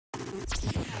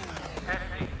Testing.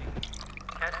 Testing.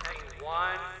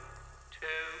 1, 2,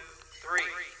 3.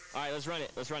 All right, let's run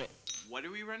it. Let's run it. What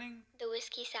are we running? The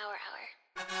Whiskey Sour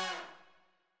Hour.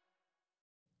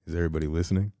 Is everybody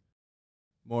listening?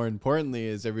 More importantly,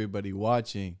 is everybody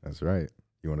watching? That's right.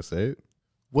 You want to say it?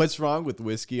 What's wrong with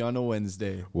whiskey on a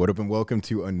Wednesday? What up and welcome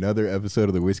to another episode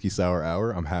of the Whiskey Sour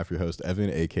Hour. I'm half your host, Evan,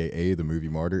 a.k.a. The Movie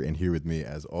Martyr, and here with me,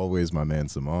 as always, my man,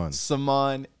 Saman.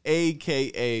 Saman,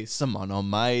 a.k.a. Saman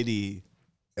Almighty.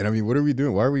 And I mean, what are we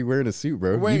doing? Why are we wearing a suit,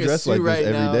 bro? We're wearing You dress a suit like right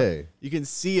this now. every day. You can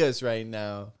see us right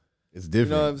now. It's You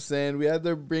different. know what I'm saying? We had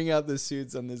to bring out the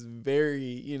suits on this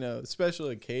very, special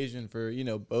occasion for,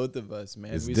 both of us,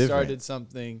 man. It's we different. started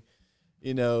something,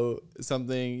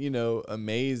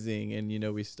 amazing,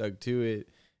 and, we stuck to it.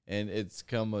 And it's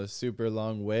come a super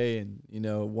long way. And,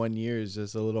 1 year is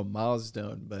just a little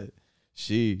milestone, but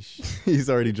sheesh. He's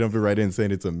already jumping right in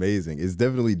saying it's amazing. It's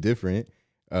definitely different.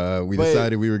 We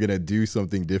decided we were going to do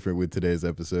something different with today's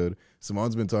episode.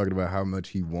 Saman's been talking about how much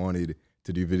he wanted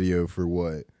to do video for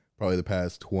what? Probably the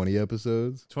past 20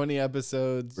 episodes? 20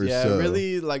 episodes. Or Yeah, so.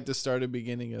 really like the start and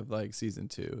beginning of like season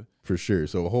 2. For sure.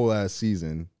 So a whole ass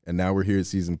season. And now we're here at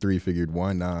season 3. Figured,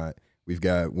 why not? We've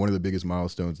got one of the biggest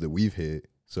milestones that we've hit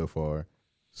so far.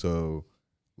 So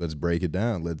let's break it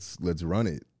down. Let's run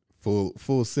it.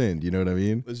 Full send. You know what I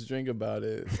mean? Let's drink about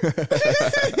it.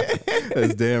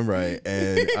 That's damn right.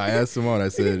 And I asked Saman, I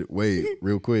said, wait,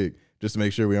 real quick, just to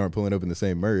make sure we aren't pulling up in the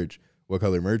same merch, what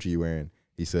color merch are you wearing?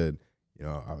 He said,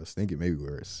 I was thinking maybe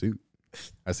wear a suit.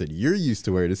 I sasaid, you're used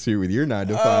to wearing a suit with your 9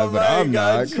 to 5, but I'm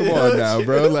not. Come on now,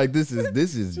 bro. Like this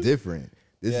is different.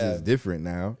 This is different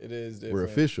now. It is different. We're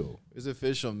official. It's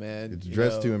official, man. It's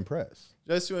dressed to impress.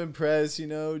 Just to impress,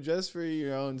 just for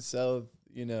your own self,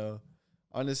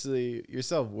 honestly, your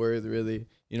self-worth, really.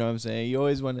 You know what I'm saying? You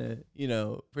always want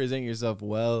to, present yourself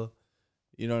well.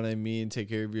 You know what I mean? Take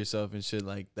care of yourself and shit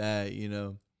like that,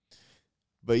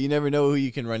 But you never know who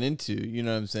you can run into. You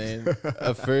know what I'm saying?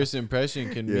 A first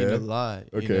impression can mean a lot.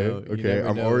 Okay.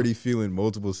 I'm already feeling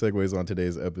multiple segues on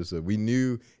today's episode. We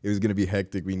knew it was going to be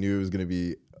hectic. We knew it was going to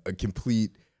be a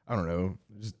complete, I don't know,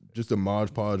 just a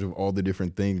modge podge of all the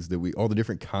different things all the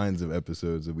different kinds of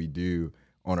episodes that we do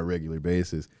on a regular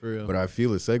basis. For real. But I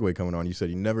feel a segue coming on. You said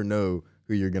you never know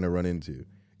who you're going to run into.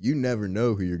 You never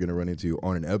know who you're going to run into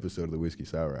on an episode of the Whiskey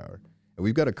Sour Hour. And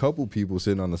we've got a couple people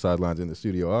sitting on the sidelines in the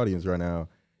studio audience right now.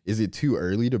 Is it too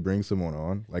early to bring someone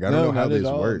on? Like, I don't know how this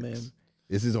works. Man.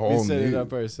 This is all we set new. it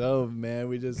up ourselves, man.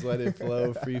 We just let it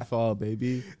flow, free fall,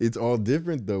 baby. It's all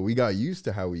different, though. We got used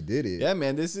to how we did it. Yeah,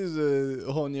 man. This is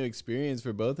a whole new experience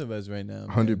for both of us right now.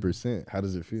 100%. How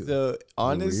does it feel? So,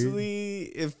 honestly,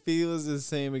 it feels the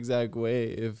same exact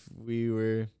way if we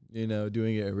were,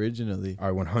 doing it originally. I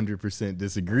 100%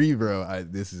 disagree, bro.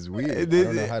 This is weird. I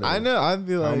don't know how to. I know. I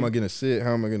feel like. How am I going to sit?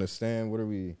 How am I going to stand? What are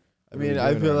we? I mean,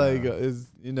 I feel like it's,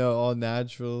 all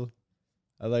natural.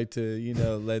 I like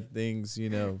to, let things,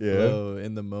 flow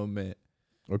in the moment.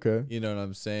 Okay. You know what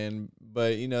I'm saying?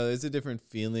 But, it's a different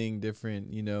feeling,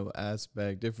 different,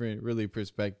 aspect, different really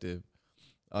perspective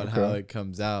on how it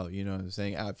comes out, you know what I'm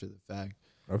saying, after the fact.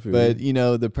 I feel But, you.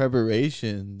 the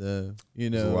preparation, the, a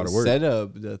lot of work.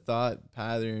 setup, the thought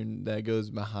pattern that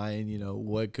goes behind,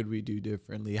 what could we do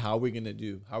differently? How are we going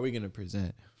to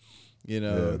present,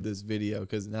 this video?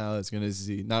 Because now it's going to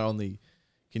see, not only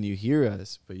can you hear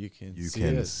us, but you can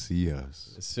see us.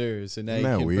 Yes, sir. So now Isn't you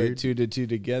that can weird? put 2 to 2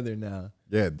 together now.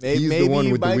 Yeah, Maybe he's the one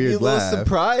you with the might be weird a little laugh.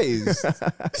 surprised.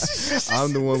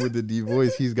 I'm the one with the deep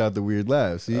voice. He's got the weird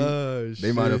laugh. See,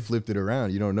 they might have flipped it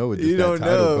around. You don't know with You that don't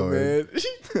title know, card. man.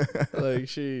 Like,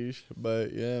 sheesh.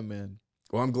 But yeah, man.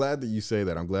 Well, I'm glad that you say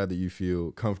that. I'm glad that you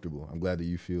feel comfortable. I'm glad that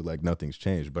you feel like nothing's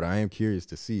changed. But I am curious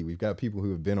to see. We've got people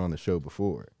who have been on the show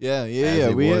before. Yeah.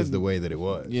 It was the way that it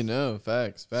was.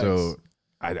 Facts. So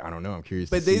I don't know. I'm curious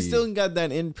But to they see. still got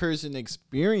that in-person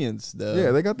experience, though.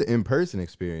 Yeah, they got the in-person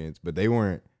experience, but they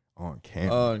weren't on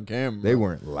camera. On camera. They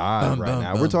weren't live right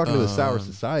now. We're talking to the Sour bum.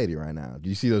 Society right now. Do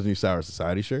you see those new Sour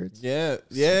Society shirts? Yeah.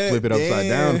 Flip it upside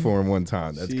down for them one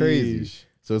time. That's crazy. Sheesh.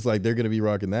 So it's like they're going to be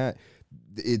rocking that.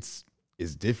 It's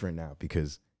different now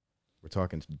because we're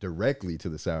talking directly to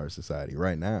the Sour Society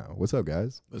right now. What's up,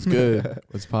 guys? What's good?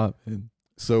 What's poppin'?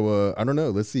 So I don't know.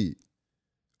 Let's see.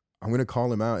 I'm going to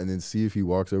call him out and then see if he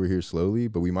walks over here slowly,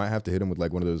 but we might have to hit him with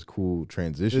like one of those cool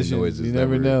transition noises You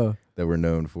never know. that we're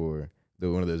known for.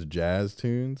 One of those jazz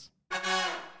tunes.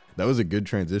 That was a good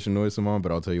transition noise, Saman,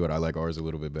 but I'll tell you what, I like ours a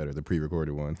little bit better, the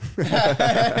pre-recorded one.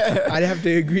 I'd have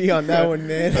to agree on that one,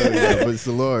 man. Yeah, but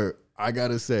Salar, I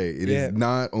gotta say, it is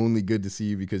not only good to see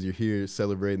you because you're here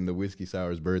celebrating the Whiskey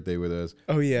Sour's birthday with us.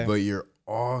 Oh, yeah. But you're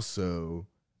also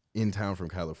in town from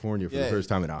California for the Yeah. first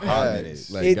time in a hot minute. Facts.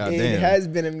 Like, it goddamn. has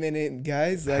been a minute,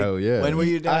 guys. Like, Hell yeah. When were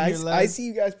you down here I last? see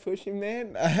you guys pushing,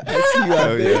 man. I see you out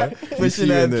Hell there. yeah. We Pushing see you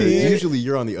that in the- P. Usually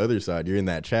you're on the other side. You're in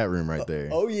that chat room right there.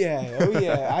 Oh yeah, oh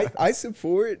yeah. I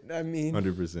support. I mean,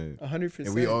 100%. 100%.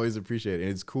 And we always appreciate it.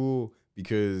 And it's cool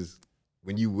because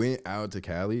when you went out to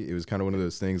Cali, it was kind of one of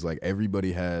those things like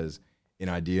everybody has an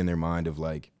idea in their mind of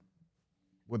like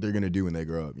what they're going to do when they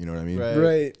grow up. You know what I mean?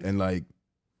 right. And like,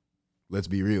 let's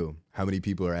be real. How many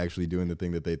people are actually doing the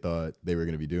thing that they thought they were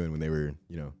going to be doing when they were,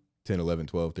 10, 11,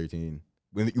 12, 13?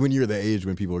 When you're the age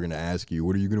when people are going to ask you,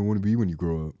 what are you going to want to be when you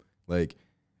grow up? Like,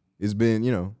 it's been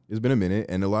a minute,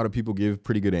 and a lot of people give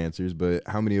pretty good answers, but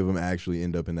how many of them actually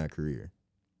end up in that career?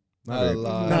 Not a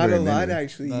lot. Not very a lot, many.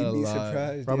 actually. Not You'd a be lot.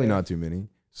 surprised. Probably yeah. not too many.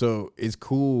 So it's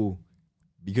cool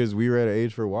because we were at an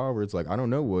age for a while where it's like, I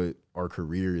don't know what our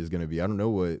career is going to be. I don't know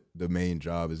what the main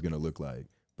job is going to look like.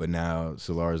 But now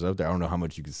Solar's up there. I don't know how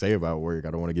much you can say about work.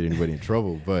 I don't want to get anybody in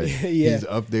trouble, but Yeah. he's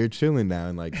up there chilling now.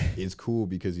 And like, it's cool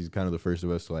because he's kind of the first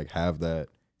of us to like have that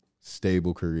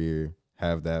stable career,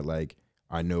 have that like,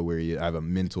 I know where he is. I have a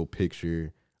mental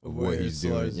picture of what he's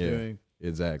doing. Solar's Yeah, doing.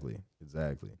 exactly.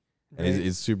 And Right.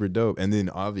 it's super dope. And then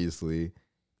obviously,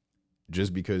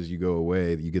 just because you go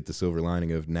away, you get the silver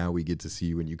lining of now we get to see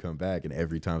you when you come back, and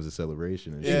every time's a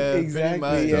celebration. And Yeah, shit. pretty exactly.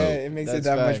 much. Yeah, Dope. it makes That's it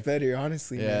that much fact. better,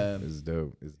 honestly. Man. Yeah, It's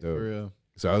dope. It's for dope. real.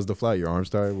 So how's the flight? Your arm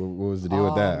started? What was the deal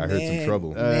with that? I heard some man.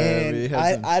 trouble. Man, we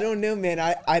had some- I don't know, man.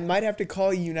 I might have to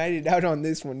call United out on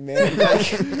this one, man. Like,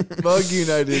 Fuck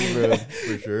United, bro.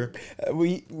 For sure.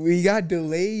 we got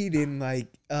delayed in like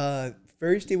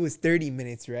first it was 30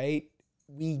 minutes, right?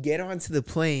 We get onto the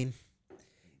plane.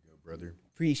 Brother.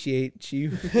 Appreciate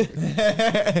you.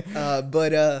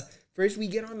 But first we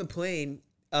get on the plane,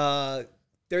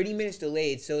 30 minutes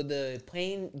delayed. So the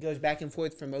plane goes back and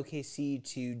forth from OKC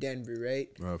to Denver, right?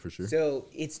 Oh, for sure. So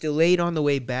it's delayed on the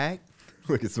way back.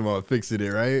 Look at Samal fixing it,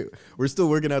 right? We're still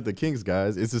working out the kinks,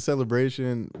 guys. It's a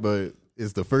celebration, but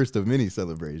it's the first of many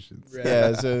celebrations. Right.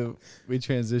 Yeah, so we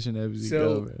transition as we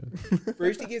So- go, man.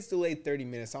 First it gets delayed 30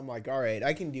 minutes. I'm like, all right,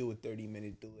 I can deal with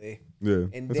 30-minute delay. Yeah,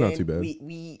 And that's then not too bad.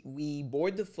 we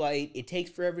board the flight. It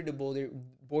takes forever to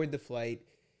board the flight.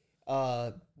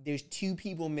 There's 2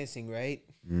 people missing, right?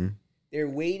 Mhm. They're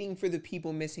waiting for the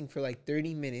people missing for like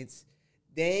 30 minutes.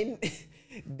 Then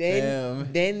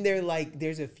Damn. then they're like,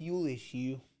 there's a fuel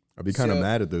issue. I'd be kind of so-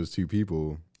 mad at those 2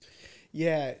 people.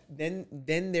 Yeah, then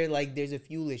they're like, there's a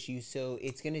fuel issue, so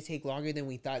it's gonna take longer than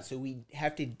we thought. So we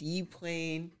have to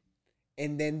deplane,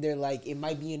 and then they're like, it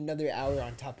might be another hour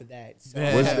on top of that. So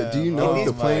Damn. Do you know Oh if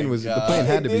the my plane was? The God. plane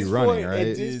had to At be this running, point- right?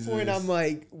 At this point, Jesus. I'm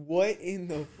like, what in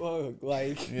the fuck?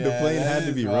 Like, The Yeah, plane that had to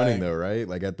is be hard. running though, right?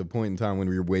 Like at the point in time when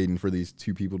we were waiting for these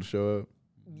 2 people to show up.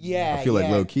 yeah. I feel like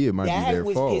yeah. low key it might that be their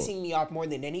was fault. pissing me off more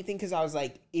than anything because I was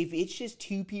like, if it's just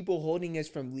 2 people holding us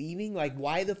from leaving, like,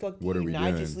 why the fuck do What are you we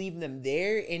not doing? just leave them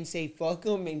there and say fuck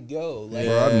them and go? Like,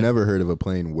 Bro, Yeah. I've never heard of a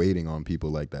plane waiting on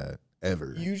people like that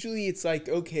ever. usually it's like,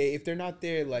 okay, if they're not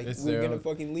there, like, It's we're their gonna own-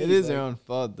 fucking leave. It is like, their own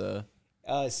fault, though.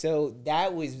 So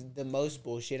that was the most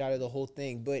bullshit out of the whole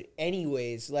thing. But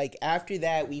anyways, like after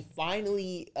that, we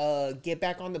finally get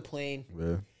back on the plane.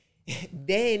 Yeah.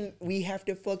 Then we have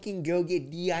to fucking go get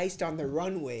de-iced on the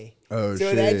runway. Oh,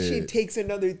 so that shit. shit takes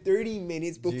another 30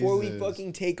 minutes before we Jesus.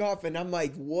 fucking take off. And I'm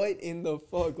like, what in the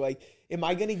fuck? Like, am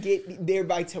I gonna get there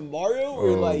by tomorrow or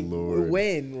Oh, like Lord.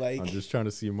 when? Like, I'm just trying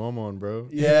to see mom on, bro.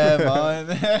 Yeah,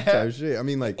 man. Type shit. I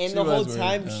mean, like, and She the whole was worried,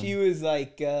 time yeah. she was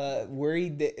like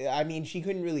worried that, I mean, she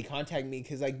couldn't really contact me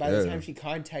because like by the Yeah. time she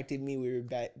contacted me, we were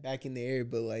back in the air.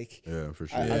 But like, yeah, for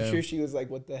sure. I'm Yeah. sure she was like,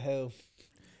 what the hell?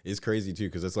 It's crazy too,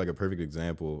 because that's like a perfect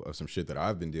example of some shit that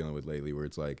I've been dealing with lately, where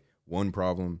it's like one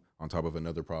problem on top of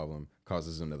another problem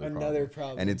causes another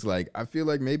problem. And it's like, I feel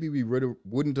like maybe we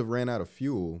wouldn't have ran out of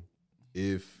fuel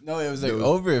if No, it was like those-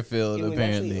 overfilled, It was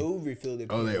apparently. actually overfilled.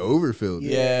 Oh, they apparently. overfilled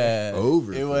it. Yeah.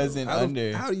 Overfilled. It wasn't how,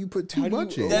 under. How do you put too How do you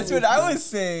much in? That's what I was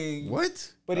saying.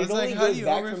 What? But I it was like, only how do goes you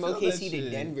back from overfill that OKC to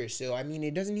shit? Denver, so I mean,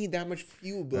 it doesn't need that much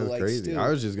fuel. But That's like, crazy. still. I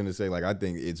was just gonna say, like, I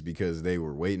think it's because they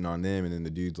were waiting on them, and then the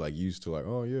dude's like used to like,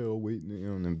 oh yeah, I'll wait, you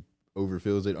know, and then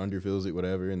overfills it, underfills it,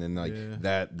 whatever, and then like Yeah.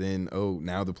 that. Then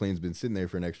now the plane's been sitting there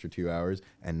for an extra 2 hours,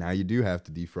 and now you do have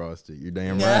to defrost it. You're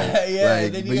damn Yeah, right. yeah,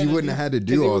 Like, then you but you gotta wouldn't have had to 'Cause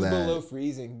do it all was that. below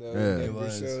freezing though. Yeah. in It Denver,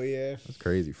 was. So yeah, That's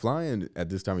crazy. Flying at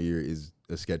this time of year is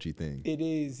a sketchy thing. it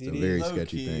is. It's It a is. very Low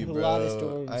sketchy key, thing. A bro. lot of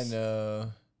storms. I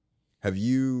know. Have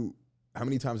you? How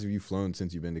many times have you flown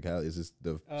since you've been to Cali? Is this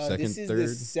the second, This is third? the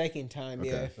second time. Okay.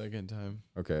 Yeah. Second time.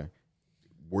 Okay.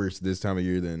 worse this time of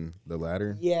year than the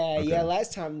latter? Yeah, Okay. yeah.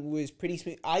 Last time was pretty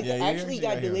smooth. I Yeah, you actually actually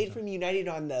got got here delayed on from United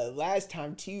on the last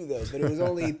time too, though. But it was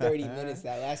only 30 minutes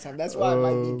that last time. That's why I might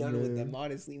Oh, be done with man. them,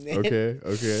 honestly, man. Okay,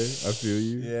 I feel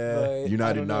you. Yeah. But I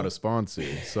United don't not know. a sponsor.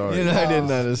 Sorry. United not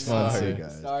Sorry, a sponsor.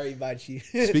 guys. Sorry about you.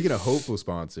 Speaking of hopeful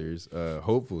sponsors,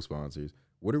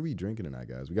 what are we drinking tonight,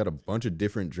 guys? We got a bunch of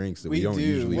different drinks that we We don't do,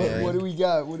 usually man. drink. what do we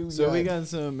got? What do we So got? we got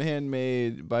some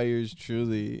handmade by yours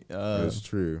truly. That's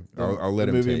true. the- I'll let the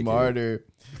him movie take Martyr.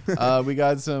 We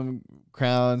got some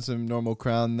Crown, some normal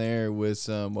Crown there with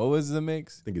some. What was the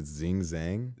mix? I think it's Zing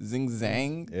Zang. Zing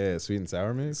Zang, Yeah, sweet and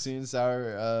sour mix. sweet and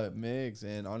sour mix,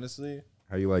 and honestly,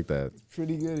 How you like that?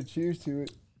 Pretty good. Cheers to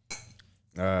it.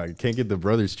 You can't get the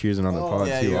brothers cheersing on the Oh, pod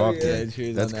yeah, too yeah, often. yeah,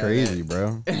 cheers That's on that, crazy, man.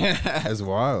 bro. That's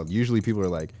wild. Usually people are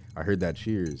like, I heard that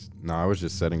cheers. No, I was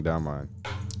just setting down mine.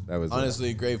 That was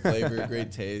honestly, great flavor,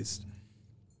 great taste.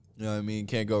 You know what I mean?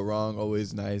 Can't go wrong.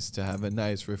 Always nice to have a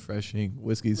nice, refreshing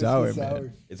whiskey sour,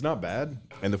 man. it's not bad.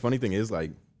 And the funny thing is,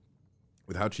 like,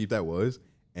 with how cheap that was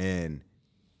and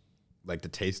like the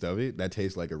taste of it, that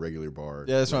tastes like a regular bar.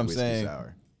 Yeah, that's what like, I'm whiskey saying.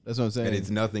 Sour. That's what I'm saying. And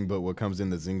it's nothing but what comes in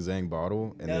the Zing Zang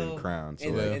bottle and No, then Crown. So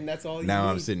and, like, and that's all you now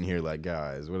I'm need. sitting here like,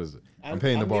 guys, what is it? I'm I'm-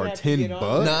 paying the I'm bar gonna have to 10 get on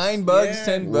bucks. $9, Yeah.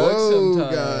 $10 Whoa,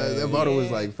 sometimes. guys, that bottle was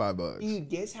Yeah. like $5. Dude,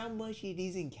 guess how much it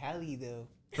is in Cali, though?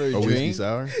 For a A whiskey drink.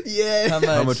 sour? Yeah. How much?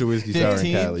 How much a whiskey sour in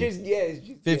 15? Cali? Just yes. Just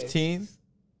guess. 15.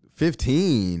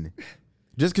 15.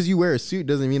 Just because you wear a suit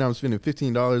doesn't mean I'm spending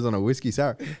 $15 on a whiskey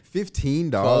sour.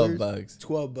 $15? $12.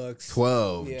 $12.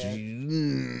 12. Yeah.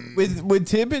 Mm. With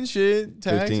tip and shit,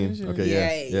 tax 15, and shit.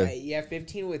 okay. Yeah. Yeah,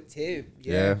 15 with tip.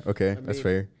 Yeah, okay, I that's mean-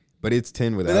 fair. But it's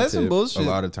 10 without that's some tip. bullshit. A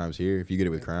lot of times here, if you get it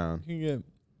with Crown, You can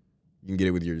you can get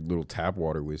it with your little tap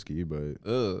water whiskey, but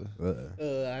get, ugh. I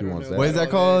Who don't wants know that? What is that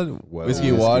about called? Well,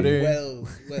 whiskey whiskey. water? Well,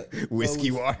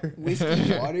 whiskey well, water.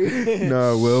 Whiskey water?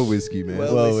 No, well whiskey, man.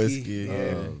 Well, whiskey.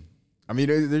 yeah. I mean,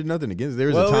 there's nothing against. There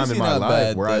was Well a time in whiskey my not life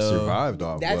bad, where I though. survived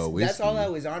off That's well whiskey. that's all I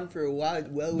was on for a while.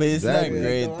 Well, But it's not Exactly.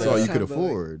 great, That's That's all you could But, like,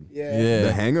 afford. Yeah. Yeah.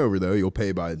 The hangover though, you'll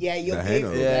pay by Yeah, you'll the pay for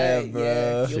hangover. Yeah, that. bro.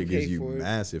 Yeah, you'll Shit gives pay you for it.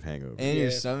 massive hangover. And your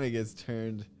Yeah. stomach gets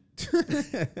turned.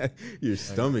 Your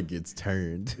stomach gets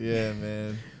turned. Yeah,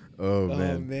 man. Oh Oh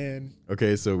man. man.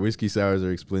 Okay, so whiskey sours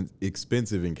are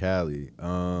expensive in Cali.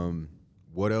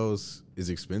 What else is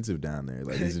expensive down there?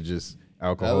 Like, is it just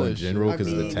alcohol in Hella shit. general I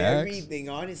because of the mean, tax? everything,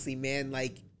 honestly, man.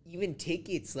 Like even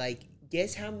tickets. Like,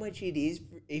 guess how much it is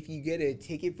if you get a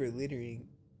ticket for littering?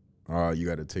 Oh, you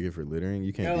got a ticket for littering?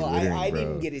 You can't No, be littering, I bro.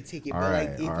 didn't get a ticket, but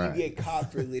Alright, like if alright. you get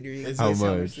caught for littering, How guess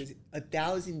much? is it?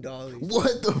 $1,000.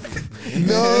 What the?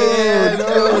 Yeah,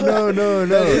 No.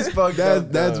 That is fucked That's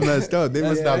up, that's though. messed up. They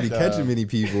must That's not be fucked catching up. many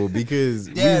people because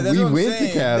Yeah, that's we what I'm went to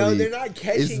saying. Cali. No, they're not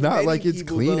catching. It's not many like it's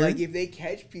people, cleaner. But like if they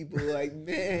catch people, like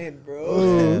man, bro.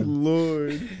 Oh Yeah.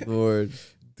 Lord, Lord.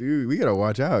 dude, we gotta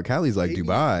watch out. Cali's like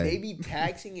Dubai. They be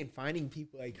taxing and finding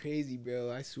people like crazy, bro.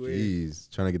 I swear. Jeez,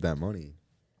 trying to get that money.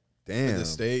 For Damn, the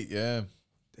state, yeah.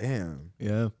 damn,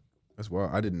 Yeah. that's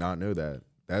wild. I did not know that.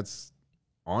 That's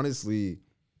honestly,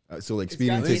 so like It's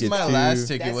speeding got- At least tickets my too. last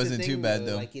ticket That's the wasn't too thing, bad,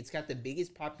 though. Like it's got the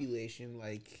biggest population,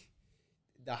 like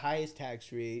the highest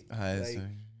tax rate. Highest,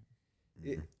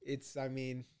 like, it's. I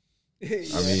mean. I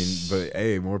mean, but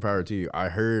hey, more power to you. I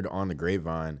heard on the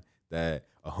grapevine that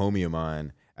a homie of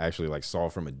mine actually like saw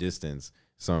from a distance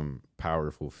some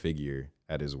powerful figure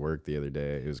at his work the other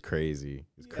day. It was crazy. It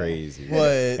was crazy. What?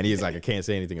 And he's like, I can't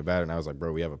say anything about it. And I was like,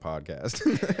 bro, we have a podcast.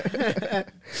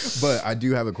 But I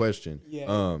do have a question.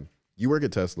 Yeah. You work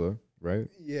at Tesla, right?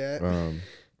 Yeah. I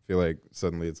feel like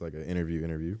suddenly it's like an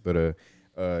interview, but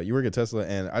you work at Tesla,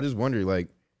 and I just wonder, like,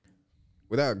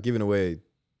 without giving away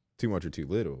too much or too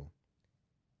little,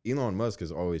 Elon Musk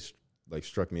has always like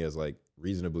struck me as like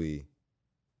reasonably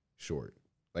short,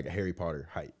 like a Harry Potter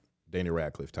height, Daniel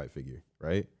Radcliffe type figure,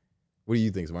 right? What do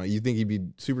you think, Simon? You think he'd be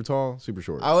super tall, super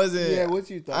short? I wasn't. Yeah, what's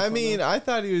your thoughts I on mean, that? I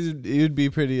thought he would be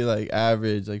pretty like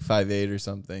average, like 5'8" or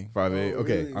something. 5'8". Oh,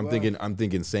 Okay, really? I'm Wow.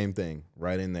 thinking same thing,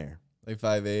 right in there. Like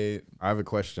 5'8". I have a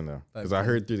question though, because I 5'10".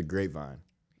 heard through the grapevine.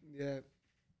 Yeah.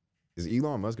 Is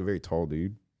Elon Musk a very tall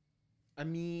dude? I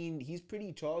mean, he's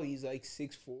pretty tall. He's like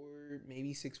 6'4",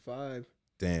 maybe 6'5".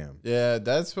 Damn. Yeah,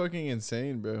 that's fucking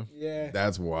insane, bro. Yeah.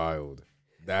 That's wild.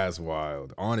 That's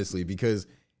wild. Honestly, because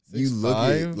you look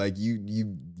at 6'5"? like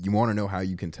you want to know how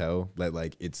you can tell that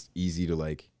like it's easy to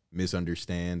like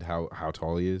misunderstand how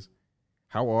tall he is.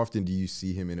 How often do you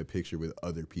see him in a picture with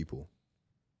other people?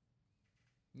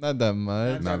 Not that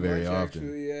much. Not that very much, often.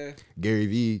 actually, yeah. Gary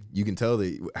Vee, you can tell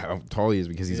that how tall he is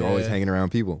because he's always Yeah. hanging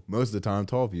around people. Most of the time,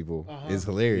 tall people Uh-huh. is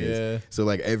hilarious. Yeah. So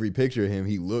like every picture of him,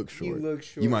 he looks short. He looks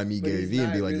short. You might meet but Gary he's Vee and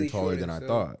not be like, really "You're taller short than I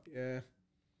himself. thought." Yeah.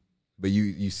 but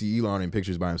you see Elon in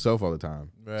pictures by himself all the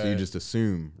time. So you Right. just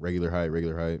assume regular height,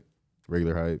 regular height,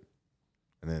 regular height.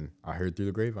 And then I heard through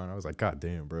the grapevine, I was like, God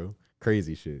damn, bro.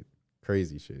 Crazy shit.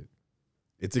 Crazy shit.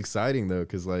 It's exciting though,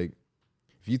 because like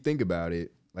if you think about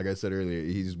it, like I said earlier,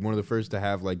 he's one of the first to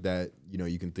have like that, you know,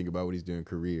 you can think about what he's doing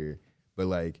career. But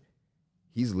like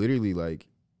he's literally like,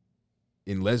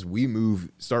 unless we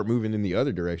start moving in the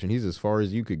other direction, he's as far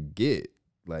as you could get,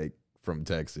 like from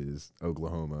Texas,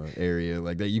 Oklahoma area,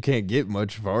 like that. You can't get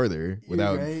much farther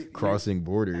without right. crossing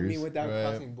borders. I mean, without Right.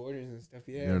 crossing borders and stuff,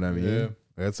 yeah. You know what I mean? Yeah.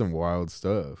 That's some wild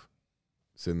stuff.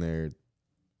 Sitting there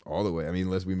all the way. I mean,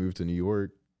 unless we move to New York,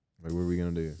 like what are we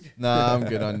gonna do? Nah, I'm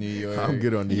good on New York. I'm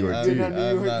good on New York I'm, too.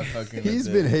 I'm not fucking He's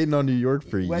with been it. hating on New York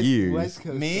for years. West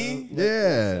Coast, Me? bro.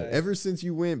 Yeah, West ever since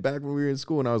you went back when we were in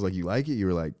school, and I was like, "You like it?" You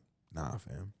were like, "Nah,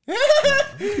 fam."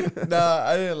 Nah,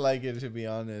 I didn't like it, to be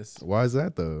honest. Why is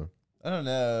that though? I don't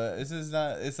know. It's just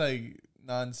not. It's like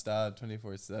nonstop,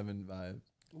 24/7 vibe.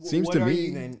 Seems What to are me-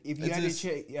 you then? If you it's had just-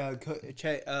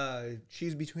 to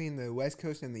choose between the West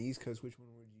Coast and the East Coast, which one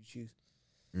would you choose?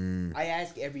 Mm. I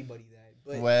ask everybody that,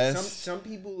 but West. some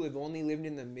people have only lived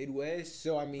in the Midwest,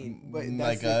 so I mean, but that's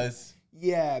Like the- us.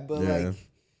 Yeah, but Yeah. like,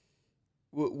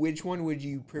 which one would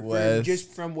you prefer, West.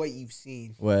 just from what you've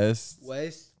seen? West.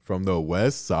 West. From the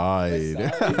West Side.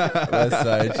 West Side. West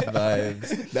Side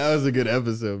vibes. That was a good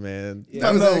episode, man. Yeah. That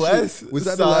From was the actually, West was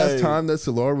that the last Side. time that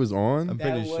Solar was on? I'm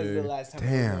That pretty was sure. the last time. I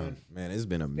was Damn, on. man, it's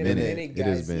been a Been minute. a minute, It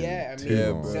has guys. been Yeah, I too mean, Yeah,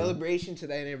 long. bro. celebration to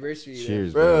the anniversary. though.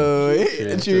 Cheers, Bro,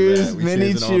 Cheers to cheers. that. We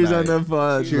Many cheersing all cheers on night. the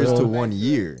pod. Cheers bro. to 1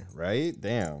 year, right?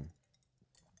 Damn.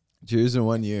 Cheers in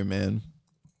 1 year, man.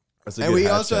 That's a And good we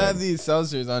also hashtag. have these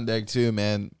seltzers on deck too,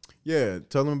 man. Yeah,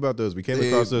 tell them about those. We came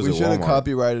across those we at should have Walmart.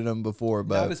 copyrighted them before,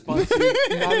 Not a but sponsor.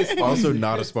 Not a sponsor. Also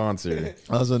not a sponsor.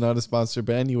 also not a sponsor.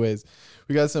 But anyways,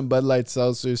 we got some Bud Light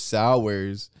seltzer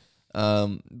sours.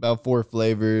 About 4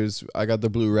 flavors. I got the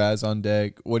blue raz on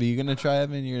deck. What are you gonna try,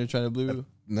 Evan? You're gonna try the blue?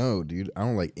 No, dude, I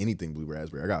don't like anything blue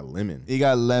raspberry. I got lemon. You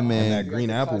got And lemon, that green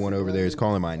apple one over there is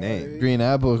calling my name. green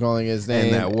apple calling his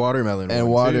name, And that watermelon and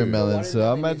one, too. watermelon.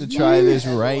 So I'm about to try this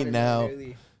right now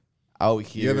out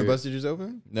here. You haven't busted yours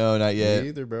open? No, not yet. Me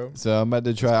either, bro. So I'm about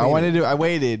to try. I clean wanted to. I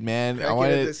waited, man. Crack I it at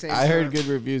wanted. the same I heard time. good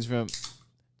reviews from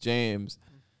James.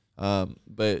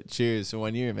 But cheers to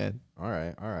 1 year, man. All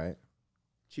right, all right.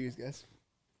 Cheers, guys.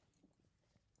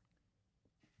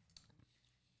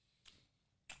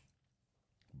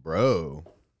 Bro,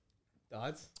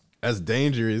 Thoughts? that's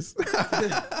dangerous.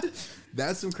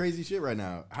 That's some crazy shit right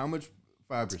now. How much?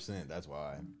 5%. That's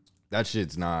why. That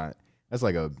shit's not. That's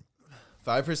like a.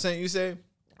 5%, you say?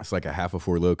 That's like a half a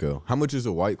Four Loko. How much is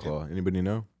a White Claw? Anybody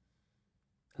know?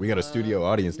 We got a studio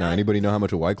audience now. Anybody know how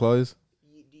much a White Claw is?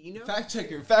 Do you know? Fact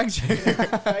checker. Fact checker.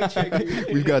 Fact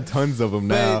checker. We've got tons of them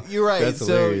now. But you're right. That's So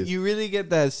hilarious. you really get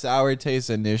that sour taste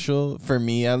initial, for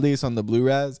me at least, on the blue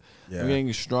raz. Yeah. You're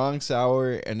getting strong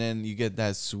sour, and then you get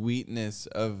that sweetness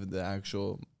of the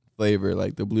actual flavor,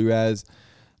 like the blue raz.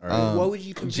 All right. What would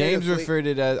you compare James the fla- referred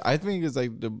it as, I think it's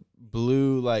like the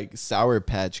blue, like Sour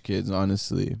Patch Kids,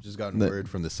 honestly. Just gotten the- word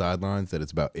from the sidelines that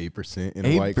it's about 8% in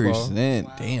a White Claw.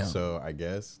 8%. Damn. So I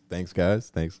guess. Thanks, guys.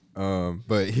 Thanks.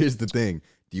 But here's the thing.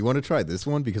 Do you want to try this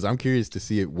one? Because I'm curious to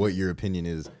see what your opinion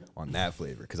is on that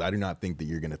flavor. Because I do not think that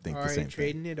you're going to think All the right, same thing.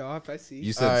 trading it off. I see.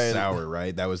 You said Alright. sour,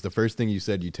 right? That was the first thing you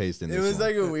said you tasted in It this was one.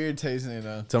 like a weird tasting,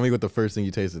 though. Tell me what the first thing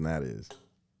you tasted in that is.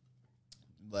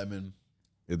 Lemon.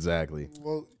 Exactly.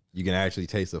 Well, You can actually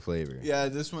taste the flavor. Yeah,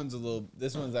 this one's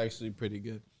actually pretty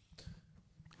good.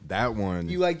 That one.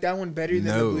 you like that one better than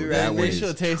the no, blue that raspberry? one Initial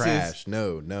is taste is- trash.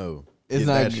 No. It's Get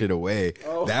not that good. shit away.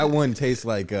 Oh. That one tastes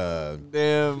like Damn,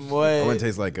 that one what?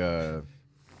 tastes like Tastes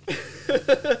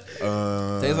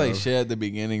like shit at the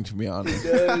beginning, to be honest.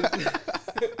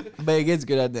 But it gets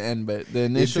good at the end. But the it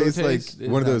initial tastes taste like is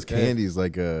one of not those good. candies,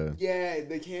 like Yeah,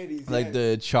 the candies. like yeah.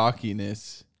 the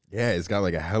chalkiness, yeah, it's got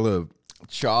like a hella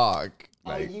chalk.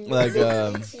 You like,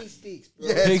 the pixie sticks, bro.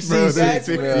 Yes, Pixie bro, they're sticks,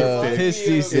 pixie bro. sticks.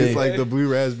 Pixie It's sticks. It's like the blue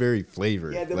raspberry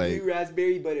flavor. Yeah, the like, blue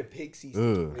raspberry, but a pixie stick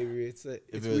Ugh. flavor. It's like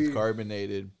If it's it was weird.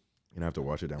 carbonated. you're gonna have to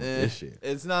wash it down with Eh, this shit.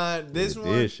 It's not this With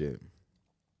one. This shit.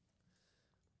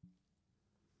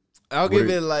 I'll What give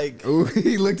are- it like. Oh,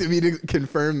 he looked at me to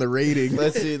confirm the rating.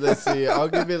 Let's see. I'll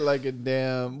give it like a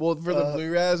damn. Well, for the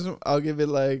blue raz, I'll give it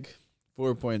like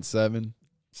 4.7.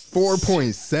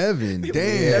 4.7.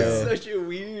 Damn. That's such a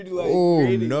weird like. Oh,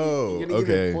 rating. no. You're gonna give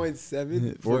it Okay.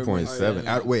 0.7 4.7.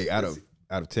 Out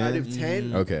of 10. out of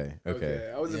 10. Okay.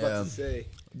 Okay. I was Yeah. about to say.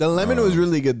 The lemon was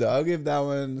really good though. I'll give that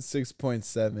one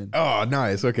 6.7. Oh,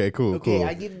 nice. Okay. Cool. Okay, cool.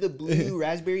 I give the blue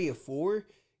raspberry a 4.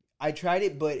 I tried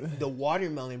it, but the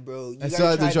watermelon, bro. You I gotta still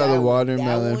have to try the that one.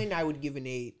 watermelon. That one I would give an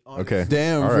 8. Honestly. Okay.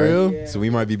 Damn, All for right. real? Yeah. So we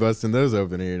might be busting those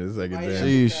open here in a second. Might Then. have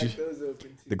to Sheesh. crack those open,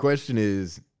 too. The question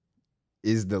is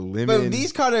the lemon? But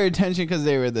these caught our attention because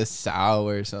they were the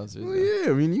sour seltzers. Well,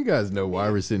 yeah, I mean, you guys know why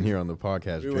we're sitting here on the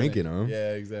podcast drinking them.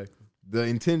 Yeah, exactly. The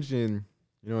intention,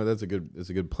 you know, that's a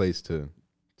good place to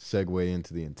segue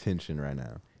into the intention right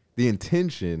now. The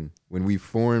intention when we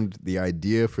formed the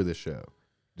idea for the show,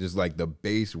 just like the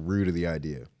base root of the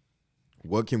idea.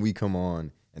 What can we come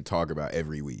on and talk about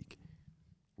every week?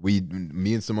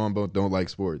 Me and Simone both don't like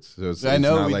sports, so it's I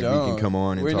know not we like don't. we can come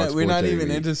on and we're talk not, sports we're not every even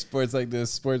week. into sports like this.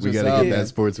 Sports. We with gotta Sal. get that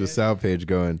sports with Sal page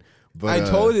going. But I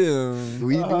told him.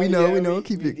 we know yeah,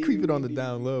 keep it on the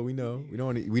down low. We know we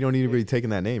don't need anybody taking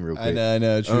that name real quick. I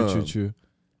know. True. True.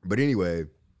 But anyway,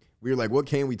 we were like, what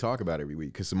can we talk about every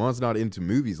week? Because Simone's not into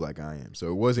movies like I am, so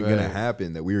it wasn't gonna Right.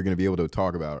 happen that we were gonna be able to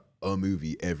talk about a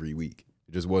movie every week.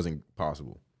 It just wasn't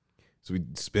possible. So we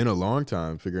spent a long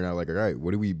time figuring out, like, all right,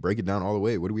 what do we break it down all the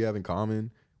way? What do we have in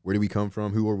common? Where do we come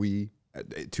from? Who are we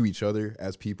to each other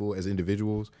as people, as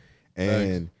individuals?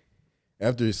 And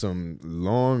after some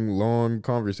long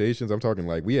conversations, I'm talking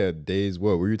like we had days,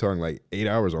 we were talking like 8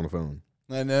 hours on the phone.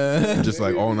 I know. Just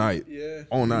like all night. Yeah.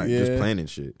 All night, just Yeah. planning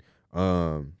shit.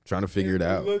 Trying to figure it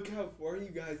out. Look how far you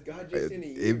guys got just in a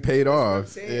year. It paid That's what I'm off.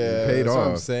 saying. Yeah, paid that's what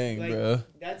I'm off. saying, Like, bro.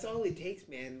 that's all it takes,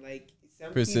 man. Like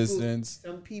some Persistence.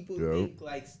 People, some people Yep. think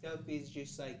like stuff is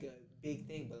just like a big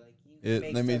thing, but like you It-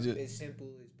 make let me stuff ju- as simple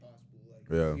as possible. Like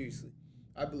Yeah. seriously,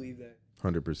 I believe that.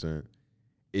 100%.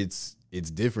 It's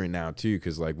different now too,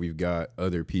 because like we've got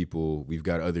other people, we've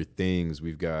got other things,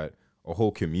 we've got a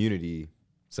whole community.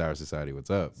 Sour Society, what's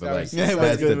up? But Sour like Society. What's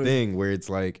that's good, the man? thing where it's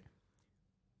like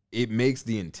it makes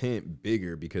the intent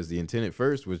bigger, because the intent at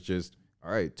first was just,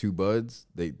 all right, two buds,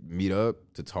 they meet up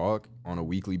to talk on a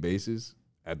weekly basis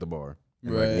at the bar.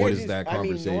 And Right. like, what Yeah, does just- that I mean,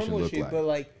 conversation normal look shit, like? But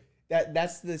like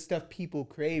that's the stuff people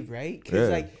crave, right? Yeah,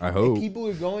 like I if hope. people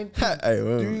are going I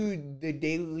hope. through the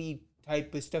daily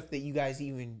type of stuff that you guys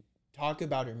even talk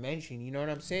about or mention. You know what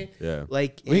I'm saying? Yeah.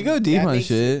 Like We and go deep that on makes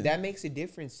shit. That makes a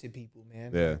difference to people,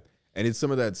 man. Yeah. And it's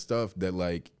some of that stuff that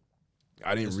like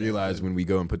I didn't realize when we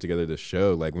go and put together the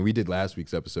show. Like when we did last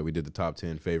week's episode, we did the top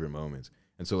 10 favorite moments.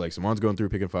 And so like Simone's going through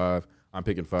picking 5, I'm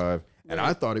picking 5, and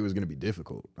I thought it was gonna be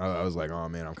difficult. I was like, oh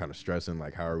man, I'm kind of stressing.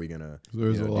 Like, how are we gonna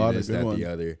There's do a lot of this, good that, ones. the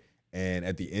other? And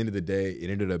at the end of the day, it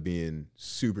ended up being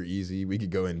super easy. We could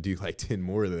go and do like 10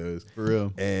 more of those. For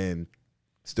real. And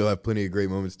still have plenty of great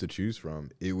moments to choose from.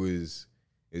 It was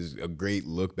a great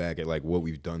look back at like what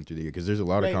we've done through the year, because there's a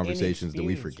lot of Right, and conversations that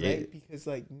we experience, forget. right? Because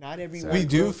like not everyone We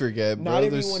do grows- forget, bro. Not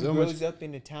There's everyone so grows much. up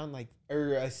in a town like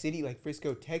or a city like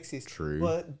Frisco, Texas. True.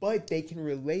 But they can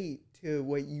relate to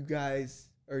what you guys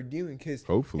are doing, because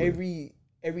Hopefully.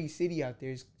 every city out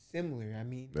there is similar. I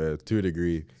mean, To a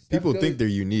degree. People goes- think they're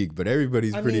unique, but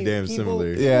everybody's I pretty mean, damn people- similar.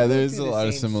 people Yeah, go there's through a the lot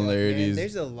of same stuff, man. similarities.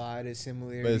 There's a lot of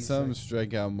similarities. But some like-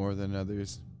 strike out more than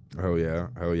others. Oh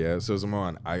yeah. So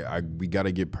Simone, we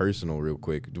gotta get personal real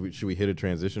quick. Should we hit a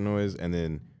transition noise and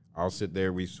then I'll sit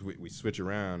there. We switch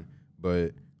around.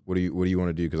 But what do you want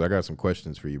to do? Because I got some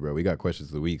questions for you, bro. We got questions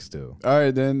of the week still. All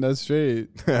right, then that's straight.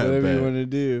 Whatever you Bet. want to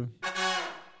do.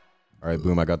 All right,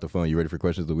 boom. I got the phone. You ready for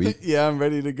questions of the week? Yeah, I'm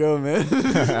ready to go, man.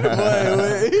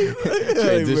 wait.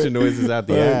 Transition noises out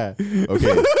the eye.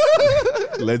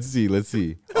 Okay. Let's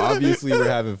see. Obviously, we're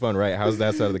having fun, right? How's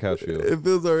that side of the couch feel? It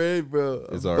feels alright, bro.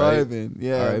 It's I'm alright? vibing.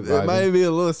 Yeah, Alright, it vibing. might be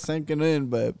a little sinking in,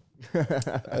 but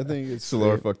I think it's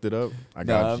Solar straight. fucked it up. I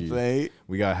Nah, got you. play.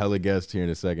 We got hella guests here in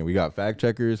a second. We got fact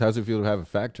checkers. How's it feel to have a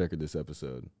fact checker this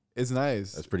episode? It's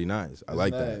nice. That's pretty nice. I It's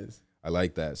like that. nice. I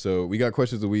like that. So we got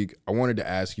questions of the week. I wanted to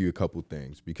ask you a couple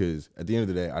things, because at the end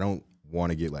of the day, I don't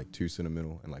want to get like too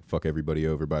sentimental and like fuck everybody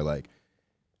over by like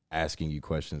asking you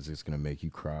questions that's gonna make you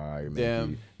cry or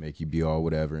Damn. make you be all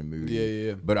whatever and moody.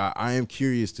 Yeah. But I am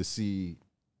curious to see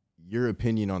your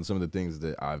opinion on some of the things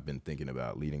that I've been thinking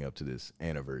about leading up to this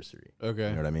anniversary. Okay.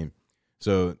 You know what I mean?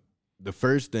 So the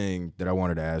first thing that I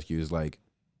wanted to ask you is like,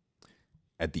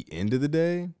 at the end of the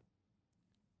day,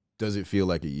 does it feel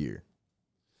like a year?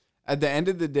 At the end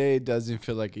of the day, it doesn't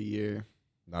feel like a year.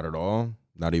 Not at all.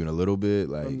 Not even a little bit.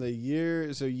 Like, From the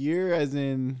year, so year as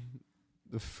in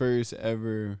the first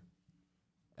ever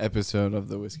episode of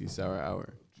the Whiskey Sour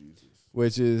Hour,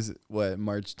 which is what,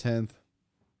 March 10th,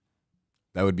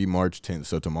 that would be March 10th.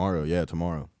 So tomorrow. Yeah,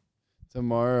 tomorrow.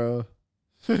 tomorrow.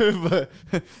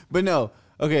 but no.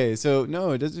 Okay, so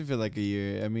no, it doesn't feel like a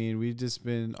year. I mean, we've just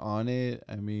been on it.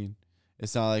 I mean,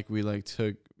 it's not like we like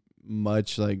took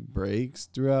much like breaks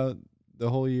throughout the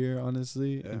whole year,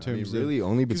 honestly. Yeah, in terms of really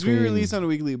only because between we release on a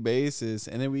weekly basis,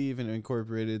 and then we even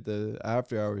incorporated the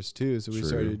after hours too. So we True,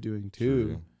 started doing two.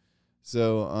 true.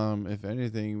 So if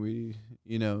anything, we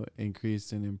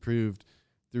increased and improved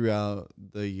throughout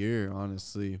the year.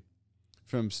 Honestly,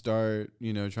 from start,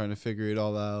 trying to figure it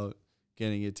all out,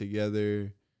 getting it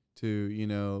together, to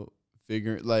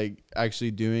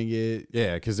actually doing it.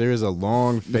 Yeah, because there is a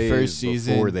long The phase first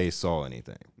season- before they saw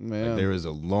anything. Man, Like, there was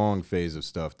a long phase of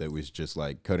stuff that was just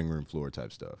like cutting room floor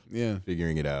type stuff, yeah,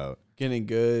 figuring it out. getting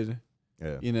good.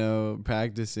 Yeah.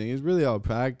 Practicing. It's really all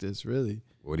practice, really.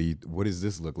 What does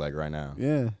this look like right now?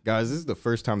 Yeah. Guys, this is the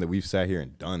first time that we've sat here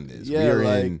and done this. Yeah, we are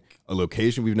like- in a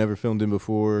location we've never filmed in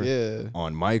before. Yeah.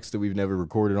 On mics that we've never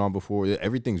recorded on before.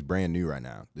 Everything's brand new right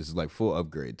now. This is like full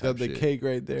upgrade type Got the shit. cake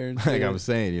right there. And Like shit. I was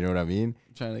saying, you know what I mean?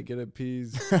 Trying to get a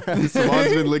piece. Someone's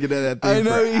been looking at that thing I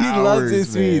know, for he hours, loves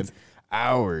his man. sweets.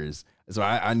 Hours. So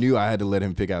I knew I had to let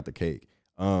him pick out the cake.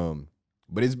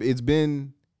 But it's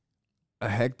been a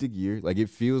hectic year. Like it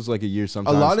feels like a year A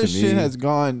sometimes. lot to of me. shit has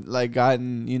gotten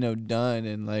done,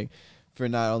 and like for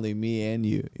not only me and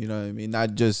you know what I mean,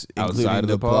 not just including Outside of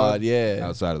the pod? pod, yeah,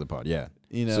 outside of the pod, yeah.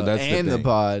 so that's the and the thing.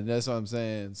 pod. That's what I'm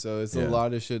saying. So it's Yeah. a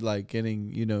lot of shit like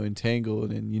getting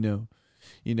entangled and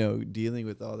dealing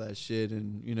with all that shit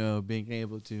and being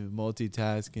able to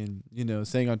multitask and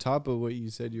staying on top of what you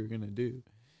said you were gonna do.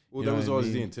 Well, You that know was what I always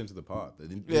the mean? intent of the pod.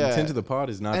 The Yeah. intent of the pod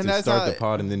is not And to that's start how- the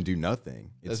pod and then do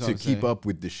nothing. It's That's what to I'm keep saying. up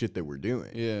with the shit that we're doing.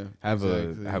 Yeah, Have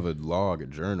exactly. a log, a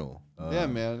journal. Yeah,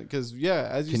 man. Because as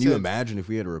you Can said, you imagine if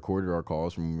we had recorded our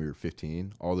calls from when we were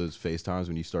 15? All those FaceTimes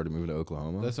when you started moving to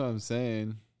Oklahoma? That's what I'm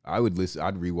saying. I would listen.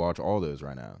 I'd rewatch all those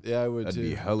right now. Yeah, I would That'd too.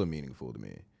 be hella meaningful to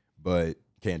me. But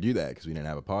can't do that because we didn't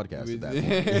have a podcast We at that did.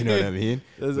 point. You know what I mean?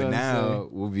 That's But what I'm now saying.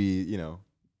 we'll be,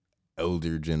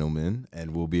 elder gentlemen,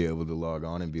 and we'll be able to log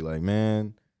on and be like,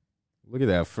 man, look at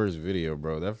that first video,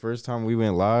 bro. That first time we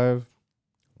went live,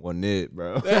 wasn't it,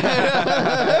 bro?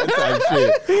 Type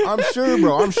shit. I'm sure,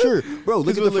 bro. I'm sure, bro.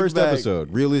 Look at we'll the look first back.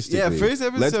 episode. Realistically, Yeah, first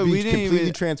Let's episode, be we didn't completely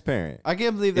even- transparent. I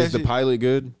can't believe that Is the shit- pilot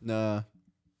good? Nah,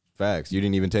 Facts. You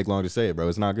didn't even take long to say it, bro.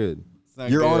 It's not good. it's not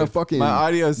You're on a good. fucking. My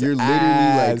audio's You're literally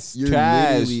ass, like. You're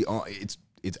trash. literally on.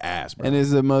 It's ass, bro. and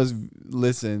it's the most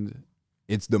listened.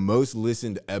 It's the most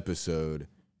listened episode,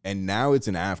 and now it's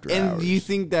an after And hours. do you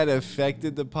think that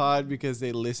affected the pod because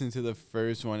they listened to the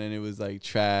first one and it was like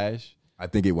trash? I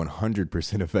think it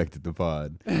 100% affected the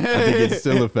pod. I think it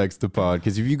still affects the pod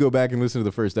because if you go back and listen to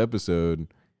the first episode,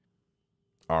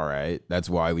 all right, that's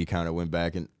why we kind of went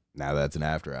back and now that's an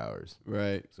after hours,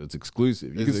 Right. so it's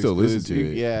exclusive. You It's can still listen exclusive.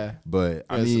 to it, Yeah. But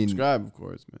I Yeah, mean, subscribe, of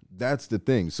course, man. that's the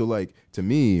thing. So like to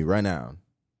me, right now,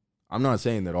 I'm not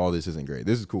saying that all this isn't great.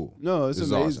 This is cool. No, it's This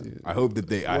is amazing. awesome. I hope that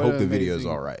I What hope an the video is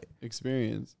amazing all right.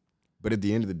 Experience. But at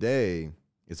the end of the day,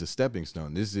 it's a stepping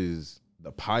stone. This is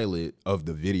the pilot of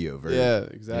the video version. Yeah,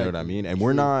 exactly. You know what I mean? And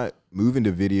we're not moving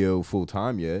to video full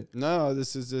time yet. No,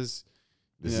 this is just.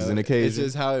 This is an occasion. It's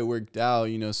just how it worked out.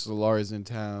 Solar's in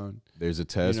town. There's a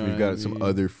test. know We've what got I some mean?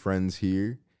 other friends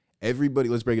here. Everybody,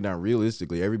 let's break it down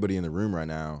realistically. Everybody in the room right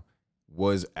now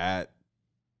was at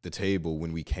the table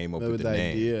when we came up with With the the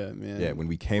name. idea, man. Yeah, when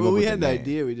we came well, up we with had the the name.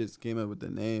 idea. We just came up with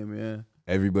the name. Yeah.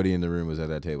 Everybody in the room was at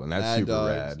that table. And that's Mad super dogs.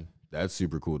 rad. That's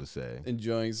super cool to say.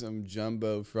 Enjoying some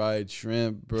jumbo fried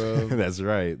shrimp, bro. That's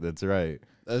right. That's right.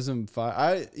 That's some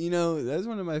fire. That's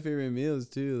one of my favorite meals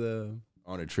too, though.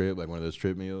 On a trip, like one of those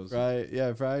trip meals.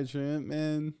 Fried shrimp,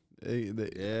 man.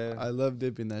 Yeah. I love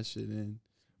dipping that shit in.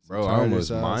 Bro, Some I tartar almost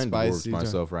sauce, mind warped spicy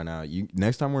myself right now.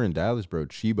 Next time we're in Dallas, bro,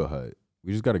 Chiba Hut.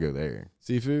 We just got to go there.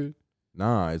 Seafood.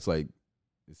 Nah, it's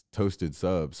toasted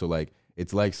sub. So like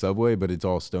it's like Subway, but it's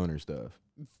all stoner stuff.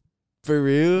 For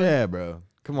real? Yeah, bro.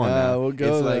 Come on now. We'll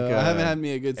go. It's like I haven't had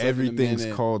me a good stuff in a everything's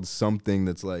minute. called something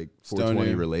that's like 420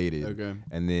 Stoner. related. Okay.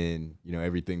 And then,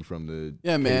 everything from the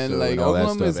Yeah, man. queso Like and all that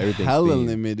Oklahoma is stuff, everything's hella themed.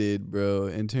 limited, bro,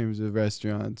 in terms of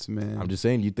restaurants, man. I'm just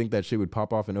saying, you'd think that shit would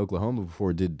pop off in Oklahoma before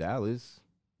it did Dallas.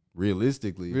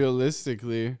 Realistically.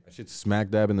 Realistically, That shit's smack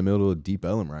dab in the middle of Deep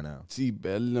Ellum right now.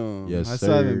 Bellum. Yes, I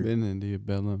still haven't sir. been in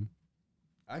Bellum.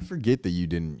 I forget that you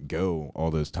didn't go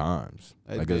all those times.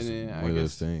 I guess didn't, I one of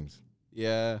those guess- things.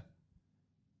 Yeah.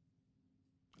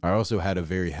 I also had a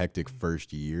very hectic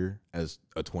first year as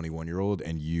a 21-year-old,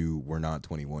 and you were not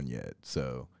 21 yet.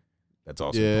 So that's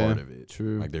also Yeah, part of it.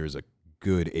 true. Like there was a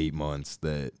good 8 months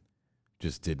that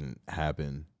just didn't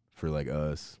happen for like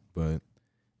us, but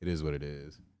it is what it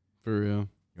is. For real.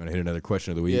 You want to hit another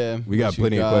question of the week? Yeah, We got what you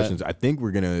plenty of got? questions. I think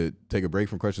we're going to take a break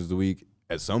from questions of the week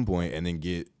at some point and then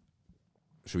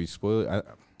should we spoil it?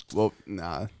 Well,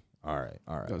 nah. All right.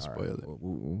 Don't all right. spoil it.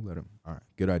 We'll let him. All right.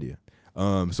 Good idea.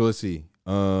 So let's see.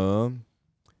 Ooh,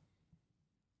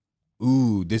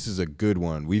 Ooh, this is a good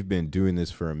one. We've been doing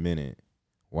this for a minute.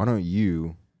 Why don't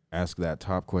you ask that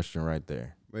top question right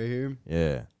there? Right here.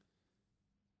 Yeah,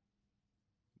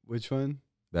 Which one?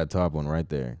 that top one right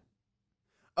there.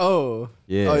 Oh.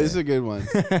 Yeah. Oh, this is a good one.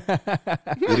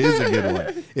 It is a good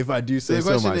one. If I do say the so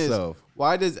question is, myself.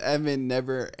 why does Evan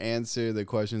never answer the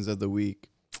questions of the week?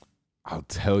 I'll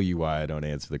tell you why I don't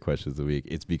answer the questions of the week.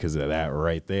 It's because of that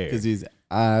right there. Because he's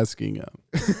asking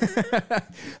them.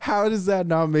 How does that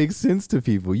not make sense to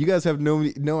people? You guys have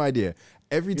no idea.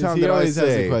 Every 'Cause time he that I always has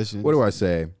the say, questions. what do I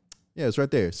say? Yeah, it's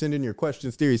right there. Send in your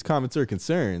questions, theories, comments, or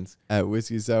concerns. At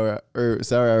whiskey sour or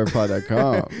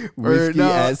sourhourpod.com. Whiskey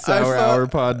at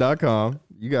sourhourpod.com.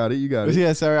 You got it. You got Whiskey it.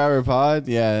 at sourhourpod?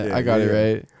 Yeah, I got it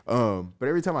right. But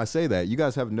every time I say that, you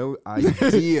guys have no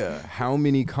idea how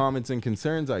many comments and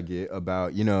concerns I get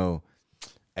about,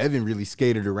 Evan really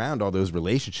skated around all those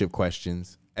relationship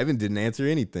questions. Evan didn't answer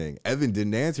anything. Evan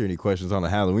didn't answer any questions on the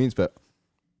Halloween special.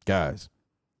 Guys,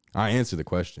 I answer the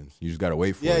questions. You just got to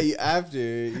wait for it.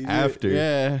 After.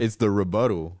 Yeah. It's the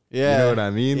rebuttal. Yeah. You know what I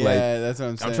mean? Yeah, that's what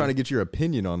I'm saying. I'm trying to get your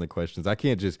opinion on the questions. I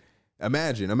can't just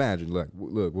imagine. Look,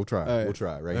 we'll try. All right. We'll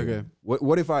try right Okay. here.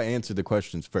 What if I answer the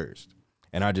questions first?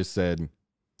 And I just said,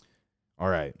 all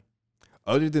right,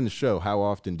 other than the show, how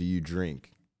often do you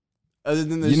drink? Other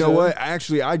than the You know show? what?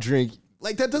 Actually, I drink.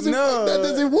 Like, that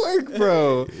doesn't work,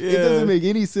 bro. It Yeah. doesn't make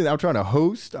any sense. I'm trying to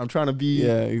host. I'm trying to be.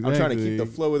 Yeah, I'm trying to keep the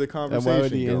exactly. flow of the And conversation why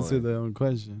would he going. answer their own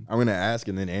question? I'm going to ask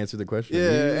and then answer the question.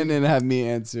 Yeah, and then have me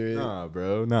answer it. Nah,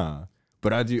 bro, nah.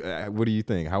 But I do. What do you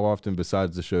think? How often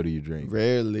besides the show do you drink?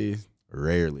 Rarely.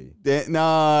 Rarely.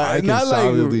 Nah, I can not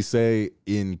solidly like say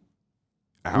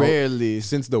rarely.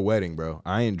 since the wedding, bro.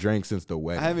 I ain't drank since the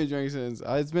wedding. I haven't drank since.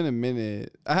 It's been a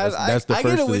minute. That's the I first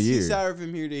get a of the whiskey year. sour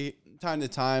from here to time to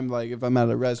time, like if I'm at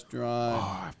a restaurant.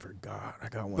 Oh, I forgot. I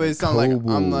got one. But it's not like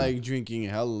Kobo. I'm like drinking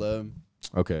hella.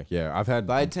 Okay, yeah, I've had.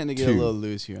 But I tend to get two. a little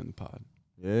loose here on the pod.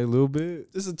 Yeah, a little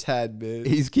bit. Just a tad bit.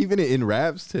 He's keeping it in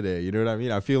wraps today. You know what I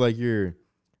mean? I feel like you're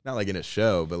not like in a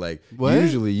show, but like What?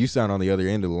 usually you sound on the other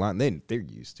end of the line. They're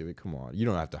used to it. Come on, you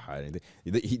don't have to hide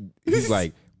anything. He's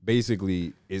like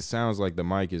basically. It sounds like the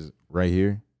mic is right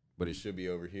here, but it should be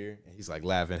over here. And he's like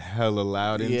laughing hella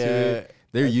loud into it.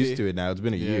 They're used to it now. It's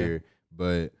been a year,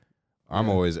 but I'm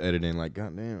always editing like,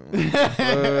 goddamn.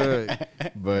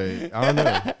 But I don't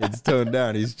know. It's toned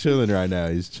down. He's chilling right now.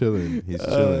 He's chilling.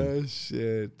 Oh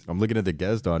shit. I'm looking at the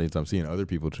guest audience. I'm seeing other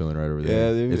people chilling right over Yeah,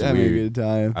 there. they're It's having weird. a good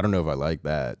time. I don't know if I like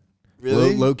that.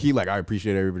 Really? Low key, like I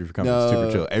appreciate everybody for coming. No, it's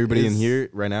super chill. Everybody in it's here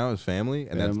right now is family,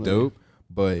 and that's family. dope.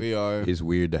 But We are. it's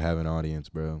weird to have an audience,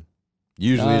 bro.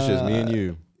 Usually it's just me and Nah.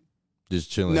 you, just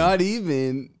chilling. Not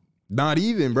even. Not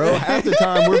even, bro. Half the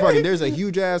time we're fucking. There's a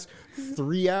huge ass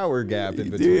 3-hour gap in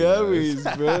between. 3 us.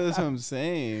 hours, bro. That's what I'm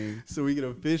saying. So we can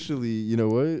officially, you know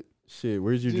what? Shit,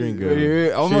 where's your drink go? Right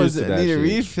here, almost Cheers to that need a shit.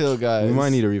 refill, guys. We might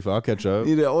need a refill. I'll catch up.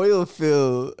 Need an oil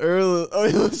fill.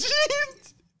 Oil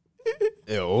shit.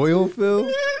 An oil fill?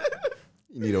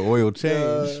 You need an oil change.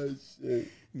 Oh, shit.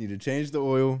 You need to change the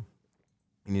oil.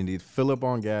 You need to fill up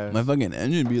on gas. My fucking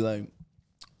engine be like,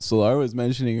 Solar was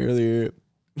mentioning earlier.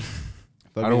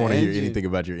 I don't want to hear anything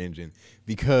about your engine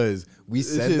because we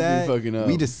This said shit be that. fucking up.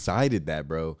 We decided that,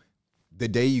 bro. The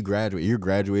day you graduate, your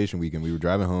graduation weekend, we were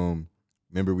driving home.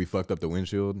 Remember we fucked up the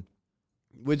windshield?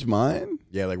 Which mine?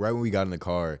 Yeah, like right when we got in the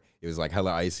car, it was like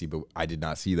hella icy, but I did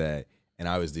not see that. And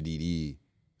I was the DD.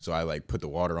 So I like put the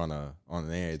water on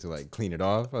there to like clean it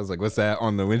off. I was like, what's that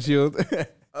on the windshield?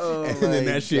 Oh, and then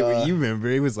my that shit, God. you remember,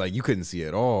 it was like you couldn't see it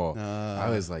at all. Nah. I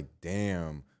was like,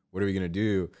 damn, what are we gonna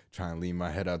do? Try and lean my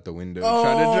head out the window. Oh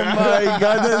try to drive. my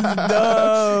God, that's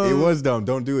dumb. It was dumb.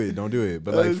 Don't do it. Don't do it.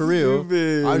 But like That's for real,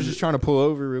 stupid. I was just trying to pull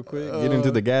over real quick, get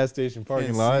into the gas station parking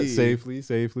can't lot see.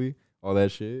 safely, all that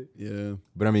shit. Yeah.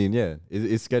 But I mean, yeah,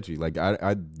 it's sketchy. Like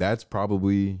I that's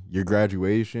probably your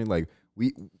graduation. Like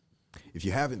if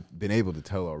you haven't been able to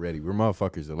tell already, we're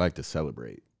motherfuckers that like to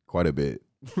celebrate quite a bit.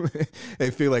 I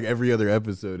feel like every other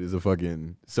episode is a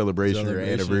fucking celebration or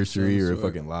Celebration of anniversary some or a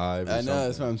sort. fucking live. Or I know, that's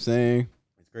what something. I'm saying.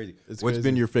 It's crazy. It's What's crazy.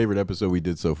 been your favorite episode we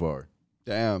did so far?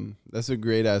 Damn, that's a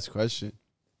great ass question.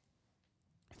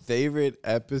 Favorite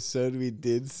episode we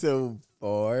did so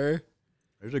far?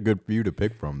 There's a good few to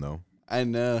pick from though. I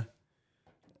know.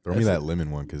 Throw me That's that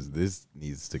lemon one because this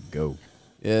needs to go.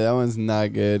 Yeah, that one's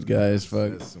not good, guys.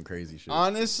 Fuck. That's some crazy shit.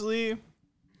 Honestly,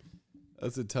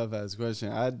 that's a tough ass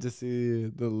question. I had to see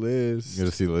the list. You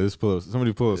gotta see the list.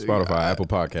 Somebody pull up Spotify, Apple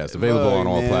Podcast, available on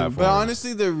all man. platforms. But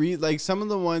honestly, like some of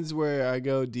the ones where I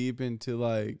go deep into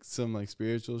like some like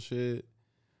spiritual shit,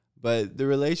 but the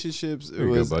relationships it There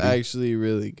you go, was buddy. actually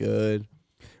really good.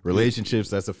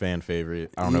 relationships, that's a fan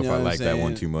favorite. I don't You know if know I what I'm like that one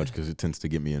saying? too much because it tends to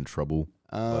get me in trouble.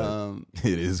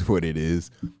 It is what it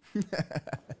is.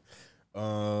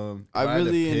 I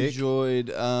really pick, enjoyed.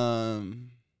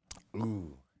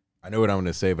 Ooh, I know what I'm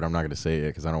gonna say, but I'm not gonna say it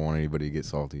because I don't want anybody to get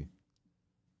salty.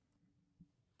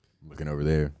 I'm looking over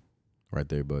there, right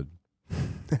there, bud.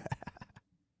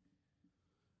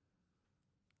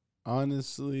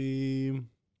 Honestly,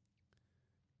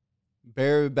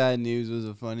 Bear with Bad News was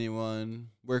a funny one.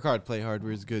 Work Hard, Play Hard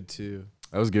was good too.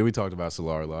 That was good. We talked about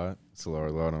Solar a lot.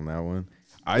 On that one.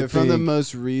 I From the think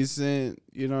most recent,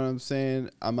 you know what I'm saying?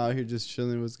 I'm out here just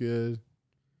chilling was good.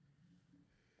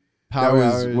 that Power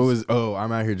was Hours. what was. Oh,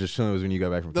 I'm out here just chilling. Was when you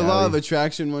got back from The Cali. Law of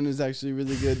Attraction one is actually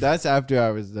really good. That's After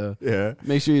Hours though. Yeah.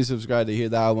 Make sure you subscribe to hear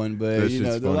that one. But That you know,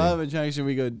 shit's the Law funny. of Attraction,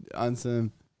 we go on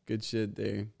some good shit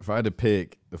there. If I had to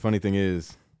pick, the funny thing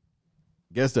is,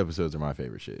 guest episodes are my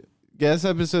favorite shit. Guest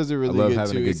episodes are really love good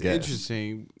having a too. good It's guest.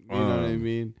 interesting. You know what I Um,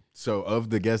 mean? So of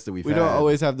the guests that we've We had, don't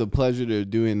always have the pleasure of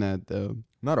doing that though.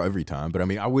 not every time, but I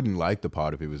mean, I wouldn't like the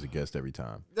pod if it was a guest every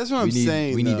time. That's what I'm we need,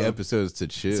 saying. We need though. episodes to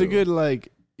chill. It's a good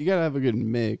you gotta have a good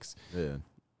mix. Yeah.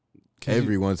 'Cause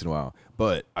Every once in a while.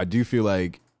 But I do feel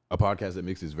like a podcast that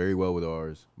mixes very well with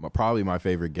ours. Probably my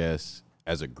favorite guest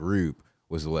as a group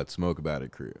was the Let's Smoke About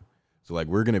It crew. So like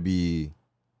we're gonna be,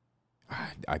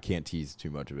 I can't tease too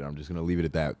much of it. I'm just gonna leave it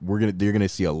at that. They're gonna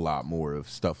see a lot more of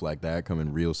stuff like that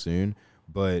coming real soon.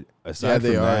 But aside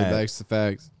from that, That's the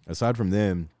facts. aside from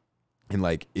them and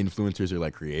like influencers or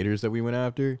like creators that we went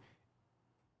after,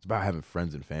 it's about having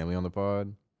friends and family on the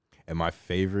pod. And my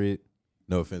favorite,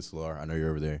 no offense, Laura, I know you're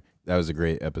over there. That was a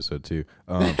great episode too.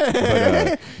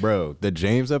 Bro, the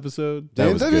James episode,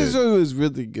 that was good. episode was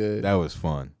really good. That was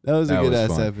fun. That was a That good was ass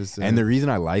fun. episode. And the reason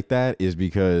I like that is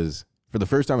because for the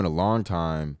first time in a long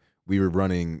time, we were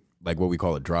running like what we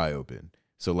call a dry open.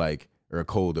 So like, or a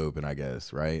cold open, I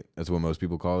guess, right? That's what most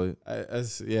people call it.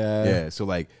 Yeah. So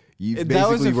like, you That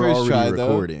was basically the we're first already try, though.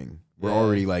 recording. We're Yeah.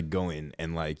 already like going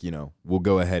and like, you know, we'll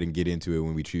go ahead and get into it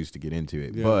when we choose to get into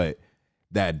it. Yeah. But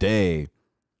that day,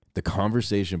 the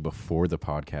conversation before the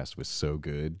podcast was so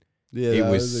good. Yeah, It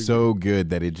that was a- so good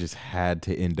that it just had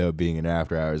to end up being an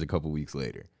after hours a couple weeks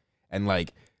later. And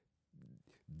like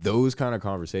those kind of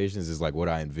conversations is like what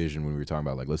I envisioned when we were talking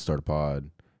about like, let's start a pod,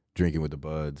 drinking with the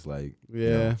buds, like, you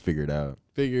know, Yeah. figure it out.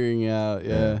 figuring out.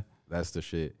 Yeah. That's the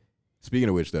shit. Speaking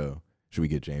of which though, should we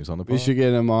get James on the pod? We should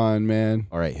get him on, man.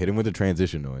 All right, hit him with a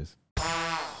transition noise.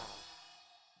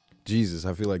 Jesus,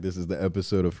 I feel like this is the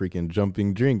episode of freaking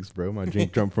jumping drinks, bro. My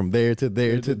drink jumped from there to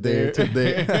there to there to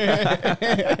there.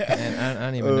 Man, I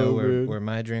don't even know Oh, man. where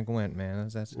my drink went, man.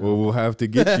 That's Well, we'll have to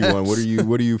get you one. What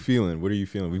are you feeling? What are you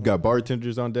feeling? We've got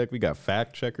bartenders on deck. We got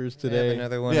fact checkers I have today.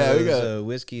 another one Yeah, of we those got-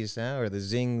 whiskey sour, the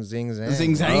Zing Zang.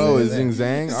 Zing Zang. Oh, Yeah. is Zing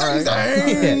Zang?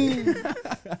 All right.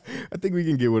 I think we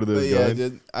can get one of But those yeah, going.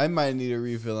 dude, I might need a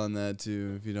refill on that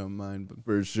too, if you don't mind. But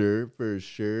For sure, for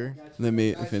sure. let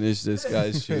me finish this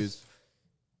guy's shoes.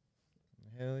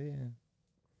 Hell yeah.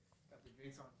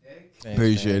 Thanks,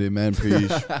 Appreciate man. it, man.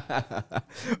 Preach.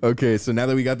 Okay, so now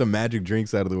that we got the magic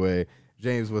drinks out of the way,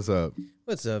 James, what's up?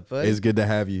 What's up, bud? It's good to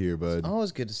have you here, bud.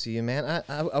 Always good to see you, man.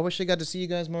 I wish I got to see you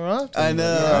guys more often. I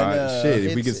know. but, I know. Shit,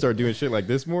 if we It's- can start doing shit like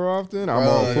this more often, I'm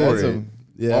Bro, all for that's it.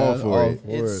 yeah, all for it.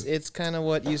 It's kind of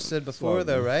what you said before, Swap,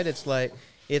 though, man. right? It's like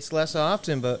it's less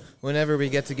often, but whenever we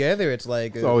get together, it's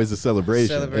like It's always a celebration.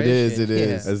 celebration. It is, it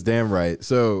is. Yeah. That's damn right.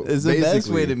 So It's the best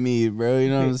basically, way to meet, bro. You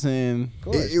know what I'm saying? Of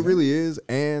course, It really is,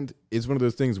 and it's one of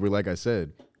those things where, like I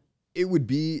said, it would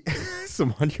be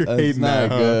someone you're It's hating not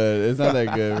at, huh? good. It's not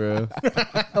that good, bro.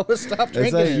 I will stop It's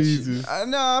drinking. like it. Jesus. I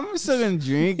know. I'm still gonna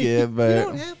drink it, You but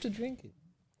don't have to drink it.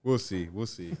 We'll see. We'll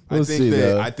see. We'll see,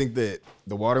 though. I think that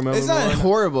the watermelon it's not one.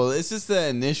 horrible. It's just the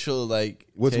initial like.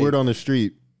 What's take. word on the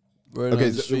street? Word Okay,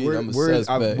 on the so street, I'm a word-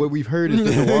 suspect. what we've heard is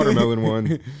that the watermelon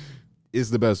one is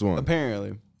the best one.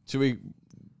 Apparently, should we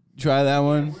try that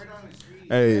one?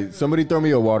 Hey, somebody throw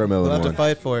me a watermelon We'll have to one.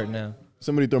 fight for it now.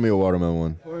 Somebody throw me a watermelon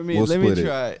one. For me, We'll let me split it.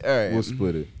 try. All right, We'll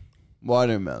split it.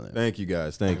 watermelon. Thank you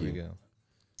guys. Thank There we you.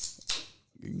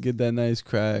 go. Get that nice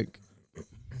crack.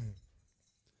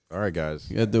 All right, guys.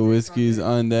 Got the whiskeys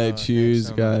on that. thanks Cheers,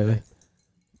 so much. guys.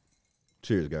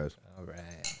 Cheers, guys. All right.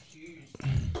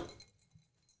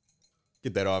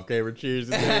 Get that off camera. Cheers,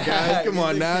 in there, guys. Come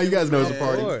on now. You guys know it's a Of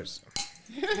party. course.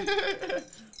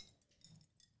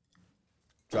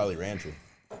 Jolly Rancher.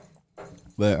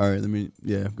 But all right, let me.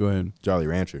 Yeah, go ahead. Jolly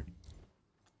Rancher.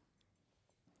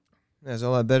 That's a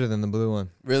lot better than the blue one.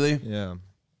 Really? Yeah.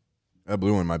 That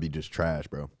blue one might be just trash,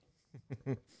 bro.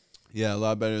 Yeah, a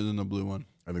lot better than the blue one.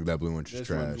 I think that blue one's just This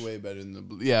trash. one's way better than the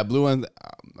blue. Yeah, blue one.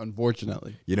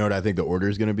 Unfortunately. You know what I think the order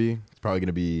is gonna be? It's probably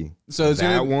gonna be So it's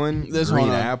that gonna- one, this green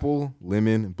one. apple,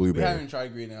 lemon, We blueberry. haven't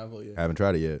tried green apple yet. Haven't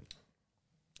tried it yet.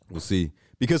 We'll see.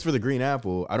 Because for the green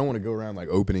apple, I don't want to go around like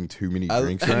opening too many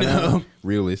drinks I right now. know.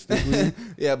 Realistically.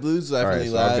 Yeah, blues All right, definitely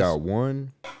so last. I've got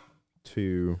 1,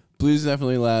 2. Blues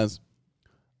definitely last.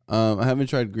 I haven't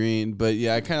tried green, but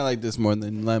yeah, I kind of like this more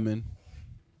than lemon.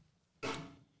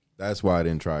 That's why I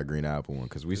didn't try a green apple one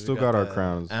because we still got our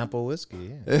crowns. Apple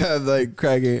whiskey. Yeah. Yeah, like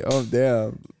cracking. Oh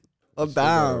damn. Oh Still got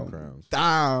our damn. crowns.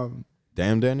 Damn.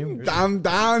 Damn, Daniel. Damn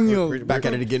Daniel. Back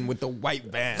at it again with the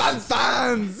white band.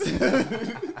 Fans.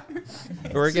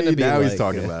 We're gonna See, be now like, he's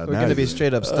talking loud. We're Now gonna be he's-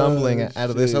 straight up stumbling Oh, out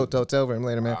of this shit. hotel room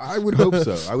later, man. I would hope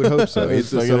so. I would hope so.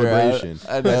 It's a Fucking around. celebration.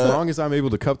 I know. As long as I'm able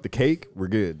to cut the cake, we're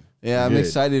good. Yeah, I'm Good.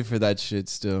 excited for that shit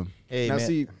still. Hey, Now, man.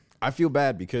 see, I feel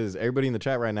bad because everybody in the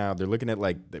chat right now, they're looking at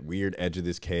like the weird edge of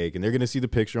this cake, and they're gonna see the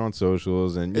picture on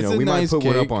socials, and you It's know a we nice might put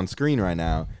one cake. up on screen right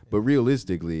now, but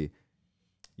realistically,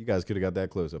 you guys could have got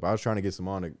that close up. I was trying to get some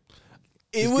on it.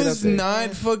 It Just get was up there. not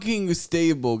fucking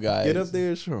stable, guys. Get up there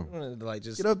and show 'em. I wanted to, like,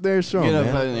 just Get up there and show 'em, Get up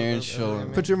man. there and show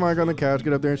 'em. Put your mic on the couch.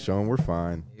 Get up there and show them. We're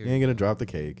fine. You ain't gonna drop the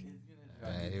cake.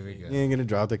 All right, here we go. You ain't gonna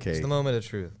drop the It's cake. the moment of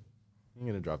truth. You ain't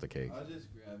gonna drop the cake. I'll just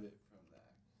grab it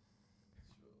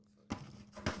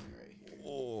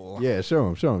from Yeah, show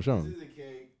him. Show him. Show him. This is a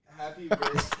cake. Happy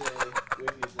birthday.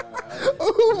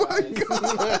 Oh my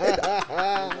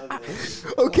god.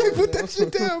 Okay, put that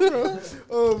shit down, bro.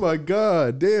 Oh my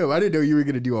god, damn! I didn't know you were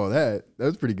gonna do all that. That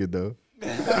was pretty good though.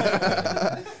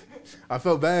 I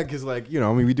felt bad because, like, you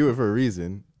know, I mean, we do it for a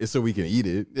reason. It's so we can eat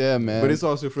it. Yeah, man. But it's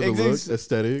also for the It's look, ex-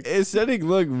 aesthetic. aesthetic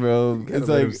look, bro. gotta It's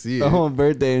let 'em like see a it. whole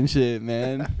birthday and shit,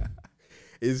 man.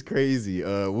 It's crazy.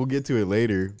 We'll get to it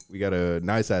later. We got a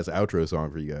nice ass outro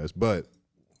song for you guys, but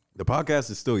the podcast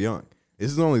is still young.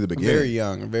 This is only the beginning. Very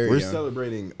young. Very We're young.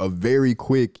 celebrating a very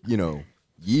quick, you know,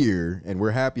 year, and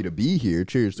we're happy to be here.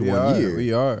 Cheers to We 1 are. year.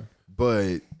 We are.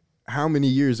 But how many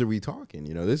years are we talking?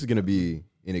 You know, this is gonna be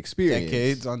an experience.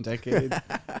 Decades on decades.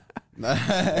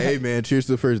 Hey man, cheers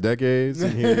to the first decades.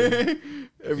 And here,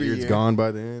 Every year's gone by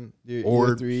then. Year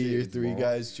Or year shit, three, bro.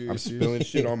 guys. Cheers. I'm spilling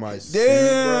shit on my suit,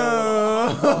 Damn.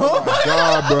 bro. Oh my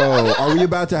god, bro. Are we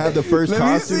about to have the first Let me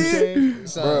costume see.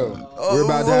 change? Bro, we're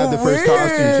about to have the first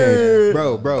costume change.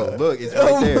 Bro, look, it's right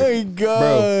Oh there. my god.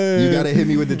 Bro, you gotta hit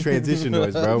me with the transition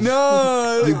noise, bro.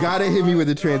 No. You gotta hit me with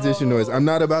the transition noise. I'm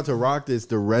not about to rock this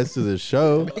the rest of the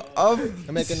show. I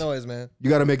make a noise, man. You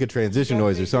gotta make a transition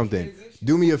noise or something.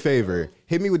 Do me a favor.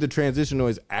 Hit me with the transition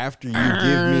noise after you give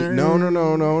me. No.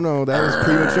 That was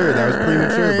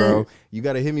premature, bro. You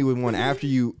gotta hit me with one after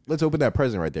you. Let's open that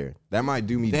present right there. That might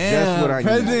do me just what I need.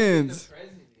 presents.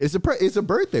 It's a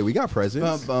birthday. We got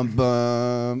presents. Bum, bum,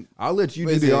 bum. I'll let you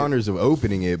do Is the it- honors of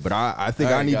opening it, but I think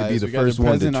All I right, need to be guys, the we got a first one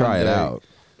to present on try it deck. out.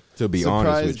 To be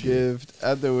honest Surprise with you. gift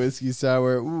at the whiskey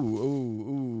sour.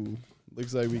 Ooh.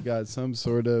 Looks like we got some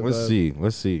sort of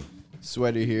Let's see.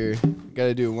 sweater here.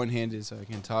 Gotta do it one-handed so I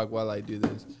can talk while I do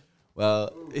this.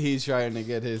 Well, he's trying to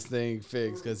get his thing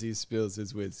fixed because he spills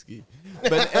his whiskey.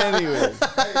 But anyway.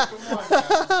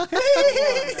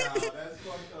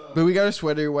 But we got a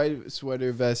sweater, white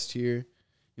sweater vest here.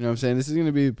 You know what I'm saying? This is going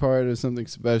to be part of something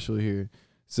special here.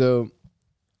 So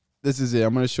this is it.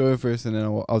 I'm going to show it first and then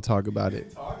I'll talk about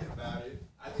it. Talking about it,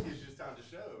 I think it's just time to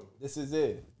show. This is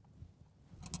it.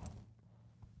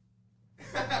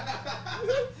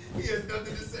 He has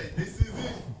nothing to say. This is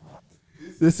it.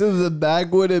 This is a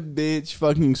backwood a bitch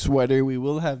fucking sweater. We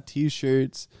will have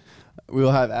t-shirts. We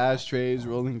will have ashtrays,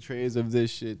 rolling trays of this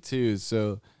shit too.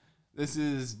 So this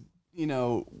is, you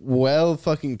know, well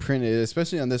fucking printed,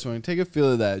 especially on this one. Take a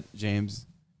feel of that, James.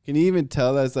 Can you even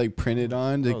tell that's like printed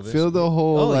on? Like this- feel the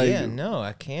whole Oh like yeah, no,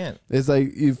 I can't. it's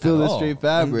like you feel the At all. straight And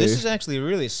fabric. This is actually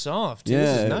really soft. Too. yeah,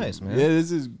 This is nice, man. Yeah,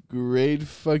 this is great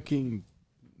fucking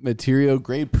material,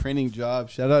 great printing job.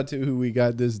 Shout out to who we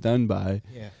got this done by.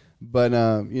 Yeah. But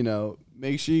you know,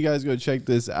 make sure you guys go check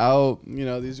this out. You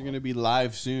know, these are gonna be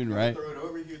live soon, right? Throw it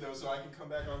over here though, so I can come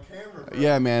back on camera. Bro.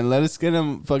 Yeah, man. Let us get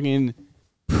them fucking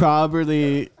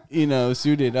properly, you know,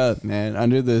 suited up, man.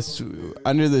 Under the suit still.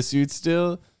 Under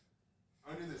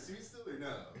the suit still or no?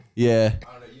 Yeah,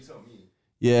 I don't know. You tell me.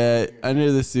 yeah.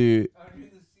 Under the suit.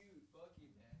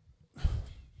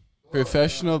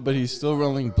 Professional, but he's still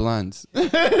rolling blunts. On my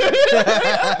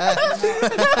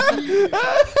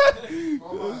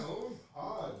own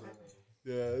pod.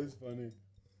 Yeah, it's funny.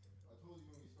 I told you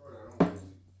when we started, I don't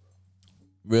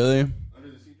Really?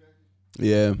 under the seat jacket.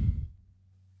 Yeah.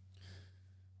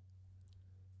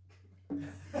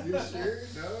 You sure?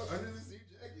 No, under the seat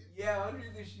jacket. Yeah, under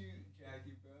the shoe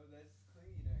jacket, bro. That's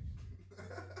clean, actually.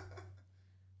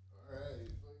 All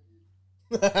right, fuck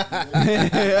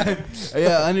you.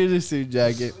 Yeah, under the suit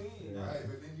jacket. All right,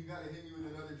 but then you gotta hit me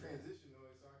with another transition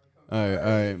noise so I can come. All right, all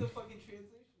right. fucking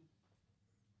translation.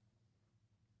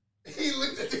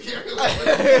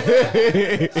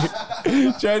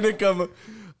 Trying to come.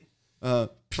 Okay,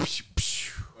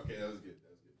 that was good.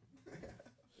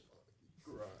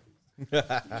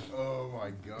 Oh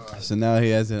my god. So now he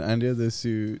has an under the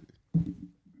suit.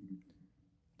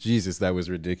 Jesus, that was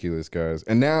ridiculous, guys.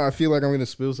 And now I feel like I'm gonna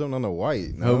spill something on the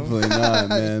white. No? Hopefully not,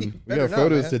 man. We Better got not,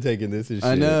 photos man. to take in this and shit.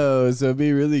 I know, so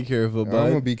be really careful, I'm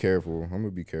gonna bud. be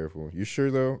careful. You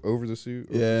sure though? Over the suit?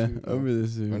 Yeah, the suit? over the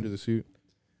suit. Under the suit?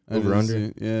 Under Over the under?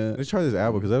 suit, yeah. Let's try this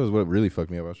apple because that was what really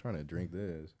fucked me up. I was trying to drink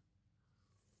this.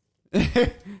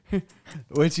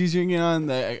 What you drinking on?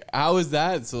 How was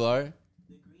that, Solar?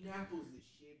 The green apple's the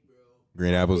shit, bro.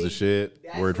 Green apple's the shit.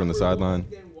 That's Word from the number sideline. one,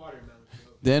 then watermelon, bro.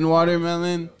 Then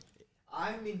watermelon.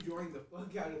 I'm enjoying the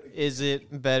fuck out of the. Is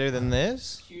it better than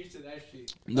this? Cheers to that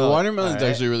shit. The Oh, watermelon's alright.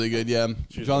 actually really good, yeah.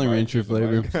 Cheers Jolly to Mike, Rancher cheers to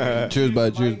flavor. Mike. Cheers,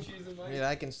 bud. Cheers. I mean,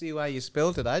 I can see why you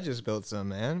spilled it. I just spilled some,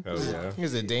 man. Hell yeah.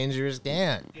 It's a dangerous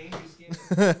can.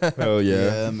 Hell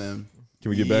yeah. man. Can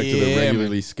we get back to the Yeah,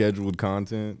 regularly scheduled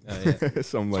content?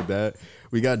 Something like that.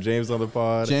 We got James on the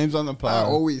pod. James on the I pod.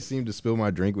 always seem to spill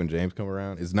my drink when James come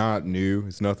around. It's not new.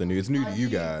 It's nothing new. It's new to you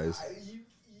guys.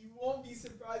 You won't be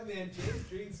surprised, man. James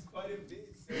drinks quite a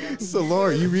bit.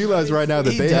 Solar, you realize right now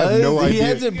that He they have no does? He idea.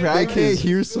 had to They practice. can't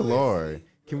hear Solar.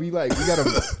 Can we we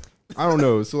gotta. I don't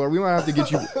know, Solar. We might have to get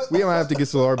you. We might have to get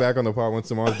Solar back on the pod once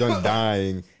Samar's done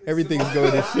dying. Everything's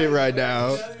going to shit right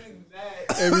now.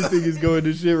 Everything is going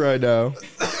to shit right now.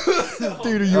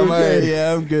 Dude, are you okay?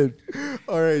 Yeah, I'm good.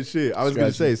 All right, shit. I was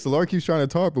gonna say Solar keeps trying to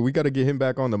talk, but we got to get him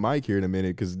back on the mic here in a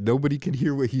minute because nobody can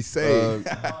hear what he's saying.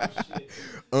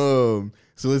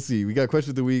 So let's see. We got questions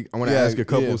of the week. I want to Yeah, ask a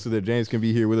couple yeah. so that James can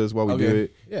be here with us while we do Okay.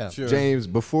 it. Yeah. Sure. James,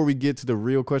 before we get to the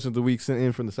real questions of the week sent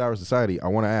in from the Sour Society, I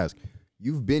want to ask: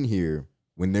 you've been here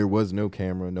when there was no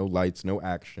camera, no lights, no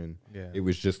action. Yeah. It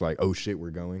was just like, oh shit,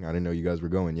 we're going. I didn't know you guys were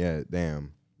going yet.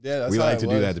 Damn. Yeah, that's We how like it to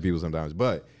do was. that to people sometimes.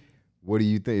 But what do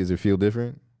you think? Does it feel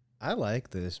different? I like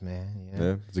this, man. You Yeah,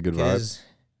 know? it's a good vibe. Because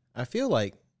I feel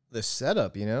like the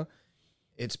setup,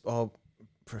 it's all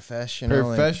professional. and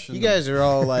Professional. You guys are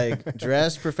all like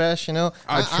dressed professional.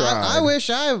 I tried. I wish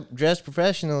I dressed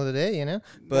professional today,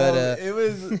 But Well, it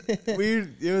was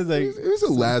weird. It was like It was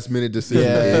a last minute decision.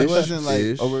 yeah, it Ish. wasn't like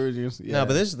Ish. oh, we're just yeah. no,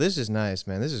 but this is nice,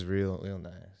 man. This is real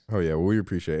nice. Oh yeah, well we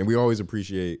appreciate it. And we always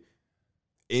appreciate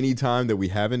any time that we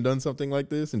haven't done something like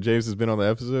this and James has been on the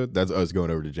episode, that's us going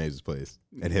over to James's place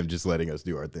and him just letting us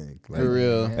do our thing. Like, for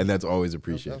real. man. And that's always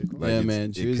appreciated. cool. Like, Yeah, it's- man.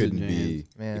 It Cheers to couldn't be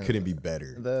Man. it couldn't be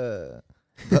better.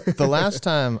 The last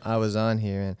time I was on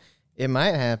here, and it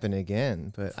might happen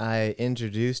again, but I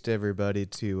introduced everybody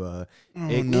to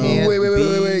it no. can't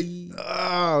Wait. be-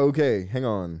 Ah, okay. Hang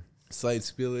on. Slight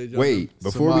spillage. Wait,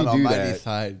 before we do that-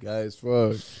 side, guys.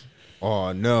 Fuck.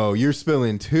 Oh no, you're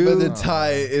spilling too. But the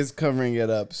tie is covering it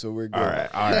up, so we're good. all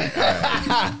right.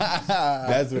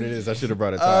 That's what it is. I should have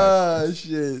brought a tie. Ah,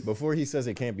 shit. Before he says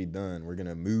it can't be done, we're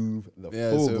gonna move the Yeah,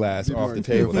 full so glass be off more the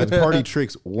table. careful. That's Party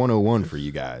Tricks 101 for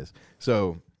you guys.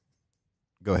 So,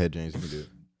 go ahead, James. You can do it.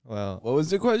 Well, What was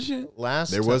the question?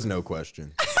 There was no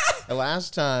question.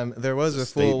 last time there was a full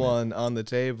Statement. one on the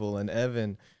table, and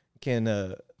Evan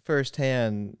can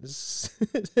firsthand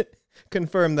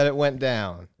confirm that it went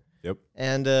down. Yep.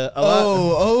 And a lot.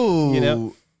 Oh, You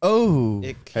know, oh.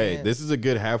 Hey, can't- this is a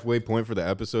good halfway point for the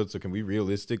episode. So, can we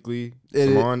realistically,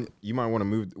 It- Simon, you might want to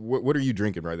move. What are you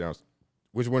drinking right now?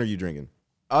 Which one are you drinking?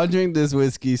 I'll drink this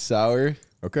whiskey sour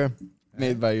Okay.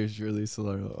 made by yours truly,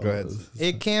 Solar. Go ahead.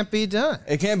 It can't be done.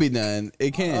 It can't be done.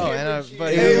 It can't. Oh, and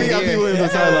but Hey, we got here- people in the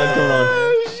sidelines going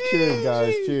on. Cheers,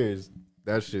 guys. Cheers.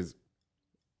 That shit's.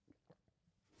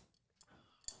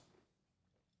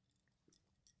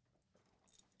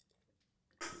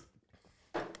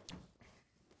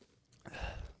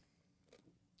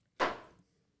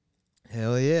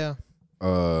 Hell yeah.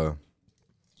 I'm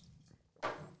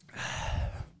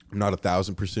not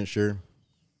 1,000% sure,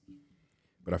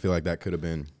 but I feel like that could have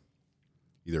been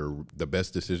either the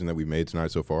best decision that we've made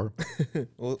tonight so far,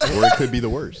 Well, or it could be the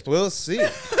worst. we'll see.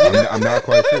 I'm not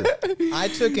quite sure. I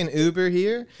took an Uber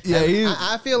here. Yeah, and you-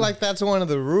 I feel like that's one of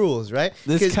the rules, right?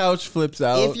 This 'Cause couch flips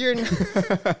out. if you're,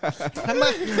 I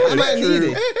might need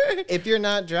it. If you're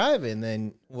not driving,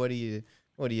 then what are you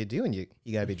doing? You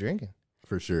gotta be drinking.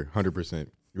 For sure, 100%.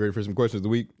 You ready for some questions of the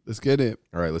week? Let's get it.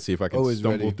 All right, let's see if I can Always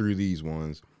stumble ready. through these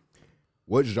ones.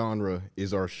 What genre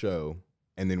is our show?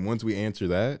 And then once we answer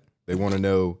that, they want to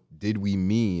know, did we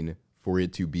mean for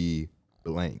it to be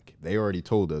blank? They already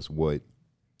told us what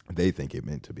they think it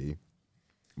meant to be.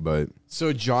 But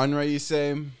So genre, you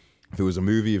say? if it was a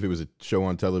movie, if it was a show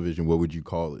on television, what would you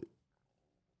call it?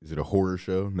 Is it a horror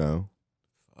show? No.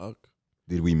 Fuck.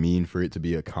 Did we mean for it to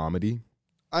be a comedy?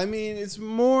 I mean, it's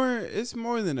more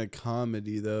than a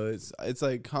comedy though. It's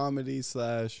like comedy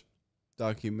 /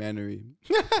 documentary.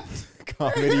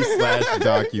 Comedy /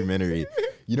 documentary.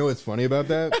 You know what's funny about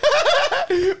that?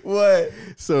 What?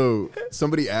 So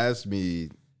somebody asked me,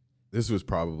 this was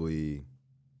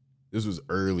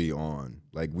early on.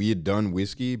 Like we had done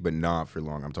whiskey, but not for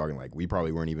long. I'm talking like we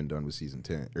probably weren't even done with season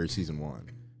 10 or season 1.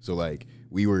 So like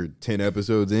we were 10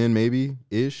 episodes in, maybe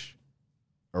ish,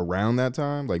 around that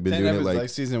time. Like been doing it like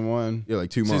season 1. Yeah, like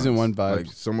 2 months. Season 1 vibes. Like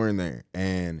somewhere in there.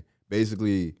 And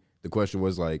basically the question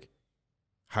was like,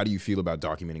 how do you feel about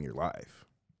documenting your life?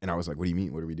 And I was like, what do you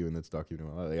mean? What are we doing that's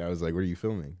documenting my life? Like, I was like, what are you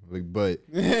filming? Like, but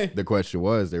the question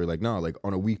was, they were like, no, like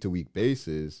on a week-to-week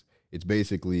basis, it's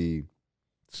basically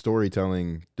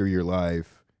storytelling through your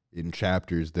life in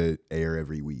chapters that air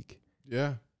every week.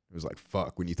 Yeah. It was like,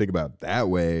 fuck, when you think about it that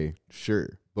way,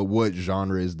 sure. But what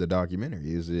genre is the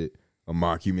documentary? Is it a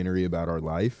mockumentary about our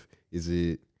life? Is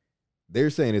it, they're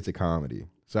saying it's a comedy.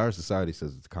 Sour Society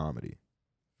says it's a comedy.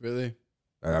 Really?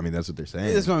 I mean, that's what they're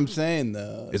saying. That's what I'm saying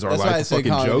though. Is our That's why I life a say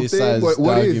fucking comedy joke thing? /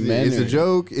 What is it? It's a documentary.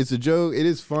 joke. It's a joke. It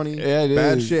is funny. Yeah, it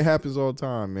Bad is. shit happens all the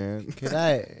time, man. Could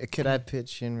I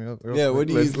pitch in real Yeah, quick? what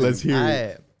do you think? Let's hear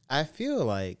it. I feel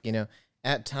like,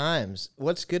 at times,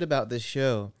 what's good about this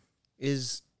show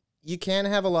is you can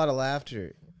have a lot of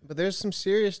laughter, but there's some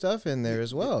serious stuff in there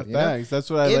as well. You know? Facts. That's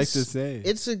what I like It's- to say.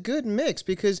 It's a good mix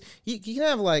because you can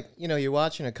have like, you're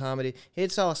watching a comedy,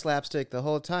 it's all slapstick the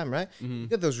whole time, right? You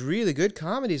get those really good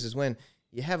comedies is when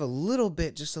you have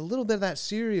just a little bit of that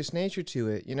serious nature to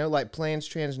it, like Planes,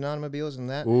 Trains, and Automobiles and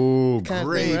that. Ooh, kind of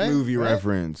great thing, right? movie Right?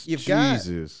 reference. You've got-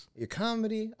 Jesus. Your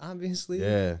comedy, obviously.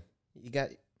 Yeah. You got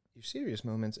your serious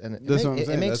moments, and That's what I'm it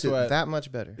saying. makes That's it why- that much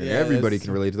better. And Yeah, everybody it's-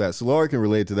 can relate to that. Solar can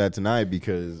relate to that tonight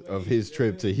because of his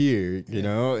trip to here,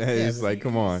 It's like,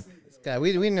 come on. God,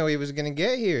 we didn't know he was going to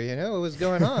get here, what was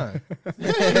going on.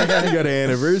 You got an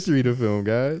anniversary to film,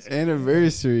 guys.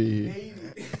 Anniversary.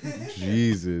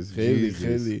 Jesus.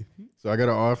 Jesus. So I got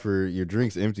to offer, your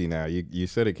drink's empty now. You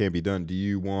said it can't be done. Do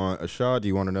you want a shot? Do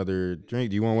you want another drink?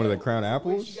 Do you want one of the Crown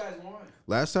Apples?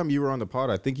 Last time you were on the pod,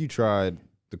 I think you tried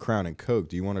the Crown and Coke.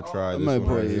 Do you want to try I this might one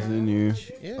pour right this here? in here.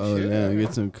 Yeah, Oh sure. yeah,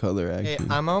 get some color Hey,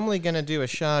 action. I'm only going to do a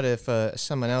shot if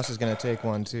someone else is going to take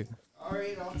one, too. All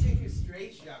right, I'll take a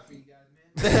straight shot for you guys,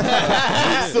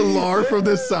 man. Solar from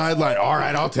the sideline. All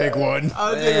right, I'll take one.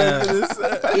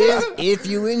 if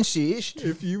you insist.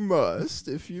 If you must.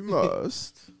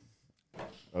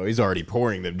 Oh, he's already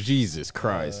pouring them. Jesus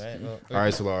Christ. All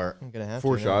right, Solar. I'm going to have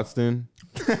 4 to. shots then.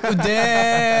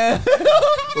 Damn.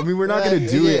 I mean, we're not going to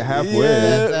do it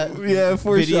halfway. Yeah,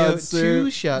 4 Video, shots, sir.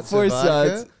 2 shots 4 of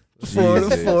vodka. shots. 4 to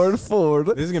Jesus. 4 to 4.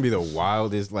 This is going to be the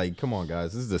wildest. Like, come on,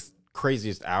 guys. This is the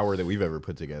craziest hour that we've ever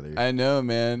put together. I know,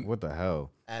 man. What the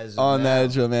hell? As of All now.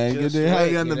 natural, man. Good Just to have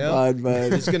wait, you on the you know? pod,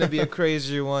 bud. It's going to be a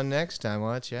crazier one next time.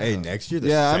 Watch out. Hey, next year, the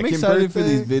Yeah, I'm second excited for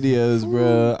these birthday, videos,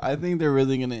 bro. I think they're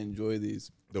really gonna enjoy these.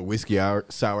 the whiskey hour,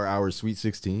 sour hour, sweet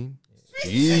 16.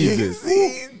 Jesus.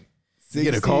 You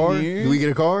get a car? Do we get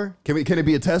a car? Can it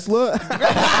be a Tesla?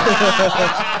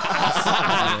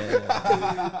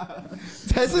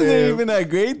 Tesla's ain't even that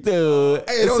great though.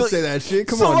 Hey, don't say that shit.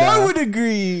 Come so on I now. would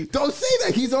agree. Don't say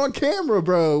that. He's on camera,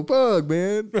 bro. Bug,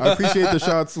 man. I appreciate the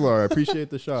shots, Solar. I appreciate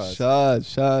the shots.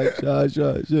 Shots.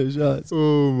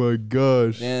 Oh my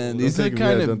gosh. Man, Don't these take look 'em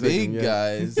yet. kind of Don't take 'em big, yet.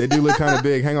 guys. They do look kind of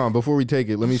big. Hang on, before we take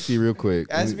it, let me see real quick.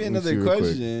 Ask me another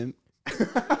question.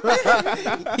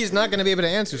 He's not going to be able to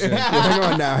answer soon. Hang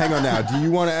on now. Do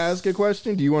you want to ask a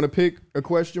question? Do you want to pick a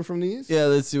question from these? Yeah,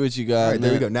 let's see what you got. All right,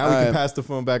 there we go. Now we All can right. pass the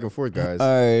phone back and forth, guys. All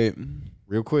right.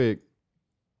 Real quick,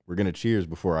 we're gonna cheers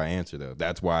before I answer, though.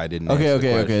 That's why I didn't. Okay. answer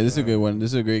the question. This is a good one.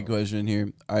 This is a great question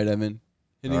here. All right, Evan.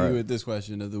 Hitting All right. you with this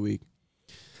question of the week.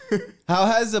 How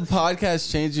has the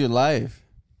podcast changed your life?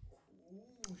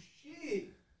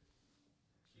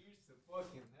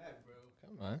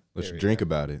 Come on. Let's drink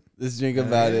about it. Let's drink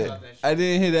about it. I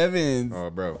didn't hit Evans. Oh,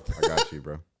 bro, I got you,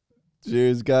 bro.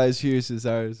 Cheers, guys. Cheers to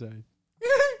sorry.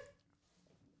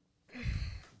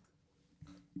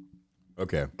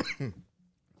 Okay.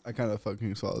 I kind of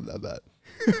fucking swallowed that bad.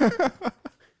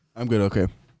 I'm good. Okay.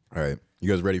 All right. You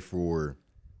guys ready for?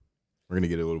 We're gonna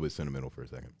get a little bit sentimental for a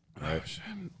second. All right.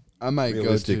 I might go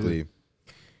Realistically,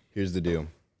 here's the deal.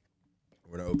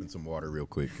 We're gonna open some water real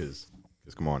quick because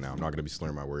come on now. I'm not gonna be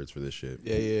slurring my words for this shit.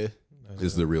 Yeah. This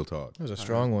is the real talk. That was a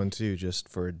strong one, too, just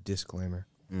for a disclaimer.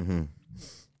 Mm-hmm.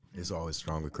 It's always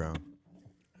strong with Crown.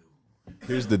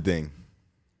 Here's the thing.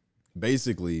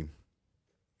 Basically,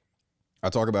 I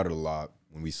talk about it a lot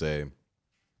when we say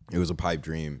it was a pipe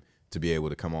dream to be able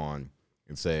to come on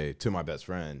and say to my best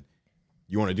friend,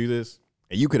 you want to do this?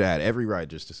 And you could have had every right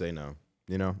just to say no.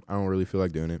 you know, I don't really feel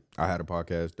like doing it. I had a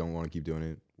podcast, don't want to keep doing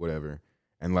it, whatever.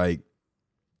 And like,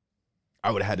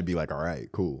 I would have had to be like, all right,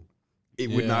 cool. It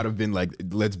would not have been like,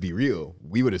 let's be real.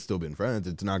 We would have still been friends.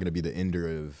 It's not going to be the ender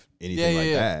of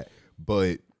anything that.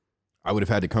 But I would have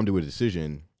had to come to a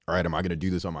decision. All right, am I going to do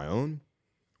this on my own?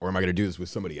 Or am I going to do this with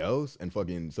somebody else and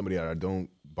fucking somebody that I don't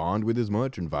bond with as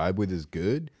much and vibe with as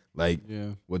good? Like,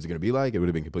 what's it going to be like? It would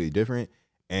have been completely different.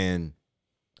 And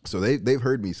so they've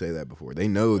heard me say that before. They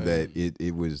know that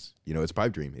it was, you know, it's a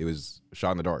pipe dream. It was a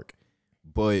shot in the dark.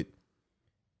 But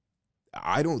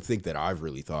I don't think that I've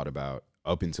really thought about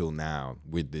up until now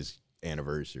with this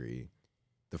anniversary,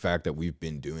 the fact that we've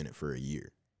been doing it for a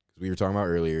year. Because we were talking about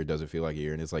earlier, does it feel like a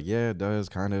year? And it's like, yeah, it does,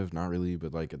 kind of, not really,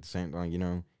 but like at the same time, you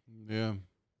know. Yeah.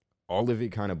 All of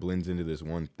it kind of blends into this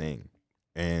one thing.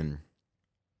 And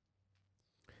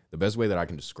the best way that I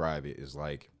can describe it is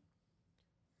like,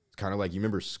 it's kind of like, you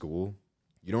remember school?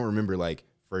 You don't remember like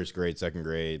first grade, second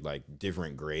grade, like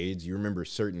different grades. You remember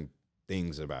certain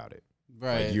things about it.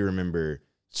 Right. Like you remember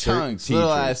chunks, certain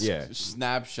little ass teachers,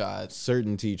 snapshots.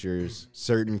 certain teachers,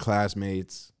 certain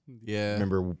classmates. Yeah.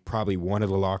 Remember probably one of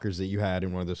the lockers that you had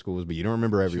in one of the schools, but you don't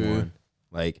remember everyone. True.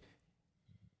 Like,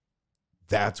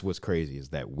 that's what's crazy, is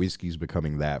that whiskey's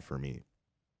becoming that for me.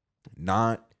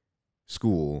 Not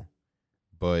school,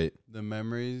 but the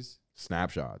memories,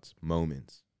 snapshots,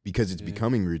 moments. Because it's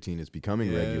becoming routine, it's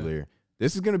becoming regular.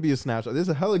 This is gonna be a snapshot. This is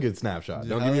a hella good snapshot.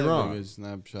 Don't get me wrong.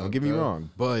 Snapshot, Don't get me wrong.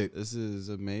 But this is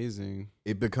amazing.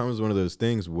 It becomes one of those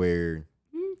things where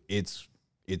it's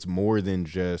more than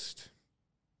just.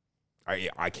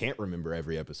 I can't remember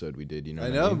every episode we did. You know, I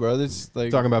what know, mean? bro. It's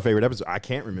like Talking about favorite episodes, I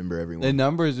can't remember everyone. the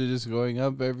numbers are just going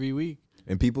up every week.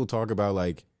 And people talk about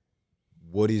like,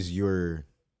 what is your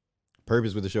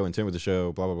purpose with the show, intent with the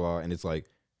show, blah blah blah, and it's like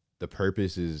the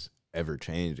purpose is ever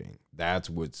changing. That's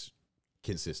what's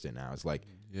consistent now. It's like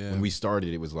when we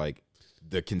started, it was like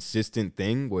the consistent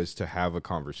thing was to have a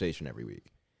conversation every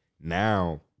week.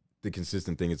 Now the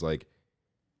consistent thing is like,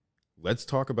 let's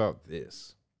talk about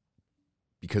this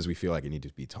because we feel like it needs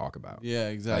to be talked about. Yeah,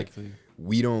 exactly.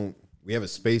 Like, we have a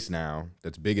space now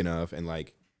that's big enough, and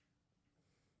like,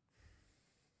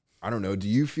 I don't know, do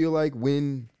you feel like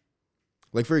when,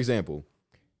 like for example,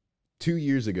 2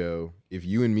 years ago, if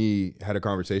you and me had a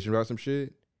conversation about some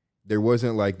shit, there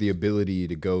wasn't like the ability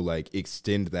to go like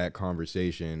extend that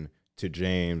conversation to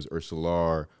James or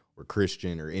Solar or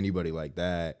Christian or anybody like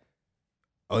that,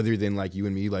 other than like you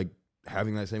and me like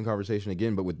having that same conversation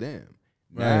again, but with them.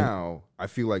 Right. Now, I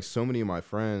feel like so many of my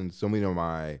friends, so many of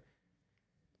my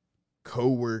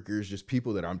coworkers, just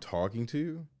people that I'm talking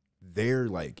to, they're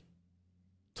like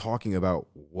talking about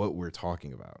what we're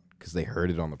talking about because they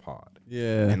heard it on the pod.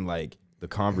 Yeah. And like the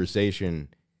conversation,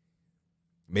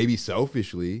 maybe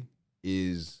selfishly,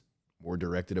 is more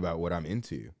directed about what I'm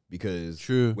into. Because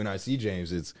when I see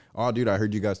James, it's, oh, dude, I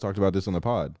heard you guys talked about this on the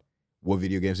pod. What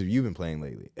video games have you been playing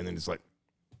lately? And then it's like,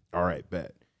 all right,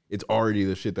 bet. It's already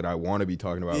the shit that I want to be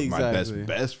talking about with my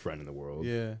best friend in the world.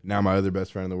 Yeah. Now my other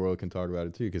best friend in the world can talk about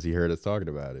it too because he heard us talking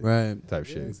about it. Right. Type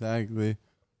shit. Exactly.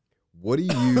 What do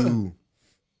you,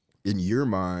 in your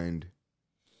mind,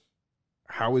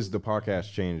 how has the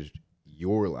podcast changed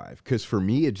your life? Because for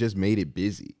me, it just made it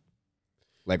busy.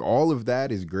 Like all of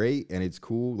that is great and it's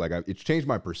cool. Like it's changed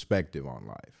my perspective on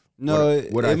life. No,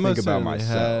 what I think about myself.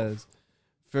 Has.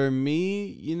 For me,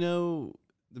 you know,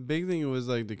 the big thing was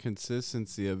like the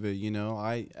consistency of it. You know,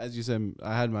 as you said,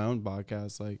 I had my own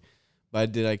podcast. Like,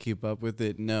 but did I keep up with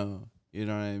it? No. You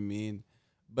know what I mean?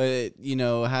 But, you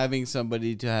know, having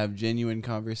somebody to have genuine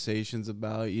conversations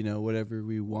about, you know, whatever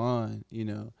we want, you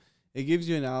know, it gives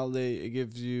you an outlet. It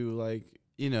gives you like,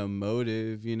 you know,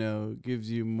 motive, you know, gives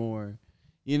you more,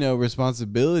 you know,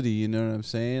 responsibility. You know what I'm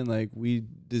saying? Like we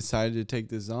decided to take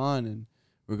this on and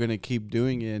we're going to keep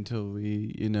doing it until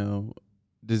we, you know,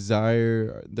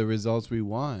 desire the results we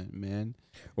want, man.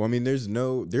 Well, I mean,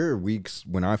 there are weeks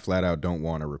when I flat out don't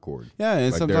want to record. Yeah,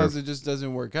 and like sometimes it just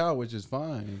doesn't work out, which is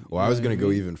fine. Well, I was going to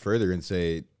go even further and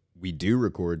say we do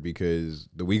record because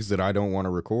the weeks that I don't want to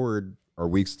record are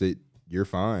weeks that you're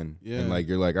fine. Yeah. And like,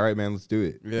 you're like, all right, man, let's do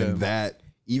it. Yeah. And that,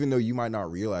 even though you might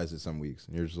not realize it some weeks,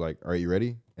 and you're just like, all right, you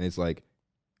ready? And it's like,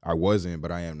 I wasn't,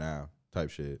 but I am now type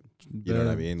shit. You know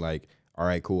what I mean? Like, all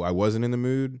right, cool. I wasn't in the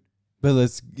mood. But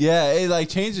it like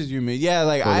changes your mood. Yeah,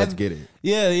 like let's get it.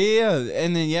 Yeah.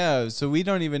 And then, so we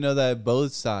don't even know that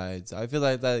both sides. I feel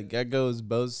like that goes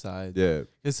both sides. Yeah.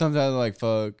 Because sometimes like,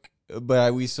 fuck,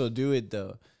 but we still do it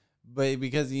though. But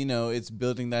because, you know, it's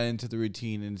building that into the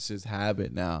routine and it's just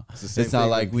habit now. It's not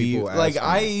like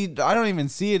I don't even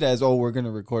see it as, oh, we're going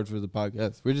to record for the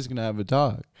podcast. We're just going to have a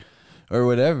talk or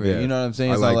whatever. Yeah. You know what I'm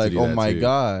saying? It's not like, oh my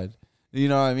God. You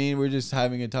know what I mean? We're just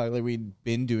having a talk like we've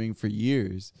been doing for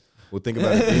years. Well, think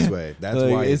about it this way. That's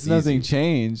Like, why it's nothing easy.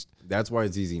 changed. That's why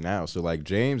it's easy now. So like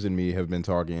James and me have been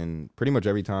talking pretty much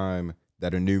every time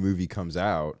that a new movie comes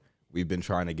out. We've been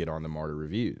trying to get on the Martyr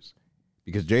reviews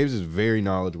because James is very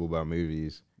knowledgeable about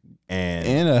movies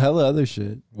and a hella other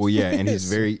shit. well, yeah, and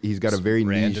he's got a very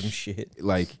Random niche shit.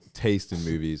 like taste in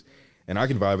movies, and I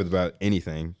can vibe with about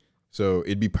anything. So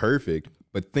it'd be perfect.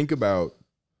 But think about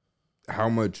how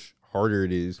much harder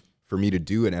it is for me to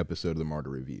do an episode of the Martyr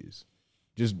reviews,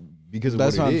 just because of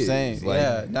That's what what it I'm is. saying. Like,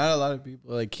 Yeah, not a lot of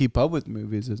people like keep up with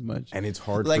movies as much. and it's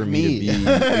hard Like for me me.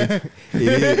 to be.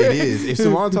 It is. If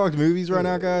Simone talked movies right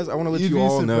now, guys, I want to let You'd you be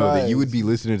all know that you would surprised. be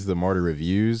listening to the Martyr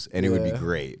reviews, and it would be Yeah.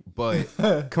 great.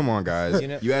 But come on, guys, You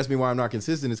know- you asked me why I'm not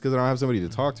consistent. It's because I don't have somebody to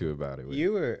talk to about it. with.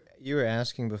 You were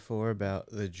asking before about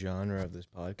the genre of this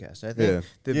podcast. I think Yeah.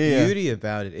 the Yeah. beauty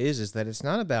about it is that it's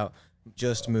not about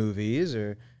just movies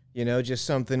or just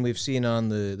something we've seen on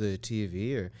the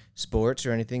TV or sports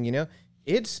or anything.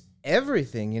 It's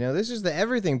everything. This is the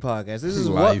everything podcast. This is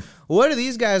Life. what do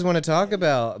these guys want to talk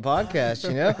about? Podcast.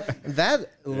 That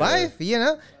life.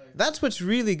 That's what's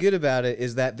really good about it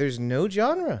is that there's no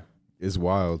genre. It's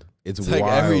wild. It's like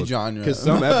wild. every genre. Because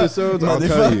some episodes, I'll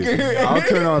tell you, I'll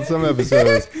turn on some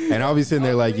episodes and I'll be sitting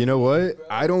there like, you know what?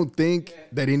 I don't think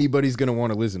that anybody's going to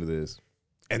want to listen to this.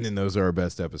 And then those are our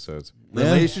best episodes. Yeah.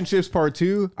 Relationships Part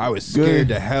 2, I was scared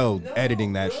to hell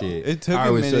editing that shit. It took I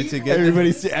a was minute to get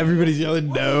everybody's yelling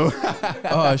no.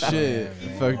 Oh shit!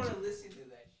 Fuck.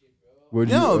 Would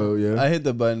you? No, Oh, yeah. I hit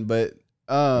the button, but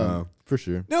For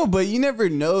sure. no, but you never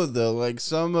know though. Like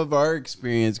some of our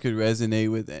experience could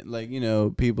resonate with it. Like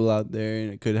people out there,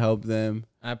 and it could help them.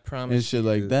 I promise shit you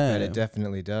like that. it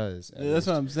definitely does. at That's what least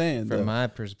I'm saying. from though. my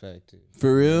perspective.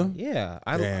 For real. Yeah,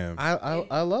 Damn.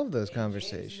 I love those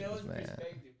conversations, man.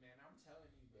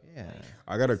 Yeah,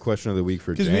 I got a question of the week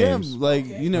for Because we have James. like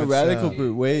What's radical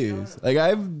up? ways. Like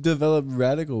I've developed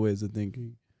radical ways of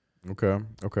thinking. Okay.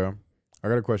 I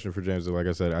got a question for James. Like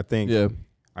I said, I think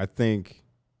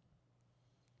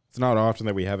it's not often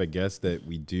that we have a guest that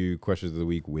we do questions of the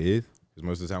week with. Because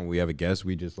most of the time when we have a guest,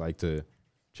 we just like to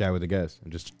chat with the guest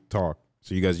and just talk.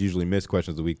 So you guys usually miss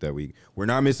questions of the week that week. We're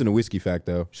not missing a whiskey fact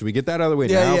though. Should we get that out of the way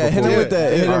now? Yeah. Hit before him we- with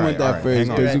that. Hit All him right, with that all right, first hang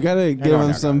on. because you gotta give on, him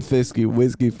hang some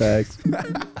whiskey facts.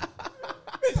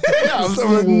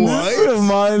 Some what?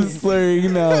 Mind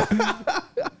slurring now.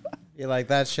 you like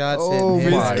that shot's Oh, hitting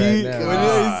him my right Whiskey. now. What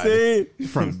did I say?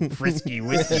 From Frisky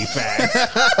Whiskey Facts.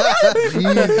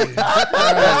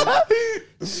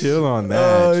 Chill on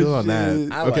that. Oh, Chill on shit.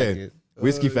 that. I like Okay. it.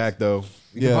 Whiskey fact though.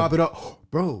 You Yeah. can pop it up.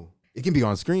 Bro, it can be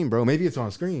on screen, bro. Maybe it's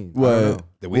on screen. I don't What? know.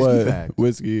 The whiskey What? fact.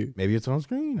 Whiskey. Maybe it's on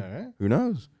screen. All right. Who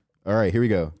knows? All right, here we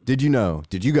go. Did you know?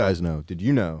 Did you guys know? Did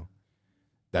you know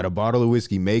that a bottle of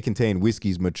whiskey may contain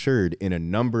whiskeys matured in a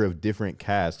number of different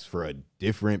casks for a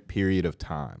different period of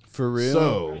time? For real?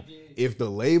 So, if the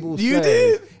label You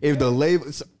says, did? if the label,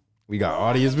 we got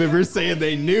audience members saying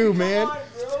they knew, man.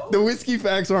 The whiskey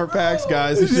facts aren't facts,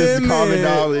 guys. It's just Damn common it.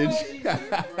 knowledge.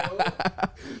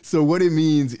 So what it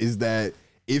means is that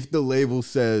if the label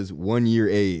says 1 year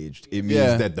aged, it means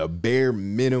Yeah. that the bare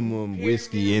minimum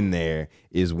whiskey in there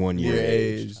is 1 year Your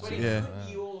aged. age. Yeah.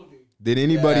 Did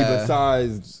anybody Yeah.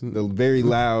 besides the very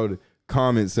loud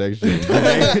comment section,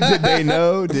 did they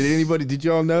know? Did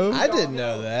y'all know? I didn't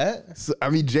know that. So, I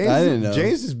mean, James. I didn't know.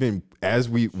 James has been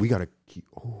we gotta keep.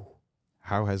 Oh,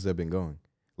 how has that been going?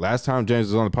 Last time James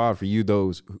was on the pod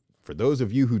for those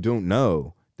of you who don't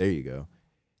know, there you go.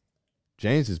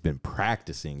 James has been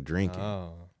practicing drinking.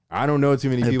 Oh, I don't know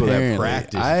too many people that Apparently,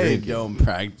 practice I drinking. don't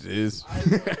practice.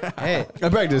 hey, I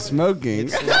practice smoking.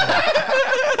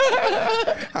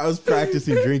 How's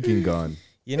practicing drinking gone?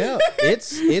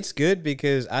 it's good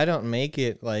because I don't make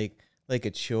it like a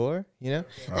chore, and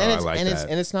I it's like and that.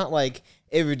 it's not like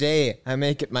every day I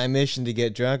make it my mission to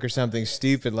get drunk or something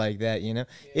stupid like that,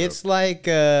 It's like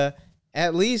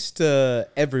at least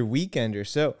every weekend or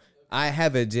so I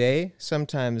have a day,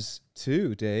 sometimes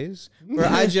 2 days, where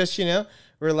I just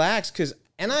relax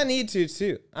and I need to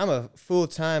too. I'm a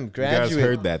full-time You graduate. guys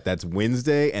heard that? That's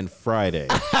Wednesday and Friday.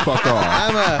 Fuck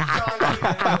off.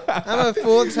 I'm a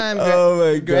full-time Oh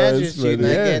my graduate gosh, student.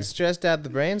 I man. get stressed out the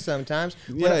brain sometimes.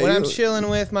 Yeah, when I'm you- chilling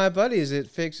with my buddies, it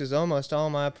fixes almost all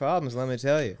my problems. Let me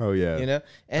tell you. Oh, yeah. And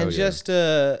Oh, yeah. just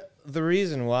the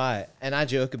reason why, and I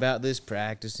joke about this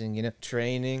practicing,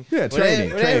 training. Yeah,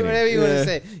 training, whatever you want Yeah. to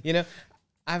say.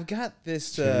 I've got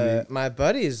this. My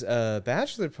buddy's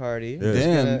bachelor party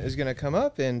Damn. is gonna come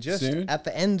up in just Soon? at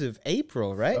the end of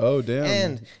April, right? Oh, damn.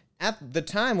 And at the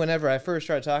time, whenever I first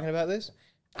started talking about this,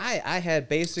 I had So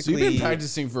basically you've been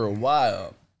practicing for a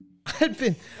while.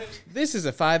 This is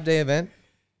a 5-day event.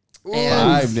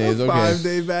 And 5 days, okay.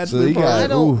 5-day bachelor you got-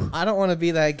 party. I don't want to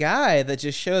be that guy that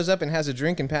just shows up and has a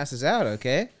drink and passes out.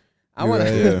 Okay, I You're want right.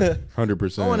 to. Yeah,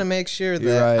 100%. I want to make sure You're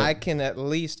that right. I can at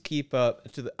least keep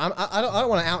up to the. I don't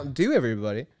want to outdo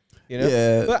everybody, you know.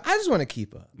 Yeah. But I just want to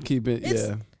keep up. Keep it, It's-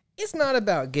 yeah. It's not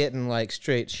about getting like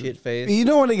straight shit faced. You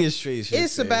don't want to get straight shit.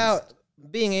 It's about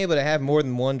being able to have more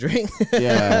than one drink.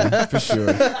 Yeah, for sure.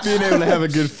 being able to have a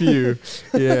good few.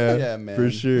 Yeah, Yeah, man. for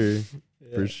sure,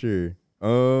 for sure.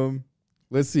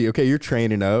 Let's see. Okay, you're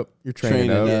training up. You're training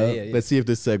Training up. up. Yeah. Let's see if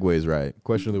this segues right.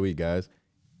 Question of the week, guys.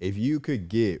 If you could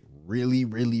get really,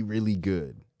 really, really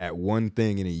good at one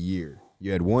thing in a year,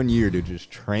 you had 1 year to just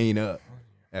train up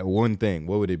at one thing,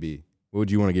 what would it be? What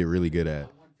would you want to get really good at?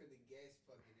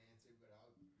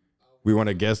 We want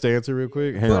a guest answer real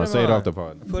quick? Hang Put on, him say it on. off the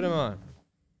pod. Put him on.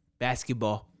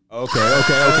 Basketball.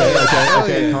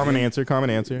 Okay. Common answer. Common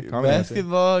answer.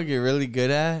 Basketball, get really good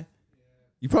at.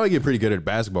 You probably get pretty good at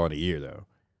basketball in a year, though.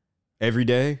 Every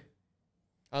day?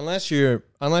 Unless you're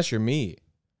me,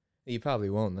 you probably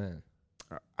won't then.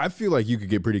 I feel like you could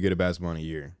get pretty good at basketball in a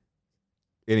year.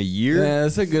 In a year? Yeah,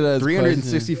 that's a good ass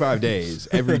 365 days,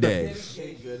 every day.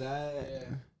 Good at.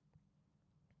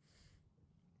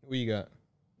 What you got?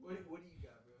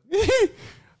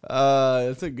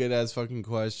 That's a good ass fucking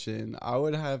question. I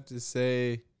would have to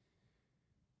say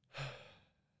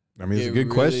I mean, it's a Get good really-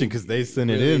 question because they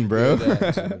sent it really in, bro. good at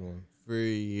That's a good one. for a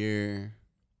year.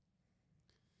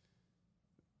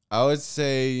 I would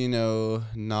say,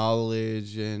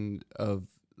 knowledge and of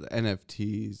the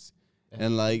NFTs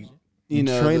and like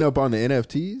train up on the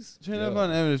NFTs? Train up on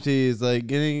NFTs, like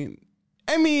getting.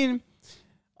 I mean,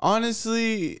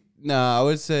 honestly, I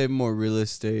would say more real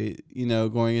estate.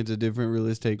 Going into different real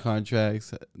estate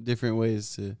contracts, different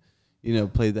ways to,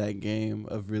 play that game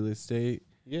of real estate.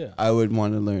 Yeah. I would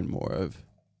want to learn more of.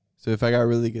 So if I got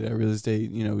really good at real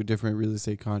estate, different real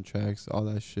estate contracts, all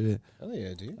that shit, Oh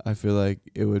yeah, dude. I feel like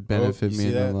it would benefit me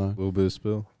in the A long. little bit of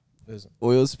spill.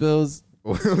 Oil spills.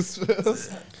 Oil spills.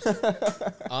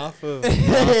 Off of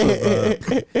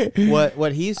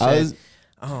what he said.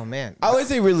 Oh man, I would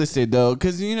say real estate though,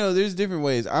 because there's different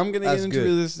ways. I'm gonna That's get into good.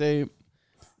 real estate.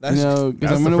 that's Because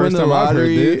that's I'm the gonna win first the time I've heard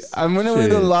lottery. this. I'm gonna win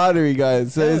the Shit. lottery,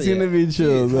 guys. So Hell it's gonna yeah. be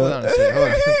chill. Hold on a second. Hold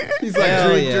on. He's like, Hell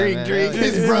drink, yeah, drink, man. drink. Hell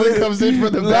His yeah. brother comes in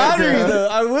from the Lottery background. though,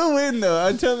 I will win though.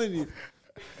 I'm telling you.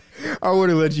 I want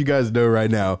to let you guys know right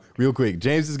now, real quick.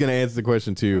 James is going to answer the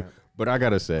question too, but I got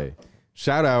to say,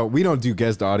 shout out. We don't do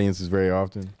guest audiences very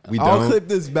often. We I'll don't. clip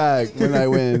this back when I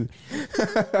win.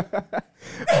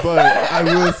 But I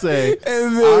will say,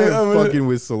 And I then am I'm gonna- fucking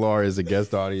with Solar as a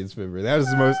guest audience member. That is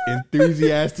the most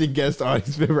enthusiastic guest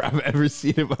audience member I've ever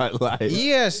seen in my life.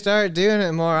 You gotta start doing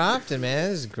it more often,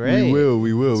 man. This is great.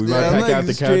 We will. We might I'm pack like out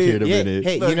the couch straight- here in a Yeah, minute.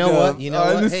 hey, you Fuck know up. what? You know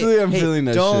what? Honestly, Hey, I'm feeling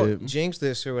that don't shit. jinx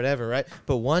this or whatever, right?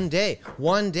 But one day,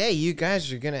 you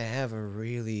guys are gonna have a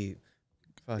really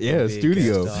fucking Yeah, big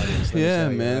studio. guest audience, let me Yeah,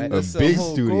 tell you, man. right? That's the big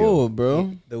whole studio. goal,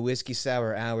 bro. The Whiskey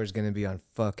Sour Hour is gonna be on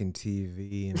fucking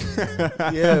TV, man.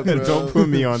 Yeah, bro. Don't put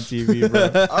me on TV, bro.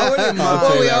 I wouldn't mind. I'll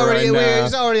tell you that right now.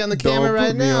 He's already on the Don't camera put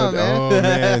right me now, on- man. oh,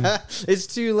 man. It's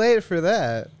too late for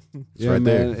that. Yeah, right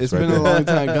there. man. It's It's right been there. a long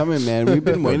time coming, man. We've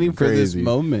been waiting for this Crazy.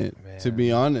 moment, to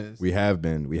be honest. We have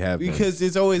been. Because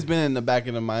it's always been in the back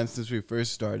of the mind since we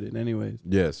first started, anyways.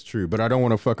 Yes, true. But I don't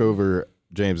want to fuck over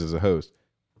James as a host.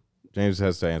 James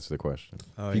has to answer the question.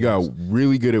 Oh, You got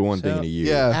really good at one thing in a year.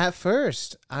 Yeah. At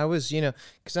first, I was,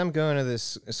 because I'm going to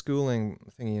this schooling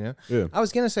thing, Yeah. I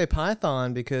was going to say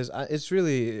Python because it's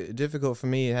really difficult for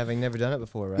me having never done it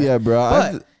before, right? Yeah, bro.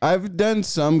 But- I've done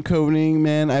some coding,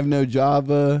 man. I've know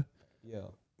Java.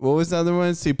 Yo. What was the other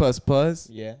one? C++.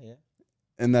 Yeah, yeah.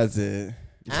 And that's it.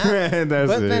 That's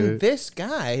But then it. this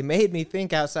guy made me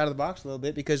think outside of the box a little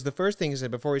bit because the first thing he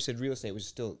said before he said real estate was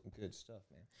still good stuff,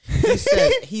 man.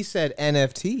 He said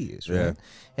NFTs, right? Yeah.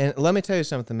 And let me tell you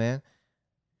something, man.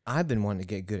 I've been wanting to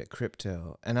get good at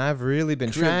crypto, and I've really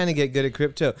been trying to get good at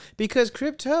crypto because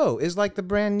crypto is like the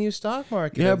brand new stock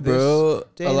market. Yeah, of this bro.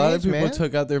 day A and lot age, of people man.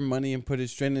 took out their money and put it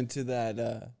straight into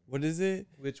that. What is it?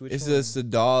 Which It's one? just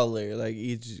 $1. Like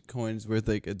each coin's worth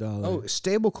like $1. Oh,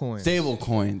 stable coins. stable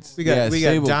coins. We got Yeah, we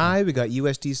stable got DAI, we got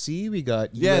USDC, we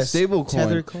got Yeah, US stable coin.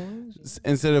 Tether coins.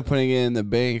 Instead of putting it in the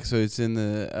bank, so it's in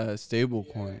the stable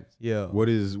coins. Yo,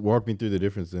 Walk me through the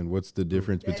difference then. What's the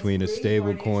difference between a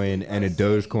stable coin and a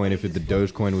Dogecoin if the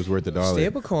Dogecoin was worth $1?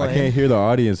 Stable coin. I can't hear the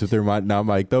audience if they're not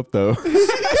mic'd up though.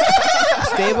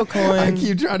 stablecoin. I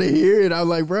keep trying to hear it. I'm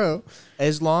like, bro.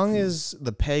 As long as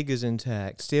the peg is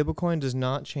intact, stablecoin does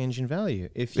not change in value.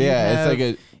 If you Yeah, have,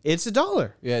 it's it's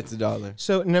 $1. Yeah, it's $1.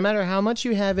 So no matter how much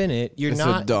you have in it, you're It's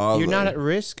not $1. at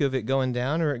risk of it going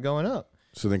down or it going up.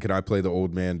 So then, could I play the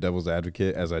old man devil's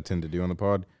advocate as I tend to do on the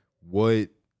pod?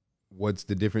 What's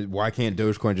the difference? Why can't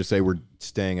Dogecoin just say we're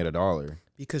staying at $1?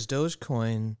 Because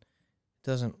Dogecoin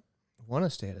doesn't want to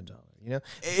stay at $1. You know,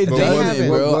 It They doesn't, haven't-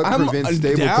 bro. What I'm prevents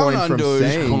down stablecoin on from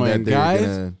saying Dogecoin, that they're guys.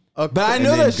 gonna? But I And know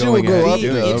then that shit will going go at up, it,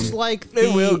 though. It's like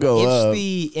It will go up.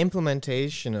 the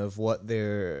implementation of what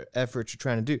their efforts are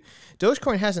trying to do.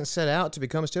 Dogecoin hasn't set out to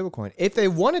become a stablecoin. If they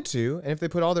wanted to, and if they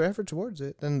put all their effort towards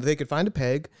it, then they could find a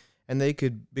peg and they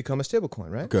could become a stablecoin,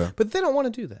 right? Okay. But they don't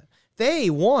want to do that. They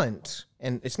want,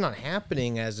 and it's not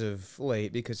happening as of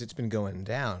late because it's been going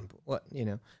down. But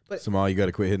Samal, you got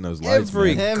to quit hitting those lights,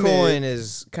 every man. coin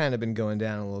has kind of been going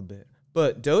down a little bit.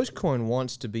 But Dogecoin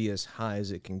wants to be as high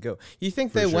as it can go. You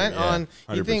think they sure, went yeah, on?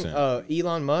 You think 100%.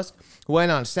 Elon Musk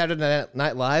went on Saturday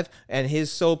Night Live and his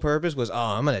sole purpose was,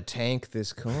 I'm gonna tank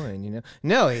this coin? You know,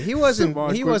 no, he wasn't.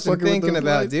 Samal, He quit wasn't fucking with thinking those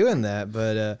about lights. doing that.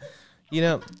 But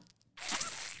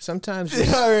sometimes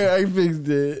All right, I fixed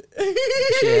it.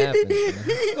 shit happens.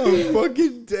 You know? I'm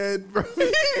fucking dead, bro.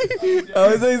 I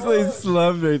was actually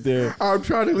slumped right there. I'm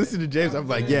trying to listen to James. I'm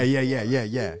like, yeah.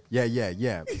 And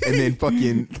then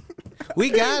fucking.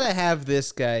 We gotta have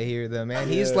this guy here, though, man.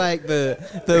 He's like the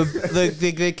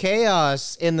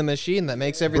chaos in the machine that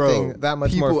makes everything Bro, that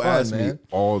much people more fun, ask man. me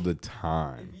all the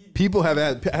time. People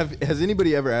has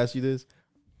anybody ever asked you this?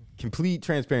 Complete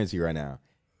transparency right now.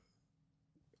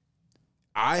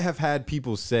 I have had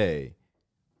people say,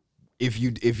 if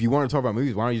you want to talk about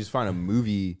movies, why don't you just find a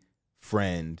movie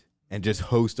friend and just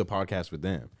host a podcast with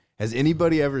them? Has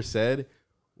anybody ever said,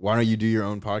 why don't you do your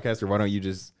own podcast, or why don't you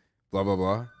just blah blah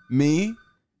blah? Me?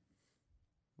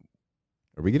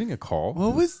 Are we getting a call?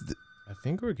 What was? I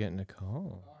think we're getting a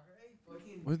call.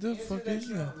 What the fuck is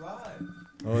that?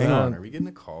 Hold Hang on. on. Are we getting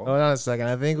a call? Hold on a second.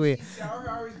 I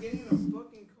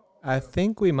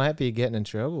think we might be getting in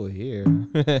trouble here.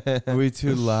 Are we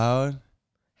too loud?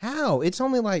 How? It's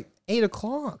only like 8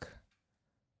 o'clock.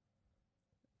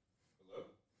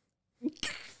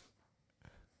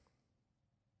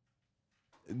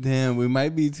 Damn, we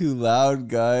might be too loud,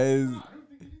 guys.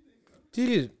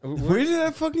 Dude, Where did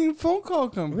that fucking phone call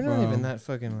come we're from? not even that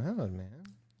fucking loud, man.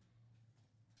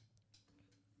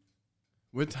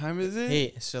 What time is it?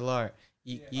 Hey, Solar,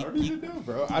 you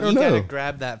bro. I gotta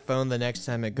grab that phone the next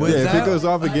time it goes. Was Yeah, if that- it goes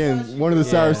off again, one of the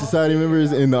Sour Society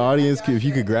members in the audience, if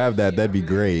you could grab that, that'd be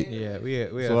great. Yeah, we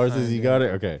So Lars says you got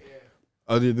it? Okay.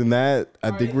 Other than that,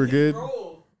 I think we're good.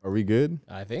 Are we good?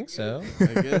 I think so. I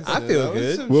guess I so. feel That was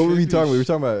good. some What were we trippy talking about? We were shit.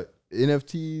 talking about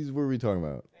NFTs. What were we talking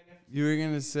about? You were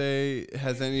gonna say,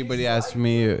 has anybody asked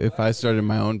me if I started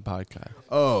my own podcast?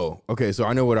 Oh, okay. So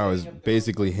I know what I was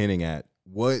basically hinting at.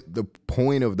 What the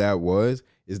point of that was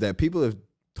is that people have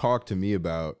talked to me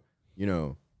about,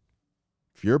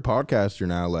 if you're a podcaster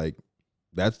now, like,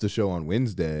 that's the show on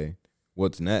Wednesday.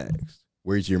 What's next?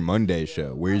 Where's your Monday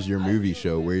show? Where's your movie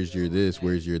show? Where's your this?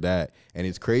 Where's your that? And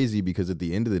it's crazy because at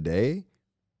the end of the day,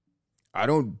 I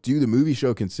don't do the movie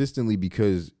show consistently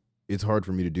because it's hard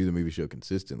for me to do the movie show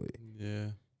consistently. Yeah.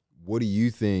 What do you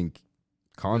think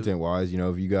content wise,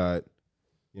 if you got,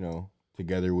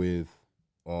 together with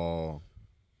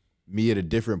me at a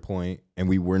different point and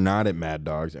we were not at Mad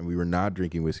Dogs and we were not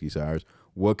drinking whiskey sours,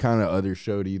 what kind of other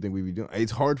show do you think we'd be doing?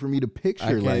 It's hard for me to picture,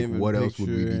 can't like, even what else would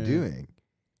we be picture it. doing?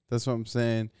 That's what I'm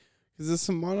saying. Because the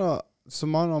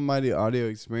Simon Almighty audio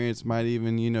experience might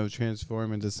even,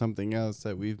 transform into something else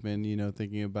that we've been,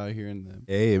 thinking about here and there.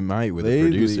 Hey, it might with a Lately.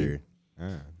 producer.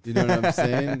 You know what I'm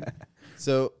saying?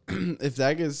 So if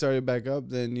that gets started back up,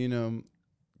 then,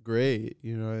 great.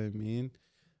 You know what I mean?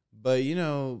 But,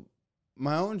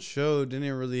 my own show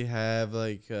didn't really have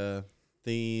like a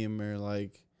theme or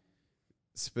like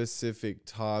specific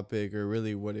topic or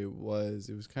really what it was.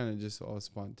 It was kind of just all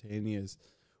spontaneous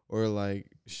or like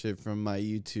shit from my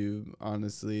YouTube,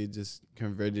 honestly, just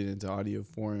converted into audio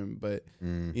form. But,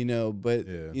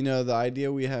 the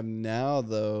idea we have now,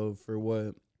 though, for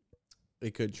what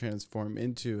it could transform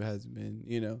into has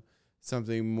been,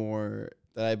 something more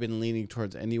that I've been leaning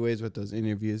towards anyways with those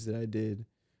interviews that I did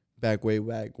way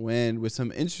back when with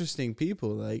some interesting people,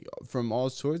 like from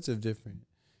all sorts of different,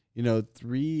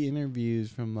 3 interviews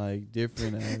from like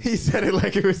different. He said it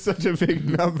like it was such a big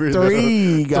number.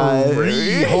 3 guys.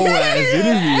 3 whole ass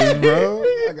interviews, bro.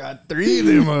 I got 3 of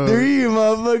them. 3,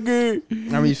 motherfucker.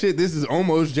 I mean, shit, this is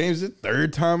almost James'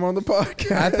 3rd time on the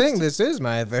podcast. I think this is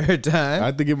my 3rd time.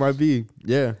 I think it might be.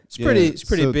 Yeah. It's pretty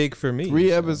so big for me. 3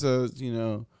 so. episodes,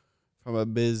 from a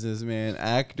businessman,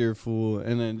 actor fool,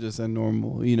 and then just a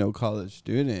normal, you know, college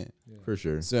student. For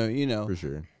sure. So, For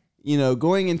sure.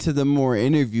 going into the more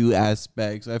interview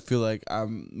aspects, I feel like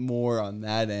I'm more on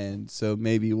that end. So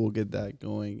maybe we'll get that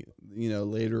going,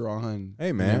 later on.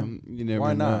 Hey, man. You never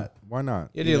Why know. not? Why not?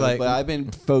 Yeah, You dude, know, like but I've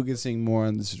been focusing more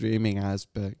on the streaming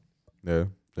aspect Yeah.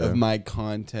 of my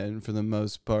content for the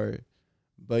most part.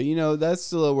 But, that's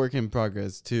still a work in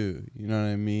progress, too. You know what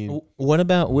I mean? What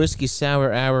about Whiskey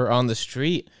Sour Hour on the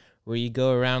street, where you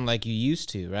go around like you used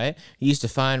to, right? You used to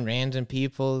find random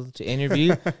people to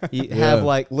interview. You have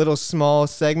like little small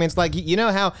segments, like you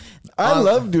know how I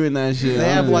love doing that shit. they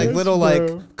have like honestly. little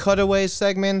bro. like cutaway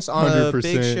segments on a big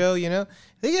 100%. show. You know,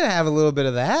 they gotta have a little bit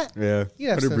of that. Yeah. You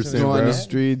have some- 100%, Go on bro. the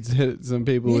streets, hit some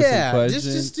people with some Yeah, questions.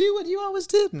 just do what you always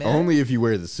did, man. Only if you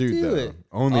wear the suit, Do though. it.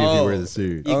 Only if you wear Oh. the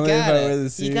suit. You Only if I gotta, wear the you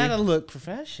suit. gotta look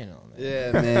professional, man.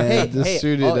 Yeah, man. just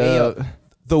shoot it hey, yo, up.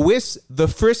 the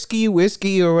frisky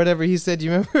whiskey or whatever he said.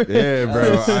 You remember? Yeah,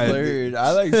 bro. Slurred.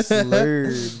 I like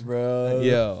slurred, bro.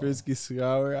 Yo. Frisky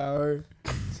Sour Hour.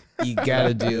 You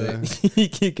gotta do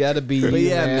it. You gotta be. But you,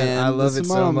 yeah, man. I love the it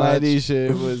so Small Mighty much,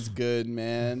 shit was good,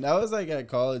 man. That was like at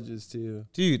colleges too.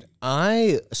 dude.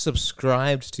 I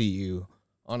subscribed to you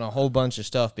on a whole bunch of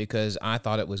stuff because I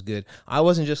thought it was good. I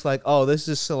wasn't just like, oh, this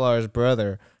is Solar's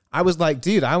brother. I was like,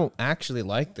 dude, I actually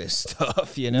like this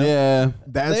stuff. You know? Yeah.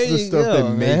 That's There the you stuff go,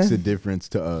 that makes man. a difference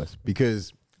to us.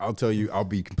 Because I'll tell you, I'll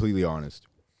be completely honest.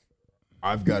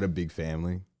 I've got a big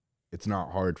family. It's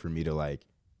not hard for me to like.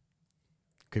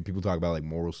 Could people talk about like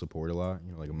moral support a lot?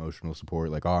 Like emotional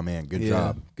support. Like, oh man,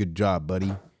 good job,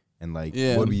 buddy. And like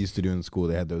what we used to do in school,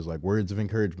 they had those like words of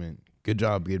encouragement. Good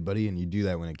job, good buddy. And you do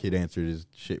that when a kid answered his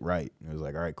shit right. And it was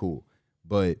like, all right, cool.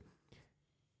 But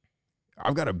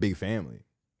I've got a big family.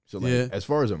 So like as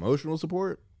far as emotional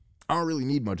support, I don't really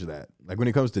need much of that. Like when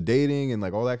it comes to dating and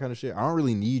like all that kind of shit, I don't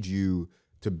really need you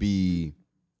to be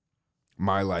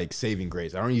my like saving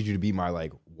grace. I don't need you to be my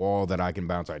like wall that I can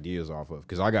bounce ideas off of.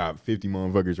 Cause I got 50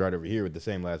 motherfuckers right over here with the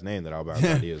same last name that I'll bounce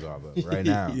ideas off of right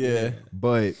now. Yeah.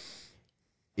 But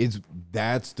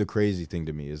that's the crazy thing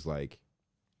to me is like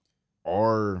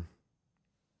our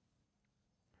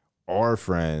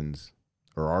friends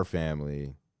or our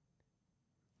family.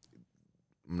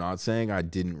 I'm not saying I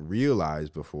didn't realize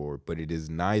before, but it is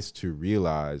nice to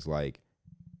realize like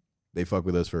they fuck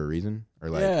with us for a reason, or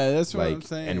like that's what like, I'm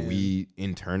saying. and we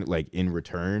in turn, like in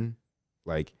return,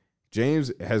 like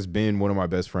James has been one of my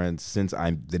best friends since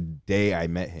the day I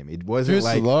met him. It wasn't Here's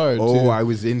like, Solar, oh, too. I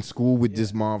was in school with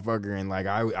this motherfucker and like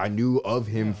I knew of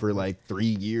him for like 3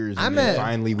 years. And then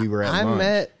finally we were at I lunch.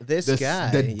 met this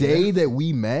guy. The you day know? that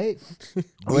we met,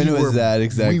 When was that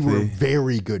exactly? We were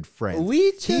very good friends.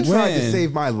 we He just tried to When?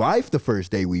 save my life the first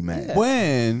day we met.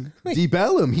 When? Deep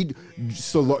Ellum. Your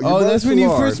That's brother when you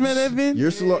Solar- first met Evan?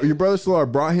 Your brother Solar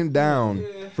brought him down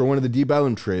for one of the Deep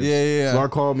Ellum trips. Yeah. Solar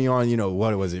called me on,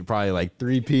 what was it? Probably like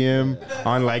 3 p.m.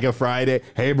 on like a Friday.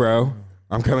 Hey, bro,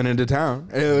 I'm coming into town.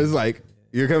 And it was like,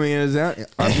 you're coming into town?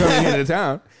 I'm coming into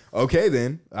town. Okay,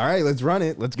 then. All right, let's run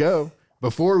it. Let's go.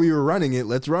 Before we were running it,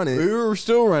 let's run it. We were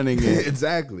still running it.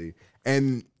 Exactly.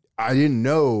 And I didn't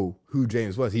know who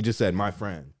James was. He just said, my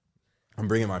friend. I'm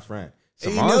bringing my friend.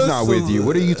 Saman's not with you.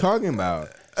 What are you talking about?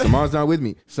 Saman's not with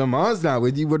me. Saman's not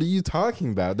with you. What are you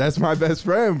talking about? That's my best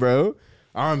friend, bro.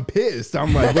 I'm pissed.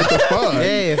 I'm like, what the fuck?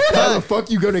 Hey, How the fuck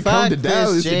you gonna come to fuck this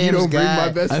Dallas and you James don't bring guy.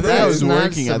 my best I friend? think I was That's not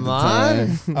working at the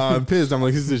Saman. time. I'm pissed. I'm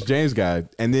like, this is this James guy.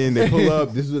 And then they pull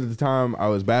up. This was at the time I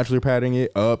was bachelor padding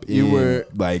it up. You in, were-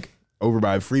 like over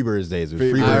by Freebirds days. It was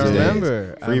Freebirds Freebirds days. days.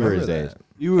 remember Freebirds days. that.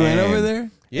 You went And- over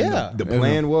there? Yeah. The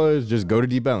plan was just go to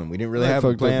Deep Ellum. We didn't really That have a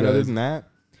fucked up, plan other guys. than that.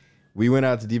 We went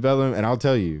out to Deep Ellum, and I'll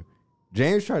tell you,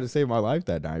 James tried to save my life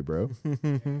that night, bro.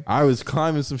 I was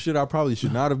climbing some shit I probably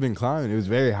should not have been climbing. It was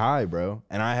very high, bro.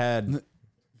 And I had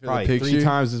probably 3 picture?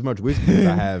 times as much whiskey as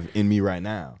I have in me right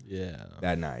now Yeah.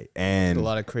 that night. And A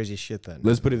lot of crazy shit then.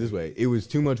 let's put it this way. It was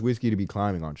too much whiskey to be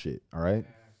climbing on shit, all right?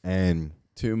 And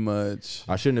Too much.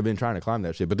 I shouldn't have been trying to climb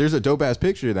that shit. But there's a dope-ass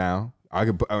picture now. I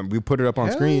could we put it up on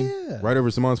Hell screen yeah. right over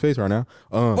Simon's face right now.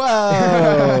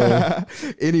 Wow.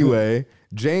 Anyway,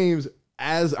 James,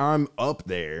 as I'm up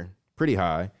there pretty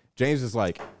high, James is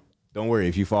like, don't worry,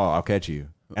 if you fall, I'll catch you.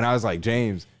 And I was like,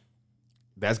 James,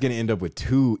 that's going to end up with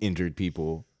 2 injured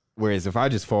people. Whereas if I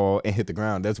just fall and hit the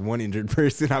ground, that's 1 injured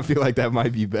person. I feel like that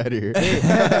might be better.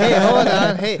 Hey, hold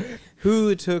on. Hey,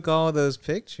 who took all those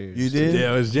pictures? You did?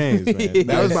 Yeah, it was James, man.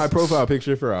 That was my profile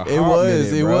picture for a hot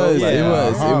minute, it bro. was, Like, it a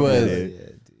was, hot it was.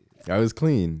 minute. I was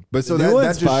clean. But so The that new that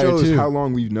one's just fire, shows too. how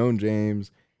long we've known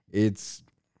James. It's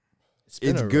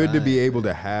been a good to be ride. able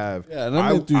to have. Yeah, and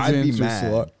I met through I'd be James just a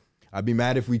mad. lot. I'd be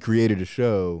mad if we created a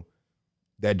show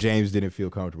that James didn't feel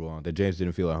comfortable on, that James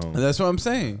didn't feel at home. That's what I'm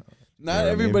saying. Not what I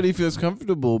mean? everybody feels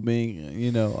comfortable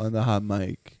being, on the hot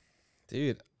mic.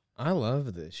 Dude, I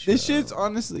love this show. This shit's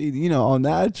honestly, all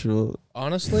natural.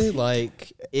 honestly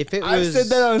like if it I've was. said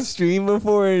that on stream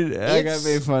before, and I got It's-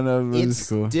 made fun of. It was It's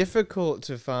cool. difficult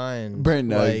to find Brent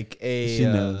knows. like She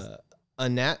knows.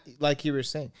 like you were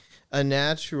saying, a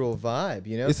natural vibe.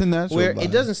 It's a natural where vibe.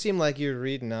 it doesn't seem like you're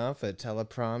reading off a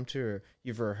teleprompter, or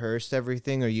you've rehearsed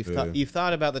everything, or you've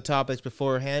thought about the topics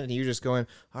beforehand, and you're just going,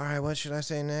 all right, what should I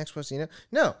say next?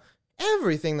 No,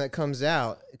 everything that comes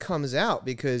out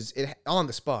because it on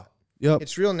the spot. Yep.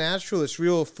 It's real natural. It's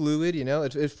real fluid.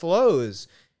 It flows,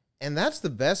 and that's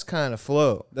the best kind of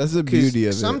flow. That's the 'Cause beauty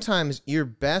of it. sometimes your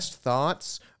best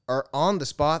thoughts are on the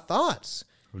spot thoughts.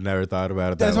 I've never thought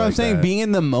about it. That's what I'm like saying. that. Being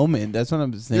in the moment. That's what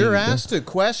I'm saying. You're asked a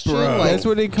question. Bro. Like That's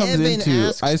what it comes Evan into.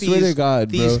 asks I swear to these- God,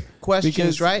 these bro. questions,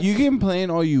 Because right? you can plan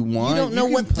all you want. You don't know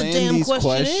can what the plan damn these question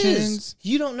questions. is.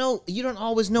 You don't know. You don't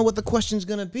always know what the question's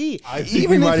gonna be. I think Even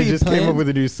we if might have he just came up planned- with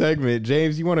a new segment.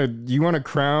 James, you wanna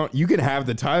crown? You can have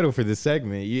the title for this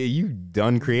segment. You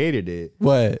done created it.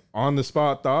 What? On the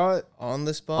spot thought. On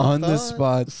the spot. On the thought?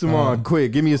 spot. Simon,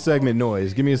 quick, give me a segment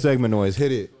noise. Give me a segment noise.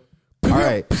 Hit it. All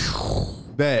right.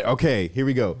 Bet. Okay, here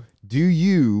we go. Do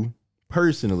you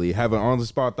personally have an on the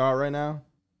spot thought right now?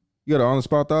 You got an on the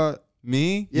spot thought?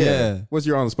 Me? Yeah. What's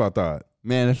your on the spot thought?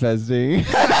 Manifesting.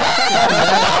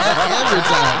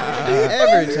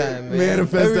 Every time, man.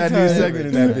 Manifest Every that new time. segment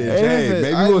in that bitch. Hey, Manifest.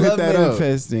 maybe I we'll hit love that up.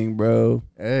 manifesting, bro.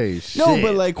 Hey, shit. No,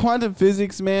 but like quantum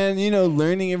physics, man,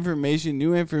 learning information,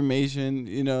 new information,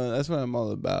 that's what I'm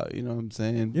all about. You know what I'm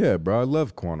saying? Yeah, bro, I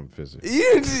love quantum physics.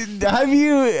 Have you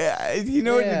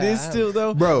know what it is Yeah, still,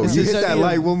 though? Bro, It's you just hit that you-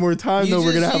 light one more time, You though,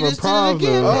 we're just- gonna have you a just did it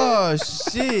again, problem. Oh,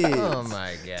 shit. Oh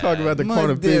my god. Talk about the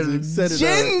quantum physics. Set it up.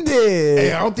 Gender.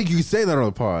 Hey, I don't think you can say that on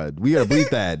the pod. We gotta bleep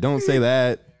that. Don't say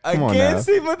that. I Come on can't now.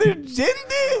 say mother gender.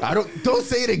 I don't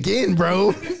say it again, bro.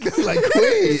 Like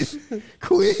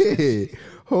quit.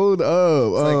 Hold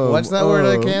up. Like, what's that word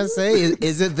I can't say?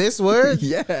 Is it this word?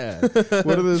 Yeah.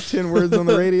 What are those 10 words on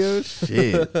the radio?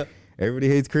 Shit. Everybody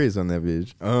hates Chris on that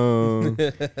bitch.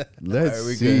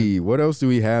 Let's see. What else do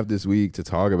we have this week to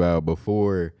talk about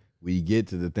before we get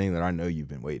to the thing that I know you've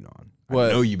been waiting on? What?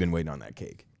 I know you've been waiting on that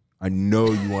cake. I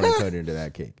know you want to cut into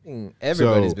that cake.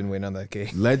 Everybody's So- been waiting on that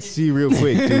cake. Let's see real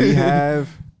quick. Do we have?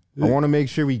 I want to make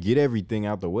sure we get everything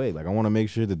out the way. Like I want to make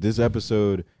sure that this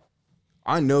episode.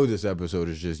 I know this episode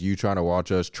is just you trying to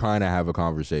watch us trying to have a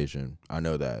conversation. I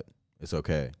know that it's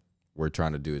okay. We're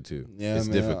trying to do it too. Yeah, it's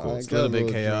man, difficult. It's a little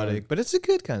bit chaotic, but it's a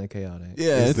good kind of chaotic.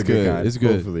 Yeah, it's the good. kind, It's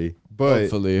good. Hopefully, but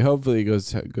Hopefully it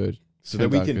goes good. so that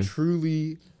we Turns out can good.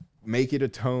 truly make it a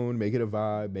tone, make it a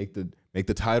vibe, make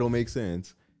the title make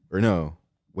sense. Or no,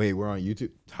 wait, we're on YouTube.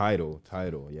 Title.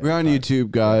 Yeah, We're on title.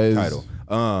 YouTube, guys. Title.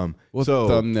 We'll So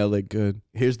thumbnail it good.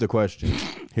 here's the question.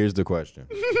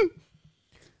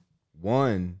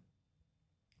 One,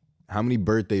 how many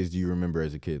birthdays do you remember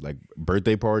as a kid? Like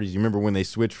birthday parties? You remember when they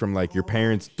switched from like your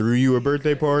parents threw you a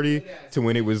birthday party to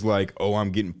when it was like, oh,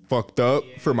 I'm getting fucked up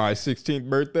for my 16th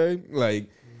birthday? Like,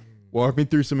 walk me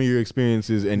through some of your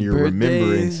experiences and your Birthdays?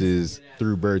 remembrances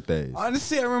through birthdays.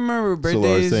 Honestly, I remember So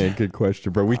Laura's birthdays. saying, good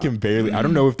question, bro. We can barely, I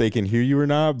don't know if they can hear you or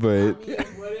not, but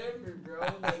Whatever, bro.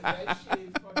 Like, that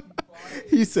shit fucking fire.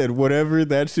 he said, whatever,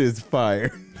 that shit's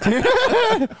fire.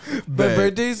 But Bet.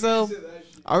 birthdays, though,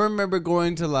 I remember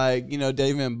going to like,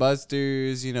 Dave and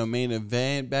Buster's, Main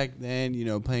Event back then,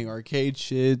 playing arcade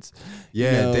shits.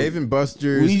 Yeah, Dave and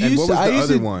Buster's. We And used what to, was I the used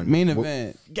other to, one? Main What-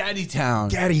 Event. Gaddy Town.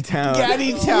 Gaddy Town.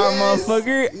 Gaddy Town,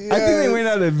 motherfucker. I think they went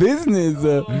out of business.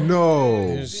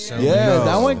 No. Yeah, No.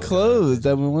 that one closed.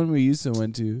 That one we used to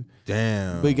went to.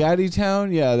 Damn. But Gaddy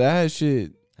Town, yeah, that had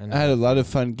shit. I had a lot of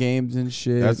fun games and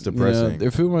shit. That's depressing.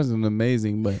 Their food wasn't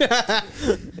amazing, but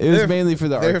it was mainly for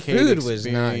the Their arcade food was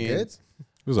not good. experience.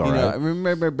 It was all I right.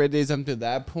 remember birthdays up to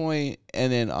that point,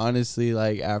 and then honestly,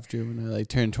 like after when I like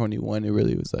turned 21, it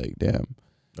really was like, damn,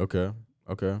 Okay.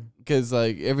 because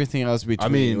like everything else between. I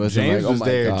mean, was James like, was oh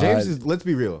my there. God. James is. Let's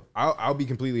be real. I'll be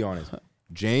completely honest.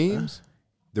 James,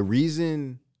 the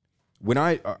reason when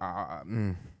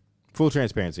full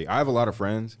transparency, I have a lot of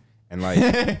friends, and like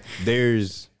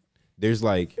there's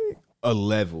like a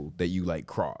level that you like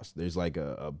cross. There's like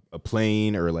a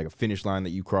plane or like a finish line that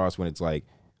you cross when it's like,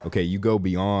 okay, you go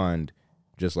beyond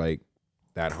just like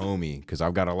that homie. Because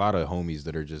I've got a lot of homies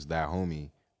that are just that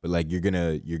homie, but like you're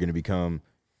gonna become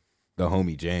the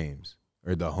homie James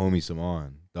or the homie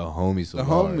Simon, the homie Samar,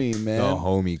 homie, man. the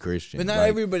homie Christian. But not Like,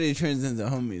 everybody turns into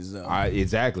homies though.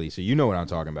 exactly. So you know what I'm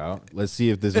talking about. Let's see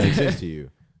if this makes sense to you.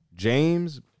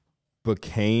 James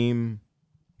became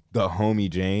the homie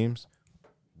James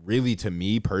really to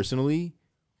me personally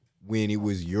when it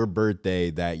was your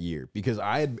birthday that year, because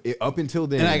I had up until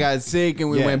then And I got sick, and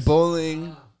we Yes. went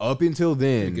bowling. up until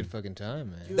then. Good fucking time,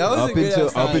 man. That was Up a good until-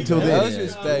 ass time, up until bro. then. That was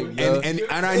respect, bro. And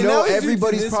I And know that was due to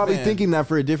everybody's this probably man. thinking that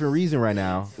for a different reason right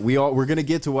now. We're gonna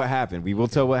get to what happened. We will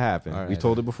tell what happened. We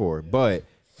told it before, but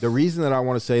the reason that I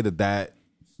want to say that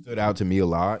stood out to me a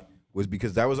lot was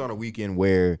because that was on a weekend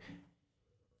where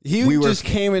He we just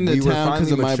came into we were town because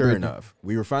finally of my mature birthday. enough.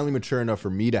 We were finally mature enough for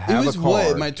me to It have was a car.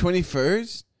 what, my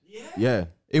 21st? Yeah.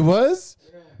 It was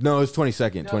No, it's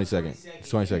 22nd. 22nd. It's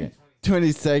 22nd.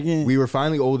 22nd. We were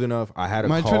finally old enough. I had a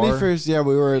My car. 21st, yeah,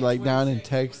 we were like down in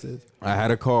Texas. I had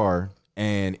a car,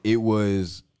 and it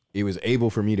was able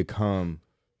for me to come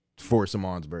for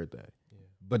Samon's birthday,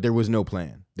 but there was no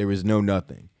plan. There was no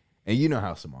nothing, and you know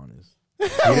how Samon is. He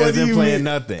do doesn't you plan mean?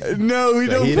 nothing. No, we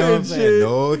don't He plan don't plan shit.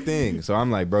 no thing. So I'm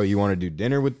like, bro, you want to do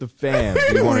dinner with the fam?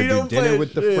 Do you want We to do don't dinner plan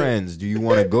with the shit. friends? Do you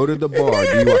want to go to the bar?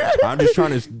 I'm just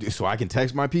trying to, so I can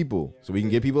text my people so we can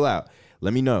get people out.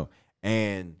 Let me know.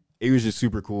 And it was just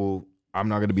super cool. I'm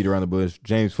not gonna beat around the bush.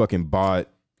 James fucking bought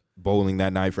bowling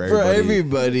that night for For everybody.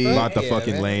 everybody. Bought the Yeah,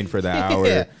 fucking man. lane for the hour.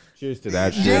 Yeah. Cheers to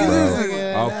that shit, James bro.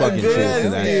 is I'll fucking good cheers to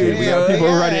that dude, shit. We got bro. people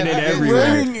Yeah, running in yeah. everywhere.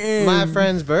 Running in. My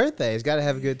friend's birthday. He's got to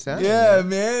have a good time. Yeah,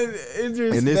 man. It's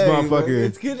respect, And this bro. motherfucker-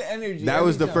 It's good energy. That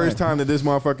was the every first time that this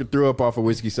motherfucker threw up off a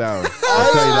whiskey sour.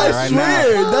 I'll tell you I that right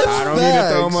swear, now. that's I don't need to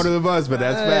throw him facts. under the bus, but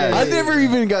that's I facts. never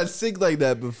even got sick like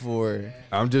that before.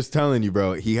 I'm just telling you,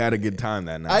 bro. He had a good time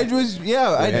that night. I did.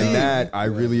 And that I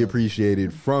really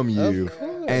appreciated from you.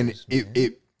 And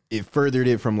it furthered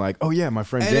it from like, oh yeah, my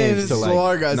friend And then James to like,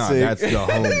 Solar got nah, sick. that's the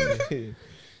homie.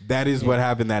 That is what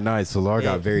happened that night. Solar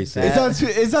got very sick.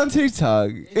 It's on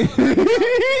TikTok.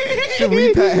 Should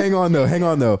we hang on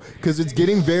though, because it's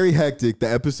getting very hectic. The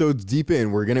episode's deep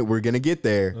in. We're gonna get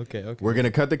there. Okay. We're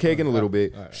gonna cut the cake in a little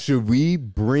bit. Should we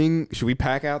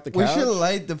pack out the couch? We should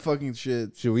light the fucking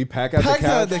shit. Should we pack out Pack the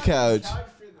couch? out the couch.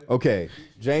 Okay,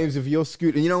 James, if you'll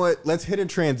scoot. You know what? Let's hit a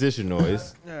transition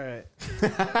noise. All right.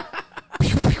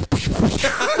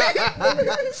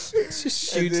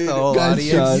 Just shoots the whole Gunshots.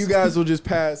 audience. If you guys will just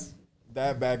pass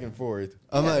that back and forth.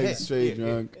 I'm like hey, straight hey,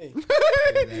 drunk.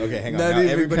 Okay, hang on. Not Now, even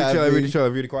everybody chill. copy. Everybody chill.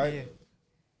 Everybody quiet.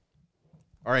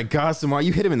 All right, Gossamer,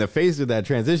 you hit him in the face with that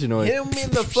transition noise. Hit him in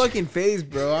the fucking face,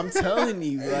 bro. I'm telling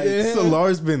you, like,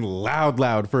 Solar's been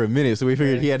loud for a minute, so we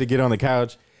figured he had to get on the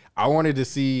couch. I wanted to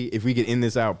see if we could end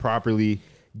this out properly,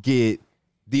 get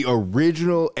the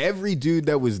original, every dude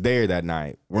that was there that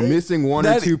night. We're missing one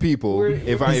or That- two people.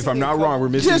 If I'm not wrong, we're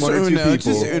missing Just one or two Uno. people.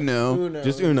 Just Uno.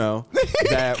 Just Uno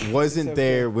that wasn't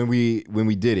there when we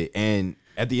did it. And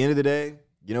at the end of the day,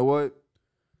 you know what?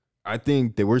 I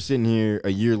think that we're sitting here a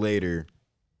year later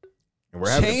and we're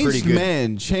having a pretty Changed good.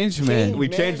 man. Changed man.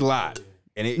 We've changed a lot,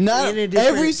 and it, Not In a different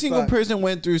every single spot. person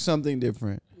went through something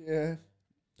different. yeah.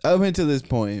 Up until this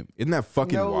point. isn't that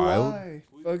fucking wild?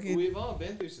 Fucking We've all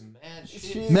been through some mad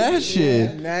shit. mad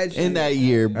shit Mad in that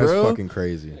year, That's bro. fucking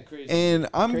crazy. And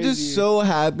I'm Crazy. just so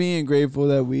happy and grateful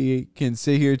that we can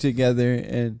sit here together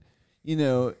and,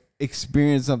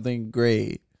 experience something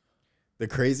great. The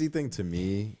crazy thing to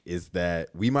me is that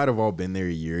we might have all been there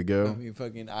a year I ago. mean,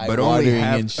 fucking But only eye-watering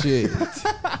half- and shit.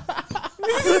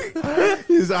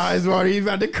 His eyes watering. He's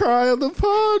about to cry on the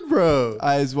pod, bro.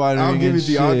 Eyes watering I'll give and it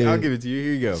to you. I'll shit. give it to you.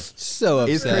 Here you go. So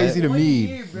upset. It's crazy to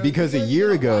me because a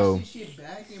year ago.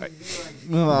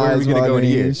 My Where are we eyes gonna go in watering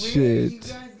here? and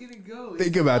shit.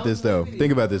 Think about this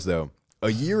though. A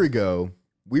year ago,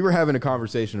 we were having a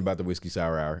conversation about the whiskey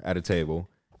sour hour at a table,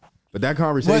 but that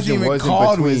conversation even wasn't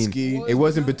called between. whiskey. It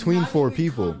wasn't between four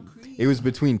people. It was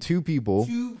between two people.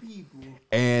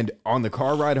 And on the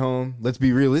car ride home, let's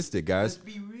be realistic, guys.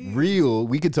 Real.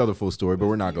 We could tell the full story, but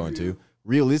we're not going to.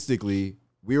 Realistically,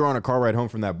 we were on a car ride home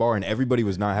from that bar, and everybody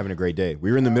was not having a great day.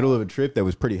 We were in the middle of a trip that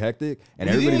was pretty hectic, and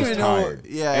We everybody didn't was even know- tired.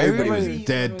 yeah, everybody everybody- was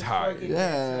dead tired.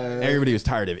 Yeah. Everybody was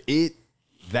tired of it,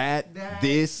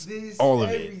 this, all of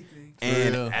it.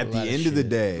 And real. at A the lot of end of the shit.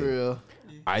 day, For real.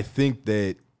 I think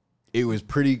that it's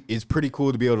pretty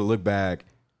cool to be able to look back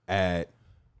at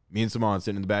me and Simon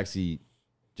sitting in the back seat,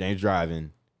 James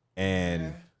driving,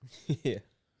 and Yeah.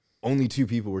 only two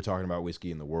people were talking about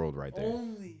whiskey in the world right there.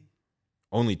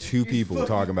 Only two people were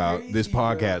talking about this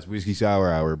podcast, Whiskey Sour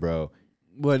Hour, bro.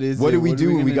 What is What it? did we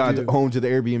do when we gonna got do? home to the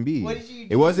Airbnb?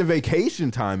 It wasn't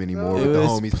vacation time anymore It with the was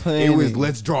homies. It planning. was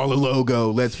let's draw the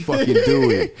logo, let's fucking do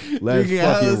it, let's Drinking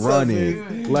fucking hella run something.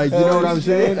 it. Like, you know what I'm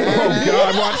saying? Oh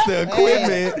God, watch the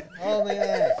equipment. Oh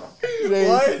man.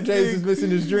 James is missing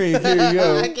his drink. Here you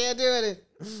go. I can't do it.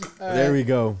 There we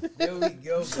go. There we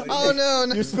go. Oh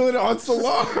no! You're spilling it on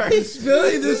Solar.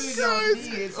 Spilling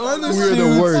the on the We're the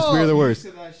suits. worst. We're the worst.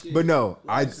 But no,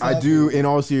 I do. In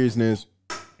all seriousness,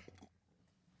 I'm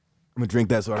gonna drink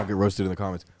that so I don't get roasted in the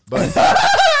comments.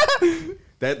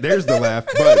 But there's the laugh.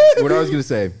 But what I was gonna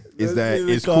say is that see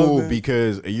the it's cool comment.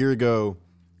 because a year ago,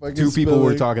 Fucking two people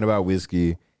were spilling. talking about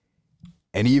whiskey,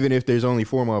 and even if there's only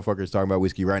 4 motherfuckers talking about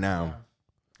whiskey right now,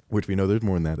 which we know there's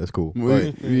more than that. That's cool.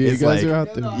 But You it's guys like, are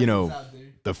out there. you know,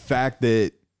 the fact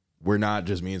that we're not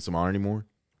just me and Samar anymore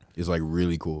is like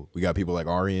really cool. We got people like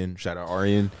Arian, shout out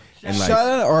Arian, and like Shout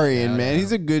out Arian, man.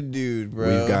 He's a good dude, bro.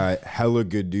 we've got hella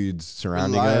good dudes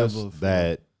surrounding Reliable, us fool.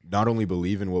 that not only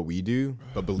believe in what we do,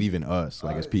 but believe in us,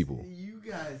 like as people.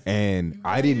 And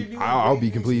I'll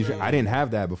be completely I didn't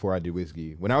have that before I did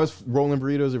whiskey. When I was rolling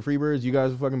burritos at Freebirds, you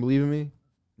guys fucking believe in me?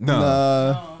 No.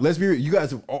 Nah. Let's be real. You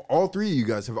guys have all 3 of you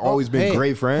guys have always been Hey,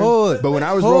 great friends. hold- but when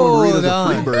I was rolling hold burritos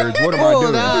on. at Freebirds, what am I Hold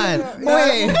doing? on.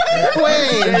 Wait.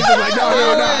 like,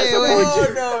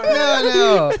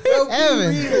 No.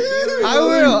 Evan.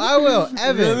 I will.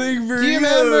 Evan. Nothing Do you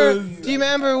burritos.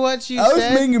 remember what you I was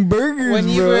said making burgers, when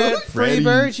you bro. were at Freddy.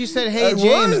 Freebirds? You said, "Hey I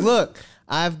James, was. look,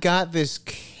 I've got this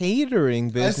catering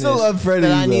business still love Freddy's,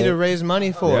 that I need though. to raise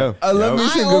money for." Yeah. I love me I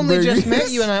some good only burgers. just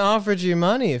met you and I offered you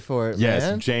money for it, Yes,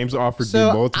 man. James offered So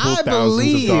me multiple I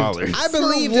thousands of dollars. I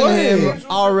believed what? in him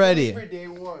already.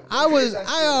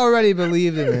 I already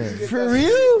believed in him. For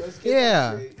real?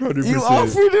 Yeah. 100%. You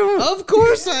offered him? Of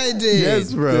course I did.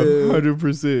 Yes, bro.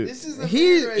 100%.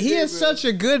 He has such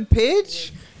a good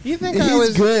pitch. You think I He's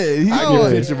was good. He's I I, can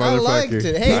was- pitch a I liked motherfucker.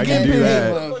 it. Hey, I can good do pitch.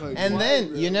 that. And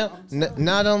then, you know,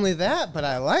 not only that, but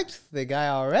I liked the guy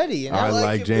already. You know, I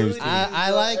like James. I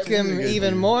like him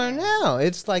even more now.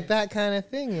 It's like that kind of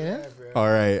thing, you know. All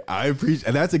right, I appreciate,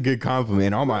 and that's a good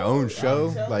compliment on my own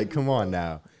show. Like, come on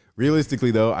now.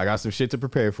 Realistically, though, I got some shit to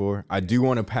prepare for. I do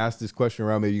want to pass this question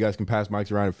around. Maybe you guys can pass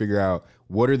mics around and figure out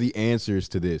what are the answers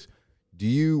to this.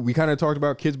 We kind of talked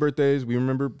about kids' birthdays. We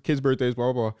remember kids' birthdays,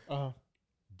 blah, blah, blah. Uh-huh.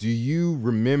 Do you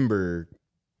remember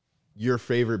your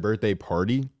favorite birthday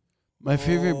party? My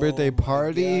favorite birthday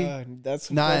party?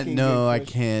 That's a Not, fucking no, good I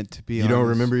question. can't, to be You honest. don't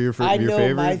remember your, I your know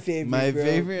favorite? my favorite. My bro.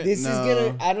 favorite? This is No.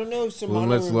 gonna. I don't know if Well, Samana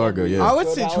let's Largo, remembers, yeah. I would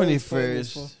but say was playing this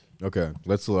 21st. one. Okay,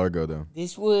 let's Largo, though.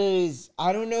 This was.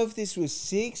 I don't know if this was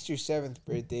 6th or 7th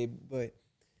birthday, but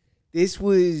this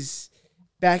was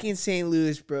back in St.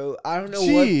 Louis, bro. I don't know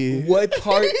Gee. what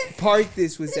park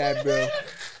this was at, bro.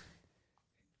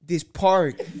 This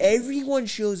park, everyone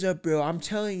shows up, bro. I'm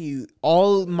telling you,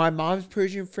 all my mom's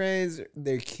Persian friends,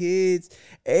 their kids,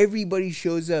 everybody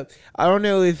shows up. I don't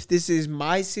know if this is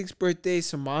my 6th birthday,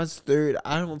 Saman's 3rd.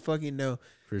 I don't fucking know.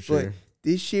 For But sure.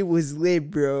 this shit was lit,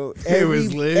 bro. It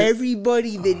was lit.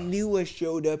 Everybody that knew us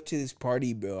showed up to this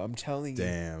party, bro. I'm telling you.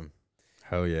 Damn.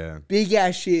 Hell yeah. Big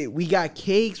ass shit. We got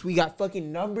cakes. We got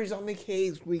fucking numbers on the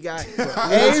cakes. We got This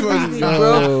was everything,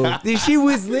 bro. dope. This shit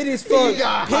was lit as fuck.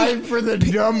 Hype for the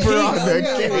number on the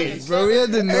cake. Bro, we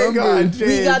had the God, numbers.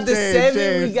 We got the James, 7.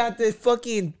 James. We got the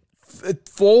fucking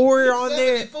 4 on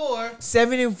there.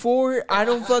 7 and 4. I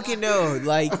don't fucking know.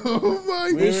 Like Oh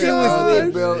my this shit was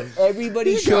lit, bro.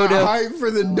 Everybody showed up. Hype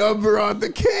for the number on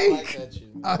the cake.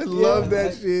 I love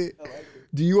that shit.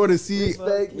 Do you want to see?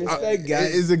 Respect,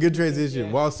 guys. It's a good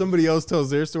transition. While somebody else tells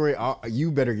their story, you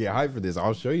better get hyped for this.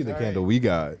 I'll show you the candle we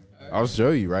got. I'll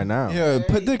show you right now. Yo,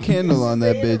 put the candle on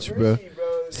that bitch, bro.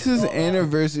 This is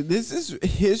anniversary. This is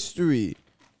history.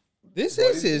 This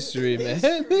is history, man.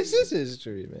 This is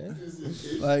history, man.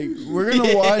 Like, we're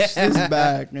gonna watch this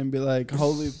back and be like,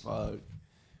 holy fuck.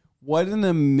 What an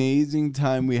amazing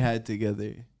time we had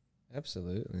together.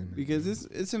 Absolutely. Because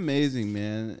it's amazing,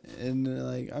 man. And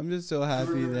like I'm just so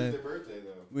happy that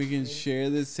we can share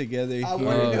this together here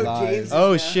wanna know live. James'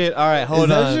 Oh shit! All right, hold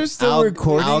that on. just still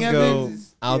recording, I'll Evan? go.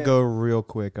 I'll go real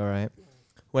quick. All right.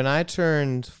 When I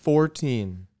turned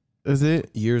 14 Is it?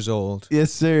 years old,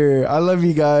 Yes, sir. I love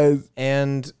you guys.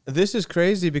 and this is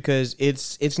crazy because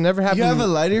it's never happened. You have a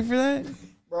lighter for that?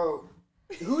 Bro,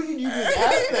 who did you just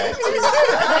ask that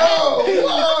to?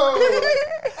 Whoa.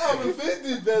 I'm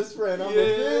offended, best friend. I'm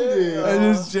offended.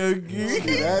 I'm just joking. Don't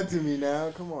do that to me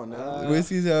now. Come on now.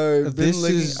 Whiskey's hard. Been This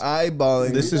looking is-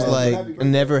 eyeballing. This is like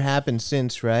never happened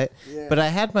since, right? But I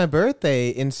had my birthday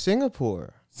in Singapore.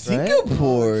 right?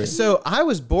 Singapore. So I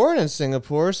was born in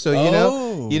Singapore, so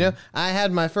you know, I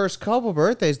had my first couple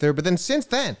birthdays there. But then since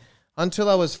then, until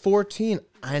I was 14,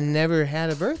 I never had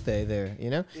a birthday there. You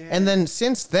know, and then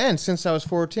since I was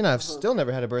 14, I've still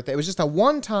never had a birthday. It was just a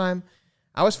one time.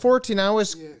 I was 14. I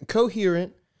was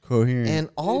coherent, Coherent. and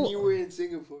all were in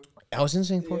Singapore. I was in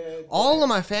Singapore. All of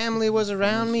my family was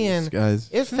around me, and guys.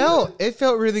 it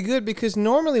felt really good because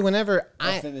normally whenever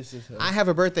I Finish this up. have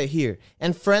a birthday here,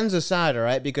 and friends aside, all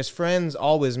right, because friends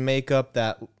always make up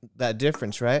that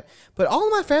difference, right? But all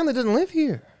of my family doesn't live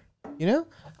here, you know.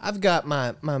 I've got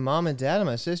my mom and dad and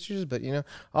my sisters, but you know,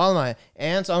 all of my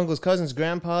aunts, uncles, cousins,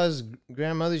 grandpas,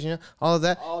 grandmothers, you know, all of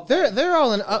that. They're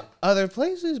all in other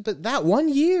places. But that 1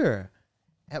 year,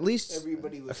 at least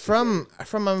from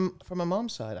my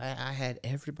mom's side, I had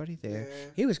everybody there.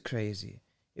 It was crazy.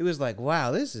 It was like, wow,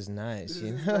 this is nice,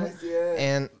 you know.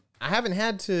 And I haven't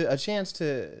had a chance to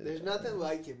There's nothing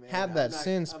like it, man. have that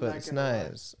since, but it's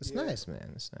nice. It's nice,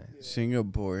 man. It's nice.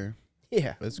 Singapore.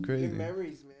 Yeah. That's crazy.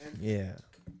 Memories, man. Yeah.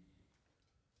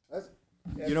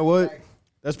 You know what?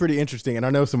 That's pretty interesting. And I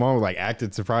know Simone like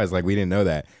acted surprised, like we didn't know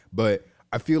that. But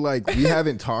I feel like we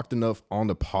haven't talked enough on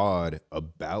the pod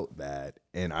about that.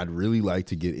 And I'd really like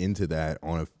to get into that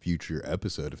on a future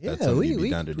episode if that's something you'd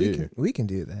be down to do. We can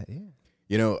do that, yeah.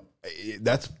 You know,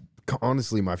 that's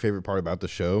honestly my favorite part about the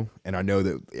show. And I know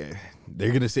that they're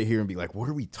going to sit here and be like, what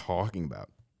are we talking about?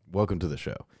 Welcome to the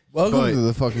show. Welcome But- to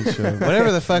the fucking show.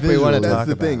 Whatever the fuck we want to That's talk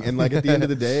the about. thing. And like at the end of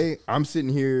the day, I'm sitting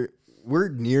here, we're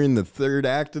nearing the third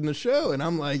act in the show. And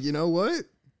I'm like, you know what?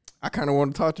 I kind of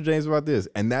want to talk to James about this.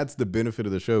 And that's the benefit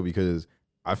of the show because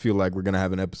I feel like we're going to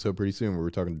have an episode pretty soon where we're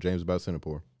talking to James about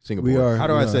Singapore. We are, How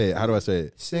do we I are. say it? How do I say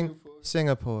it?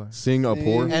 Singapore.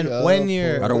 Singapore. And when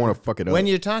you're I don't want to fuck it up. when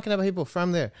you're talking about people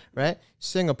from there, right?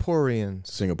 Singaporeans.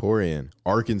 Singaporean.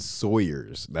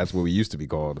 Arkansasers. That's what we used to be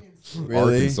called.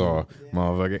 Really? Arkansas,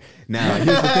 motherfucker. Now,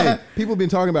 here's the thing. People have been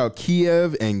talking about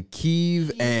Kiev and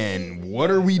Kyiv and what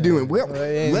are we doing? Well,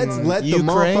 let's let the Ukraine?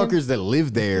 motherfuckers that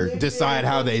live there decide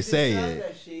how they say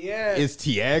it. Yeah. It's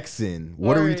TXing.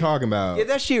 What are we talking about? Get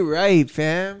that shit right,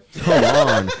 fam. Come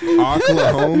on.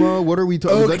 Oklahoma? What are we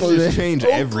talking about? Let's just change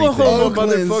everything. Oklahoma,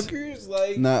 Oakland's- motherfuckers.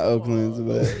 Like, Not Oakland's,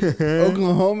 but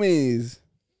Oklahomies.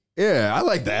 Yeah, I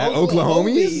like that.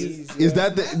 Oklahomies? Is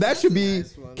that that should be,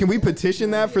 can we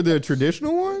petition that for the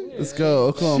traditional one? Let's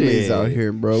go. Oklahomies Shit. out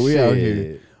here, bro. We out here.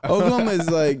 Shit. Oklahoma is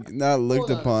like not looked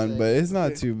upon, but it's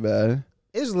not too bad.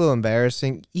 It's a little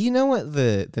embarrassing. You know what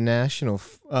the national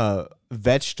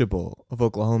vegetable of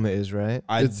Oklahoma is, right?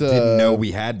 I It's, didn't know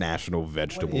we had national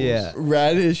vegetables. Yeah.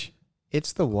 Radish.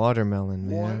 It's the watermelon,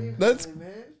 man. That's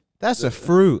That's a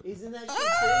fruit. isn't that shit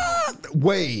crazy?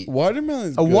 Wait.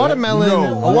 watermelon's A good. watermelon.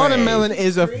 No A watermelon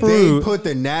is a They fruit. put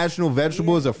the national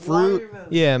vegetable as a fruit?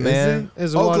 Yeah, man.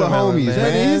 It's a watermelon, Oklahomies, man.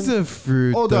 That man. is a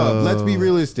fruit. Hold though. up. Let's be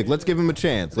realistic. Let's give him a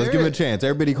chance. Let's give him a chance.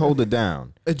 Everybody hold it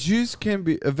down. A juice can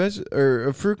be or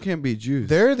a fruit can be juice.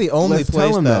 They're the only Let's place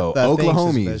tell him that, though. that thinks it's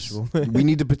Oklahomies. vegetable. We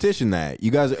need to petition that.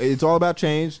 You guys, it's all about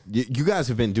change. You guys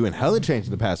have been doing hella change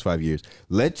in the past 5 years.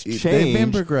 Let's They've change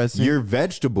been progressing. your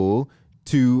vegetable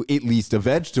to at least a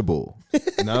vegetable.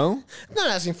 No? I'm not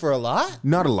asking for a lot.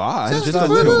 Not a lot. Just Just a a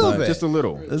little. little bit. Just a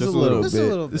little. Just Just a little Just a bit.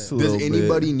 little bit. Just a Does little bit.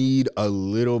 anybody need a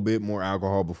little bit more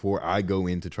alcohol before I go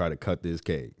in to try to cut this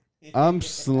cake? I'm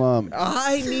slumped.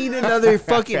 I need another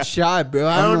fucking shot, bro.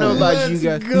 I don't know about you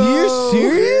guys. You're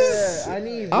serious? I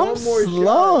need I'm one more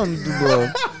slumped, bro.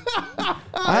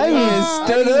 I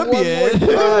ain't even stood up yet.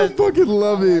 I fucking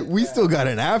love it. We still got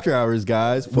an after hours,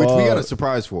 guys, which we got a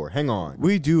surprise for. Hang on.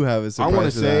 We do have a surprise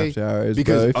wanna for the say, after hours,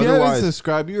 because bro. If you haven't otherwise-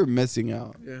 subscribed, you're missing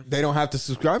out. They don't have to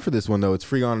subscribe for this one though. It's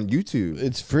free on YouTube.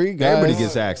 It's free, guys. Everybody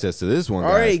gets access to this one.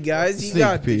 All guys. right, guys, you Sneak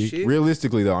got this peek. shit.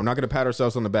 Realistically though, I'm not gonna pat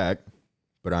ourselves on the back,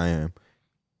 but I am.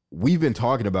 We've been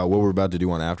talking about what we're about to do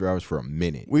on after hours for a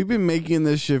minute. We've been making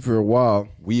this shit for a while.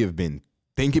 We have been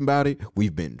thinking about it.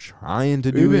 We've been trying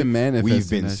to do We've it. been manifesting We've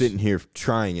been that sitting here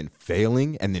trying and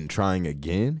failing and then trying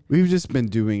again. We've just been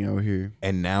doing out here.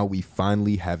 And now we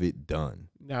finally have it done.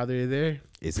 Now they're there.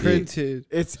 It's it. Printed.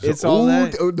 It's So- all ooh,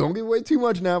 that. Don't give away too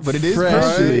much now, but it is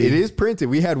Fresh. printed. It is printed.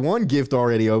 We had one gift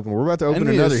already open. We're about to open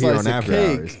I need a another here slice on of After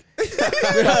cake. Hours.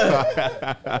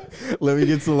 Let me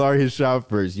get Solar his shot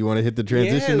first. You want to hit the Yeah,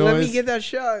 transition let noise? me get that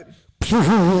shot.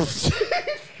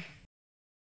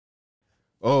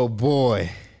 Oh boy.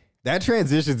 That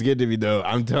transition's getting to me though.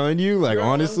 I'm telling you, like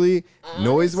honestly,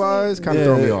 noise wise, kind of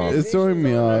throwing me off. It's throwing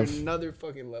me off. Another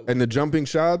fucking level. And the jumping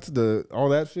shots, the all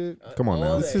that shit. Come on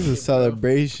now. This is a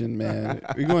celebration, man.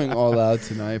 We're going all out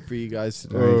tonight for you guys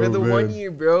tonight. Oh, For the man. 1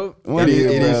 year, bro. One It is- year,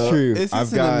 it is bro. true. This I've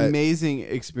is got- an amazing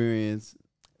experience.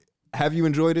 Have you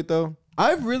enjoyed it though?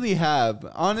 I really have,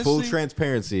 honestly. Full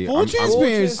transparency. Full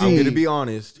transparency. I'm gonna be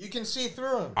honest. You can see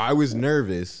through them. I was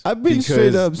nervous. I've been because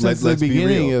straight up since the let's be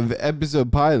beginning real. of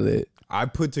episode pilot. I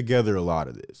put together a lot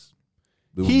of this.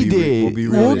 He did. We'll be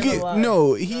We'll realistic. get,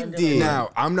 no, he did. Now,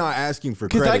 I'm not asking for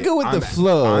Because credit. I go with the I'm-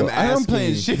 flow. I'm I don't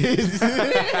plan asking- shit.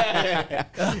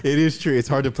 It is true. It's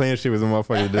hard to plan shit with a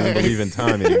motherfucker that doesn't believe in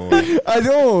time anymore. I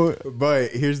don't.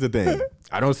 But here's the thing.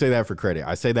 I don't say that for credit.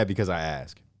 I say that because I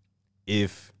ask.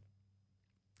 If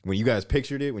when you guys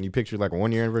pictured it, when you pictured like a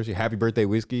 1 year anniversary, happy birthday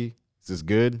whiskey, is this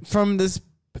good? From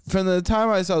the time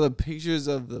I saw the pictures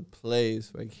of the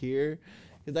place, like here,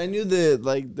 because I knew the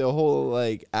whole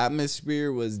like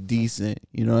atmosphere was decent.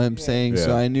 You know what I'm saying? So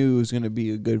Yeah. I knew it was gonna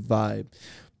be a good vibe.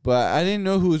 But I didn't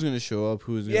know who was gonna show up,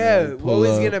 who was gonna Yeah, pull what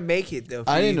was up. gonna make it though? for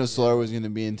I didn't you? know Solar was gonna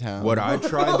be in town. What I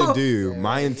tried to do,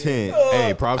 my intent,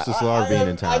 hey, props to Solar being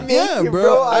in town. Yeah, you, bro.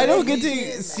 bro. I I don't make get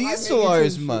it- to see I make Solar it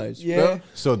as to- much, yeah. bro.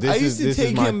 So this I is used to this take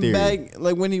is my him theory. back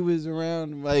like when he was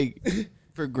around, like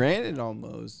for granted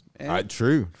almost. Man.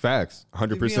 True, facts, To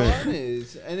be 100%.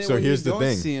 honest. And then So when here's you the don't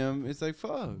thing. see him, it's like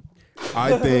fuck.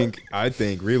 I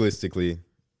think realistically,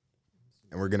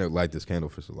 and we're gonna light this candle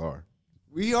for Solar.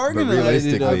 We are But gonna light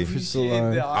it up realistically, for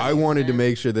Solar. I wanted to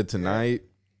make sure that tonight,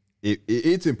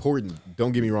 it's important.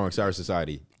 Don't get me wrong, Sour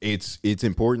Society. It's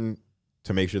important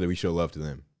to make sure that we show love to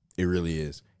them. It really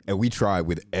is, and we try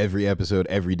with every episode,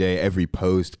 every day, every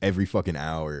post, every fucking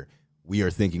hour. We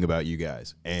are thinking about you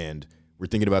guys, and we're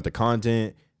thinking about the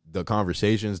content, the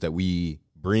conversations that we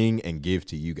bring and give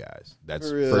to you guys. That's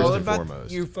For real. It's all first and about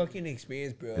foremost. your fucking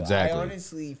experience, bro. Exactly. I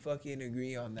honestly fucking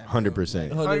agree on that. 100%.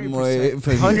 100%.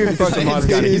 Fucking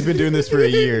Montana. He's been doing this for a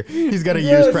year. He's got a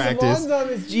year's practice. on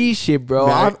his G shit, bro.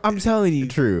 Nah, I'm telling you.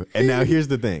 True. And now here's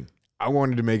the thing. I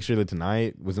wanted to make sure that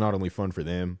tonight was not only fun for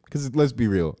them, because let's be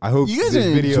real. I hope You guys this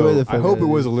didn't enjoy video. the I fuck hope out it of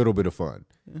was it. a little bit of fun,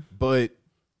 but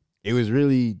it was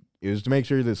to make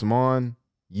sure that Simon,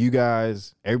 you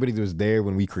guys, everybody that was there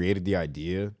when we created the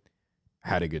idea,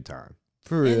 had a good time.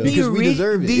 For real. Because we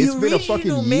deserve it. the It's been a original,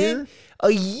 fucking man, year.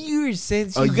 a year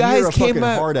since A you guys year of came fucking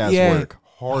out. hard ass yeah. work.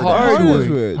 Hard Hard ass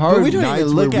work. But we don't Nights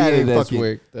even look where we at it ain't as fucking-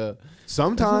 work though.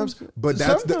 Sometimes, but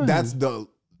that's the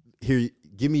here.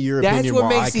 Give me your That's opinion what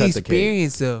while makes I the cut the cake.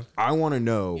 experience, though. I want to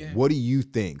know, what do you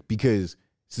think? Because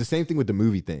it's the same thing with the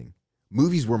movie thing.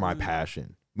 Movies were my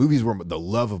passion. Movies were the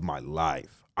love of my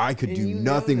life. I could do you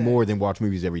know nothing that. more than watch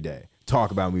movies every day, talk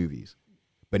about movies.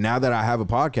 But now that I have a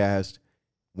podcast,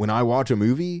 when I watch a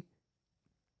movie,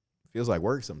 it feels like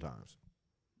work sometimes.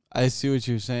 I see what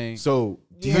you're saying. So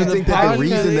do Yeah, you the think that the podcast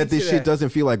reason that into this shit that. doesn't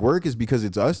feel like work is because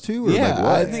it's us two? Or Yeah, like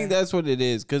what? I think that's what it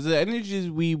is. Because the energies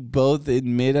we both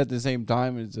admit at the same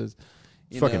time is just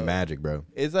It's you fucking know, magic, bro.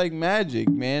 It's like magic,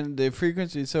 man. The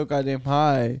frequency is so goddamn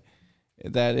high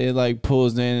that it like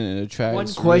pulls in and attracts. One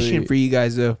question really- for you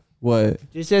guys, though. what?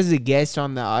 Just as a guest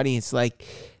on the audience, like,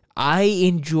 I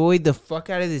enjoyed the fuck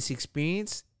out of this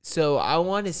experience. So I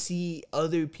want to see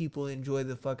other people enjoy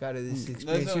the fuck out of this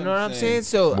experience. what You know I'm what I'm saying. saying?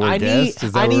 So More I guests? need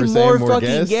Is that I what need we're more saying? More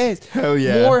fucking guests. Hell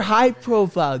yeah. More high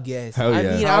profile guests. Hell I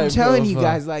yeah. mean, High I'm telling you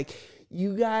profile. guys, like,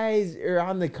 you guys are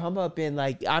on the come up, and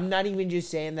like, I'm not even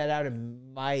just saying that out of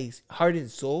my heart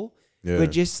and soul, Yeah. but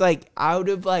just like out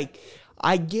of like,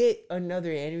 I get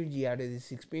another energy out of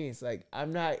this experience. Like,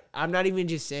 I'm not even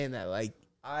just saying that. Like,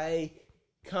 I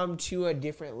come to a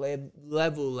different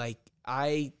level. Like,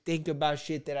 I think about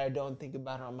shit that I don't think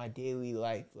about on my daily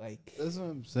life. Like, That's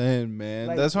what I'm saying, man.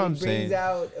 like, That's what it I'm brings saying.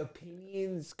 out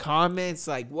opinions, comments,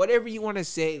 like whatever you want to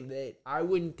say that I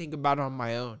wouldn't think about on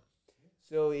my own.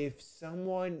 So if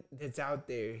someone that's out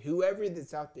there, whoever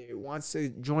that's out there wants to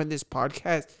join this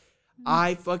podcast,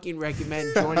 I fucking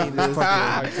recommend joining this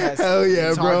fucking podcast. Hell yeah,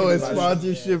 and bro. talking A about it.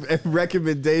 sponsorship and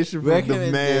recommendation from the man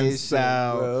Recommendation,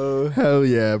 Sal. bro. Hell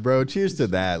yeah, bro. Cheers to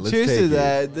that. Let's Cheers take to it.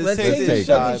 that. Let's Let's take take a it.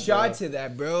 fucking bro. shot to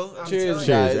that, bro. I'm Cheers,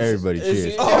 telling Cheers, you. everybody.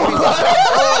 It's-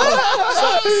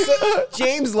 Cheers.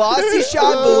 James lost his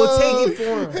shot, but we'll take it for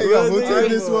him. Hang on, we'll take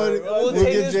this one. We'll We'll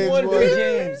take get this James one for one.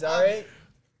 James, all right?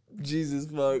 Jesus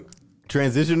fuck.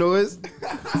 Transition noise.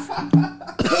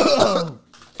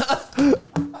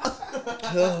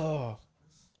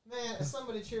 Man,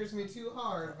 somebody cheers me too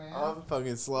hard, man. I'm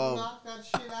fucking slow. Knock that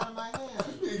shit out of my hand.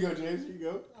 Here you go, James. Here you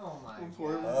go. Oh my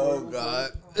god. Oh god.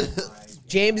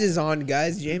 James is on,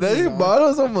 guys. James That is on.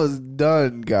 bottle's almost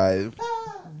done, guys.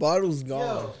 Bottle's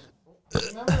gone.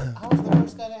 Remember, I was the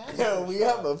first guy to ask. Yo, we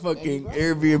have a fucking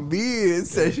Airbnb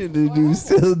session to do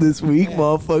still this week,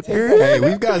 motherfucker. Hey,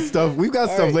 we've got stuff. We've got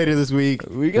stuff later this week.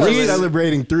 We got We're stuff-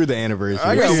 celebrating through the anniversary.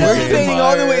 I got Cheers, work James. Celebrating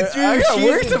all the way through. I got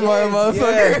Cheers work to tomorrow, James.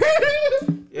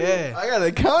 motherfucker. Yeah. I got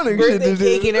accounting shit Birthday to do.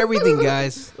 cake and everything,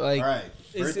 guys. Like, All right.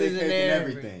 This Birthday is cake an and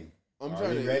anniversary. everything. I'm Are trying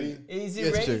we to- ready? is it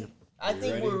Yes, ready? sir. I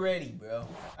think ready? we're ready, bro. I All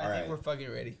think right. we're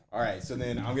fucking ready. All right, so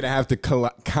then I'm gonna have to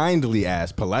kindly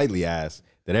ask, politely ask,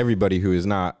 that everybody who is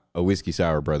not a whiskey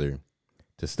sour brother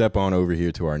to step on over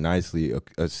here to our nicely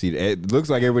seated. It looks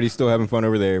like everybody's still having fun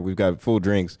over there. We've got full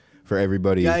drinks for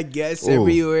everybody. Got guests Ooh.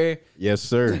 everywhere. Yes,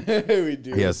 sir. We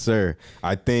do. Yes, sir.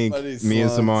 I think Buddy me and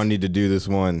slugs. Simon need to do this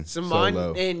one Simon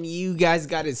solo. and you guys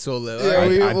got it solo. Yeah, All right.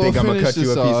 we- I we'll think I'm gonna finish cut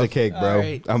you a this piece off. of cake, bro. All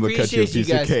right. I'm gonna cut you a Appreciate you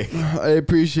piece of guys. cake. I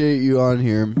appreciate you on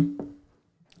here.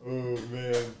 Oh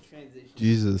man.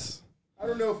 Jesus. I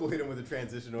don't know if we'll hit him with a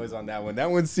transition noise on that one. That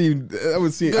one seemed. I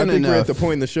Good think we're at enough. the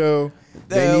point in the show.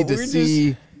 They need to we're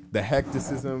see the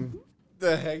hecticism.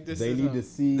 The heck this They need to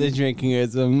see. The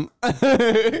drinkingism.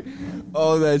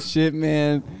 all that shit,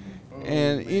 man.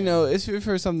 And you know, it's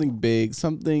for something big,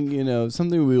 something, you know,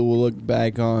 something we will look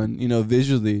back on, you know,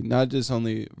 visually, not just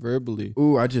only verbally.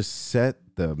 Ooh, I just set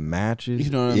the matches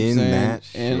You know what I'm in saying? that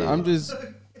And shit. I'm just,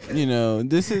 you know,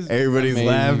 this is Everybody's amazing.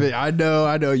 laughing.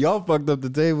 I know. Y'all fucked up the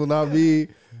table, not me.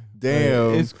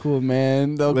 Damn. It's cool,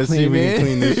 man. They'll Let's see clean if we it. can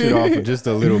clean this shit off with just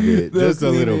a little bit. They'll Just a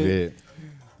clean little it. bit.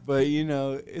 But you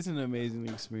know, it's an amazing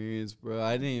experience, bro.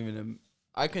 I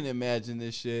couldn't imagine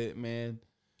this shit, man.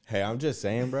 Hey, I'm just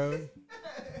saying, bro.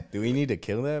 Do we need to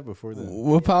kill that before the?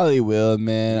 We'll probably will,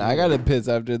 man. I gotta piss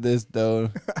after this though.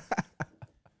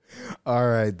 All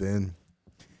right then.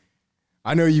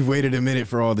 I know you've waited a minute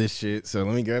for all this shit, so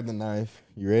let me grab the knife.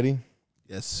 You ready?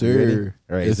 Yes, You ready? sir.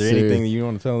 All right. Yes, is there sir. anything that you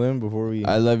want to tell them before we?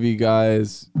 I love you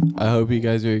guys. I hope you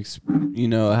guys are, you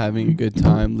know, having a good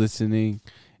time listening,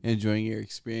 enjoying your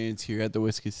experience here at the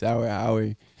Whiskey Sour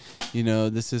Hour. You know,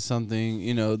 this is something,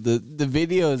 you know, the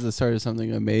video is the start of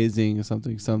something amazing,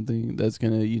 something that's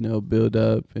going to, you know, build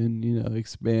up and, you know,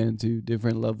 expand to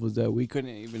different levels that we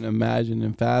couldn't even imagine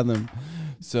and fathom.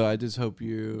 So I just hope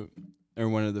you are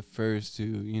one of the first to,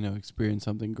 you know, experience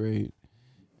something great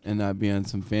and not be on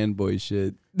some fanboy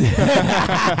shit.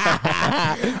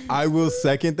 I will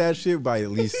second that shit by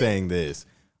at least saying this.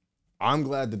 I'm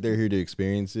glad that they're here to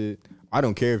experience it. I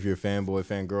don't care if you're a fanboy,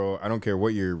 fangirl. I don't care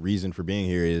what your reason for being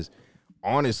here is.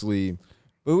 Honestly,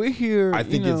 But we're here. I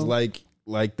think you it's know,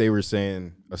 like they were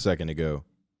saying a second ago.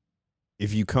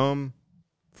 If you come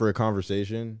for a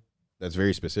conversation that's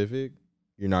very specific,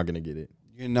 you're not going to get it.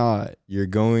 you're not You're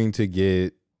going to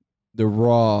get the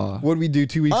raw, what did we do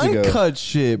 2 weeks ago? uncut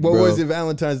shit, What bro. was it?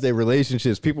 Valentine's Day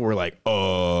relationships. People were like,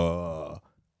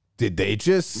 did they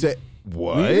just say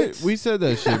what? We said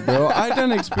that shit, bro. I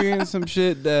done experienced some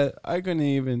shit that I couldn't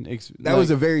even. That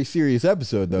was a very serious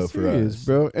episode though for us,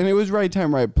 bro. And it was right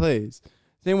time, right place.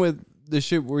 Same with the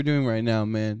shit we're doing right now,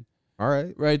 man. All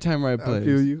right. Right time, right place. I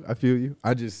feel you. I feel you.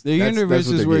 I just The that's universe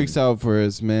what just they're works getting. out for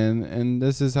us, man, and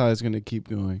this is how it's gonna keep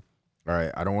going. All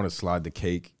right. I don't want to slide the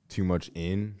cake too much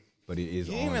in, but it is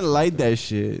You on. didn't even light that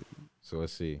shit. So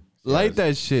let's see. Light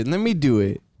that shit. Let me do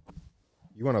it.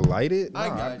 You want to light it? I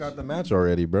Nah, got I've got you. the match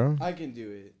already, bro. I can do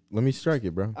it. Let me strike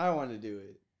it, bro. I want to do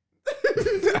it.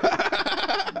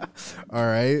 All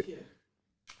right.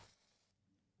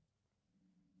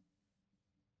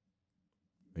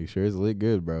 Make sure it's lit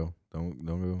good, bro. Don't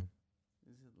go.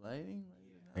 Is it lighting?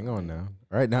 Hang on now.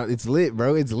 All right, now it's lit,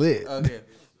 bro. It's lit. Okay.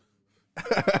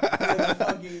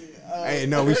 Hey,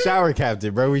 no, we shower capped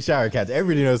it, bro. We shower capped it.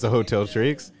 Everybody knows the hotel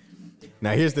tricks.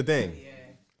 Now here's the thing.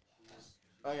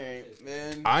 Okay,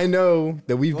 man. I know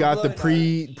that we've got the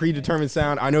predetermined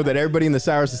sound. I know that everybody in the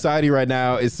Sour Society right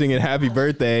now is singing Happy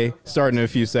Birthday starting in a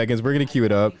few seconds. We're going to cue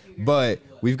it up. But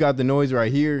we've got the noise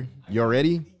right here. Y'all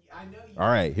ready? All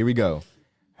right, here we go.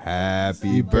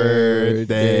 Happy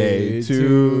birthday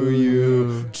to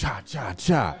you. Cha, cha,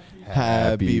 cha.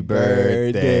 Happy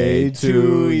birthday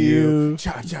to you.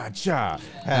 Cha, cha, cha.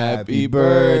 Happy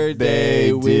birthday,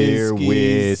 dear whiskey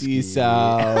whiskey.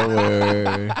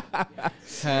 sour.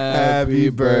 Happy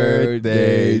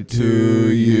birthday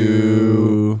to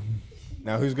you.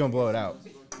 Now, who's going to blow it out?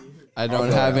 I don't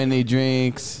blow have it out. any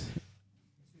drinks.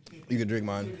 You can drink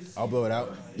mine. I'll blow it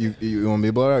out. You want me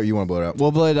to blow it out or you want to blow it out?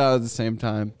 We'll blow it out at the same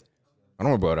time. I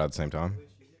don't want to blow it out at the same time.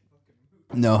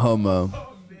 No homo.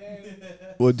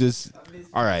 We'll just.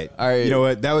 All right. All right. You know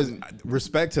what? That was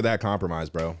respect to that compromise,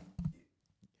 bro.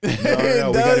 No, we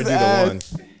got to do the one.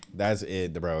 That's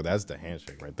it, bro. That's the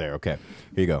handshake right there. Okay.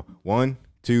 Here you go. 1,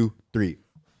 2, 3.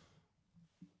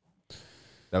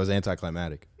 That was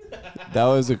anticlimactic. That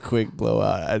was a quick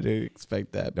blowout. I didn't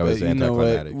expect that. That was but you know what?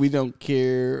 anticlimactic. We don't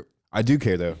care. I do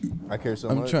care, though. I care so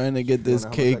I'm much. trying to get this know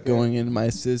how much I cake care? going in my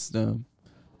system.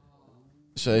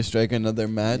 Should I strike another You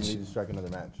match? need to strike another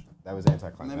match. That was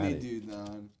anticlimactic.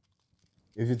 that.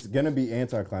 If it's going to be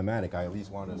anticlimactic, I at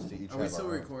least want us to each have our own.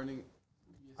 recording?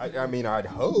 I mean, I'd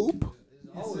hope.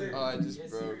 Oh, I just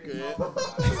broke it.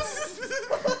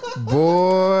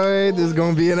 Boy, this is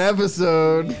going to be an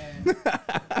episode.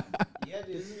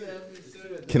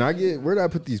 Can I get, where did I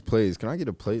put these plates? Can I get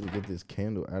a plate to get this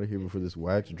candle out of here before this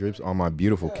wax drips on my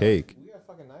beautiful cake?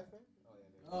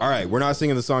 All right, we're not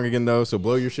singing the song again though, so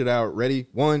blow your shit out. Ready?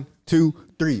 1, 2,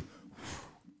 3.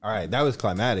 All right, that was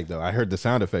climatic though. I heard the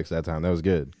sound effects that time. That was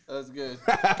good. That was good.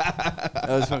 That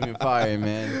was fucking fire,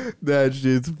 man. That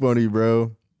shit's funny,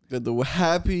 bro. But the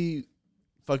happy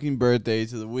fucking birthday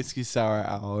to the Whiskey Sour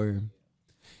Hour.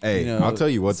 Hey, You know, I'll tell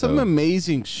you what some though.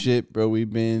 amazing shit, bro.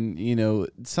 We've been, you know,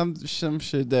 some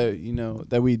shit that, you know,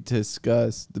 that we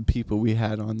discussed, the people we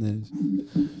had on this.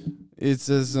 It's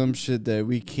just some shit that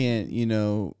we can't, you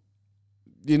know,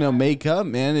 make up,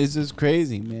 man. It's just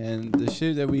crazy, man. The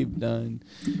shit that we've done.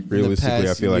 in the Realistically, I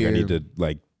past feel like I year. need to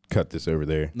like cut this over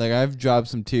there. Like, I've dropped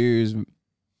some tears.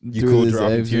 You through cool this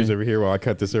dropping episode. tears over here while I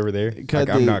cut this over there? Cut like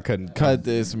I'm the- not cutting. Cut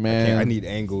this, I man. I need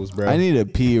angles, bro. I need to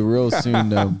pee real soon,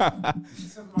 though.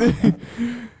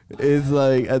 It's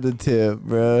like at the tip,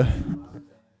 bro.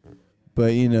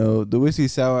 But you know, the Whiskey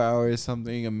Sour Hour is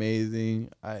something amazing.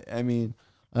 I mean,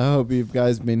 I hope you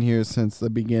guys been here since the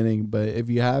beginning. But if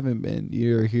you haven't been,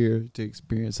 you're here to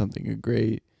experience something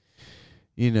great.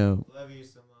 You know,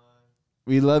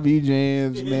 we love you,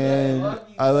 James, man.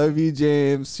 I love you,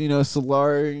 James. You know,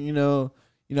 Solar. You know,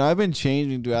 I've been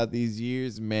changing throughout these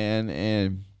years, man,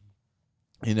 and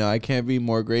you know, I can't be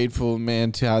more grateful,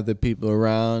 man, to have the people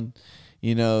around.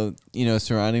 You know,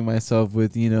 surrounding myself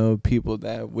with, you know, people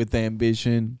that with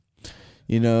ambition,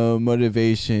 you know,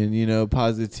 motivation, you know,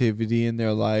 positivity in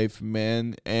their life,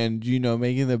 man, and you know,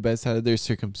 making the best out of their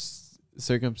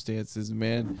circumstances,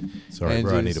 man. Sorry, and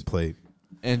bro. I need a just- plate.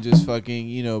 And just fucking,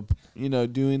 you know,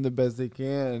 doing the best they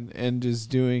can and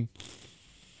just doing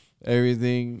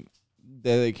everything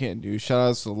that they can do. Shout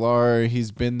out Solar.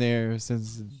 He's been there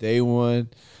since day one.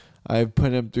 I've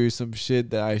put him through some shit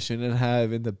that I shouldn't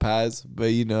have in the past, but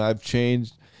you know, I've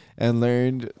changed and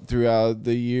learned throughout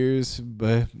the years.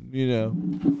 But you know,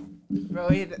 Bro,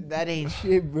 that ain't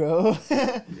shit, bro.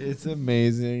 it's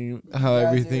amazing how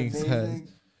everything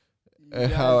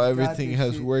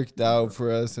has worked out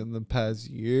for us in the past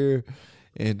year,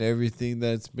 and everything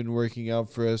that's been working out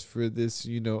for us for this,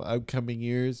 you know, upcoming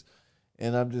years.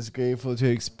 And I'm just grateful to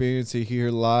experience it here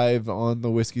live on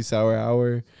the Whiskey Sour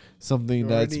Hour. Something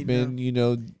that's been, you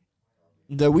know,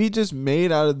 that we just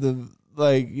made out of the,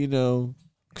 like, you know,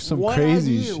 some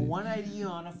crazy shit. One idea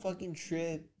on a fucking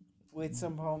trip with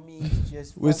some homies,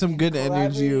 just With some fucking good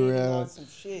energy collaborating around. on some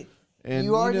shit. And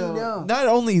You already know. Not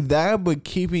only that, but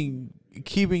keeping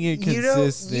it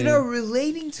consistent. You know,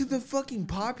 relating to the fucking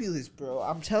populace, bro.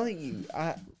 I'm telling you,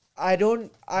 I don't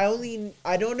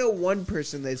know one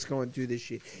person that's going through this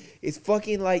shit. It's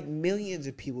fucking like millions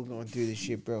of people going through this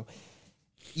shit, bro.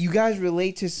 You guys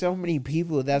relate to so many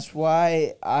people. That's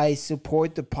why I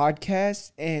support the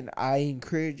podcast, and I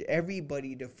encourage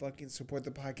everybody to fucking support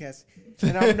the podcast.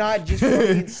 And I'm not just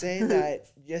fucking saying that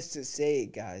just to say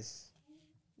it, guys.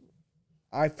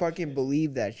 I fucking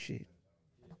believe that shit.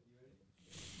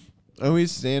 And we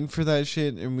stand for that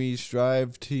shit, and we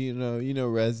strive to, you know,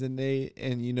 resonate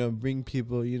and, you know, bring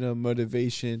people, you know,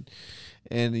 motivation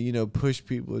and, you know, push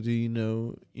people to, you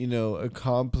know,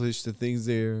 accomplish the things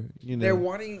they're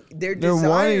They're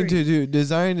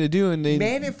desiring to do, and they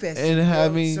manifesting. and bro.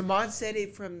 having Saman said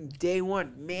it from day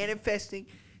one. Manifesting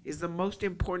is the most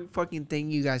important fucking thing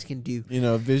you guys can do. you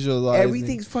know, visualizing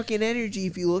Everything's fucking energy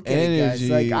if you look at it, guys. Energy.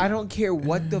 Like, I don't care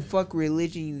what the fuck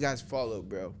religion you guys follow,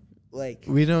 bro. Like,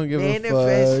 We don't give a fuck.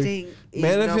 manifesting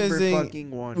is number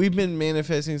fucking one. We've been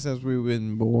manifesting since we've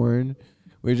been born.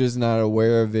 We're just not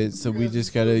aware of it, so we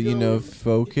just gotta, you know,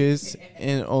 focus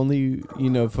and only, you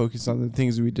know, focus on the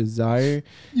things we desire.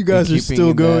 You guys and are keeping still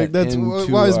that going. That's into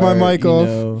why is my our, mic you off?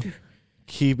 know,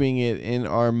 keeping it in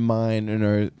our mind and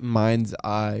our mind's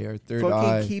eye, our third fucking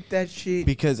eye, keep that shit.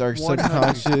 because our 100.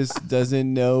 subconscious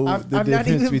doesn't know I'm the not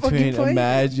even difference fucking between playing.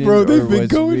 imagine Bro, or they've been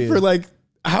what's going real. for like,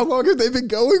 how long have they been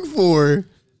going for?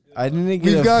 I didn't get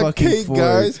We've a got fucking cake, fork.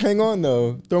 guys. Hang on,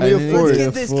 though. Throw I me a didn't fork. Let's get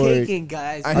get this fork. cake in,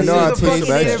 guys. I This know is I the took some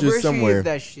fucking extras anniversary somewhere. of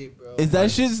that shit, bro. Is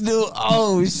that shit still?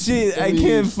 Oh shit! I Give me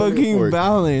can't a fucking fork.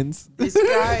 balance. This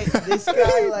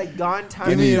guy, like gone time.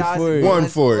 Give me a 2000. fork. One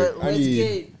Let's- fork. I Let's need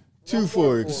get 2 one more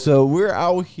forks. fork So we're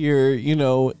out here, you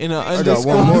know, in an I got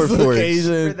one more undisclosed fork. for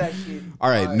location. that shit. All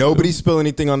right, nobody spill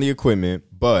anything on the equipment,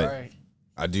 but All right.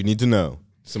 I do need to know.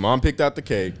 Simone picked out the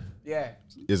cake. Yeah.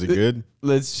 Is it good?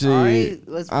 Let's see. All right,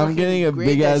 let's I'm fucking getting a grade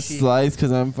big that ass shit. slice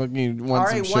because I'm fucking All want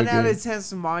right, some 1 out sugar. of 10,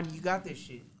 Saman. You got this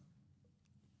shit.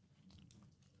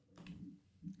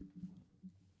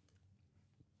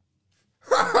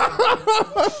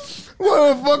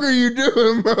 What the fuck are you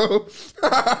doing, bro?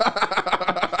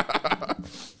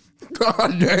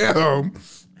 God damn.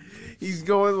 He's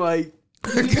going like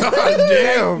God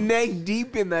damn. Neck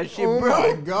deep in that shit, Oh bro.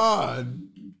 my God.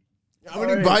 How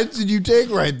many bites did you take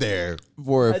right there?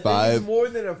 4 or I think 5. it's more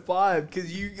than a 5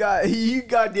 because you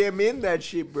goddamn in that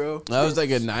shit, bro. That was like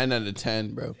a 9 out of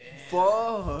 10, bro. Fuck.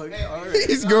 All right.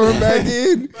 He's going back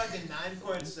in. Fucking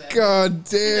 9.7. God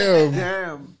damn.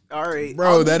 Damn. All right,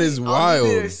 Bro, that is I'll give wild.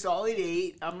 it a solid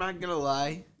 8. I'm not gonna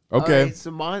lie. Okay.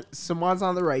 All right, Samon's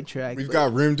on the right track. We've but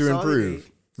got room to solid improve.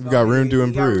 8. We've got room to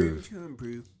We got room improve. to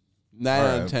improve. 9 All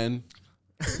out right. of 10.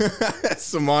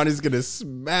 Saman is gonna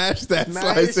smash that Smash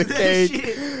slice of that cake.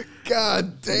 shit.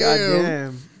 God damn.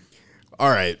 Goddamn. All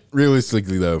right.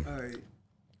 Realistically, though, All right,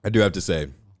 I do have to say,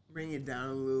 bring it down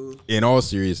a little. in all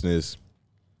seriousness,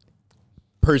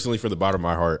 personally, from the bottom of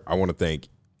my heart, I want to thank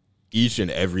each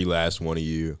and every last one of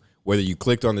you. Whether you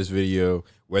clicked on this video,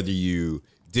 whether you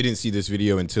didn't see this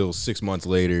video until 6 months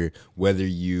later, whether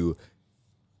you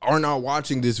are not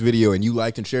watching this video and you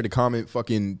liked and shared a comment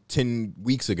fucking 10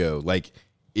 weeks ago, like,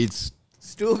 it's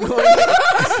Still going.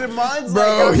 Samon's Bro,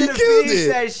 like, I'm he gonna killed finish it.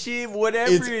 that shit,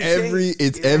 whatever it's it every takes.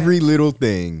 it's Yeah. every little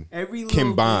thing Every little thing,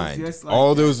 combined. just like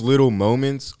All that. those little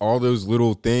moments, all those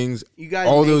little things, You guys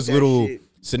all make those that little shit.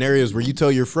 scenarios where you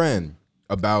tell your friend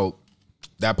about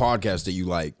that podcast that you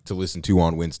like to listen to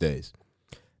on Wednesdays.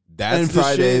 That's And the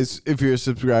Fridays, shit. if you're a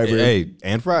subscriber. Hey,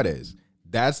 and Fridays.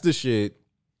 That's the shit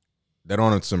that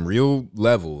on some real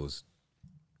levels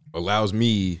allows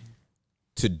me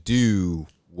to do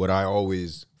what I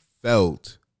always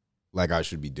felt like I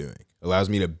should be doing. Allows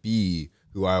me to be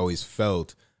who I always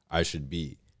felt I should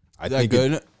be. I Is that think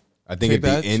good? I think Check at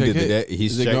that, the end check of the it. day,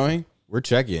 he's Is it check- going? We're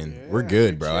checking. we're Yeah,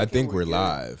 good, we're bro. I checking, think we're we're good.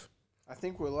 live. I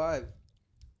think we're live.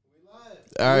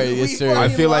 All right, We yes, sir. I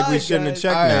fucking feel like we live, shouldn't have guys.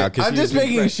 checked All now. right, 'cause I'm you just was-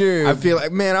 making sure. I feel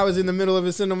like, man, I was in the middle of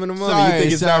a cinnamon moment. You Sorry,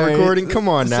 think it's not sorry. recording? Come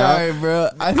on now. Sorry, bro.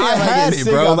 I think I might had get it,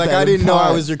 sick bro. off Like, that I didn't know I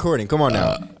pod. was recording. Come on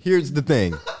now. Here's the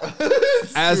thing.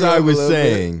 As Screw I up a was little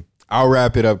bit. saying, I'll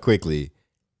wrap it up quickly.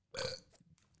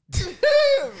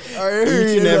 All right,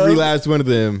 Each and you every know. last one of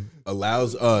them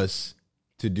allows us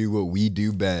to do what we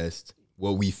do best,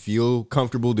 what we feel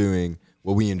comfortable doing,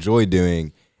 what we enjoy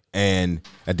doing. And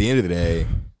at the end of the day,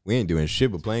 we ain't doing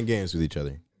shit but playing games with each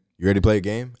other. You ready to play a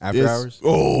game after Yes. hours?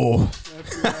 Oh,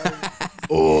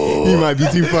 you might be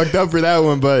too fucked up for that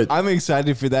one, but I'm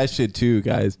excited for that shit too,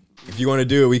 guys. if you want to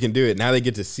do it, we can do it. Now they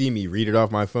get to see me read it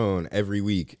off my phone every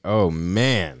week. Oh,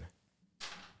 man.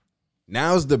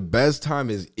 Now's the best time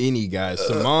as any, guys.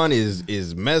 Saman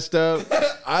is messed up.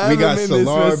 We got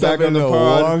Solar back on the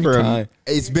pod.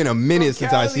 It's been a minute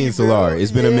since I seen Cali, bro. Solar.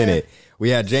 It's been a Yeah. minute. We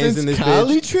had James Since in this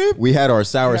Cali bitch. trip? We had our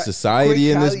Sour Yeah, Society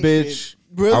quick in this Cali bitch. shit.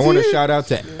 Was I want to it? shout out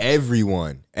to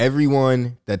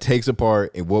everyone that takes a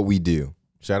part in what we do.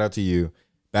 Shout out to you.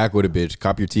 Back with a bitch.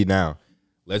 Cop your tea now.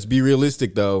 Let's be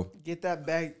realistic, though. Get that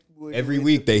back. Every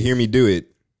week they hear me do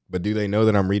it, but do they know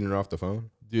that I'm reading it off the phone?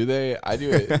 Do they? I do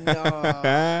it.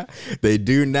 Nah. They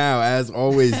do now. As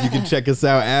always, you can check us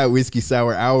out at Whiskey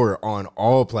Sour Hour on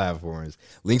all platforms.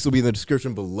 Links will be in the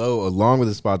description below, along with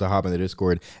a spot to hop in the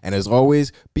Discord. And as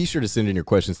always, be sure to send in your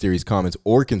questions, theories, comments,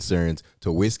 or concerns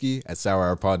to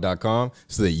whiskey@sourhourpod.com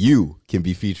so that you can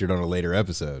be featured on a later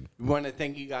episode. We want to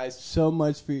thank you guys so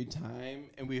much for your time,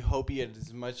 and we hope you had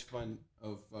as much fun.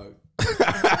 Oh, fuck.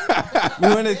 We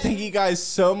want to thank you guys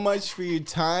so much for your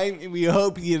time, and we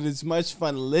hope you had as much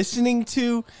fun listening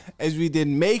to as we did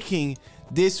making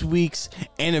this week's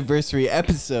anniversary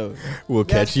episode. We'll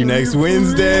That's catch you for next real, for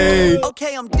Wednesday.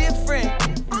 Okay, I'm different.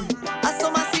 I saw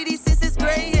my CD since it's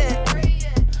gray, yeah.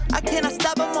 I cannot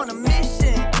stop, I'm on a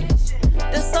mission.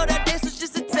 The soda days was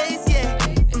just a taste, yeah.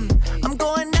 I'm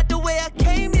going out the way I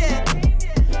came, yeah.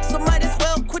 So might as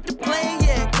well quit the plane,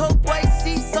 yeah. Coke white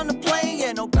seats on the plane,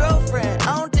 yeah. No girlfriend,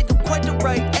 I don't think I'm quite the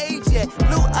right age, yeah.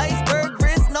 Blue iceberg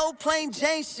wrist, no plain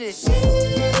Jane shit.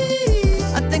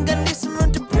 I think I need some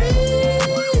room to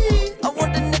breathe. I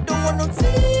want the neck, don't want no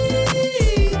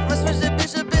tea. My special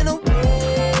bitch up in a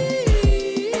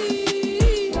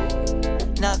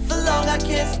weed. Not for long, I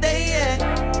can't stay,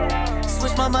 yeah.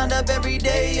 Switch my mind up every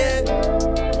day, yeah.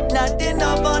 Nothing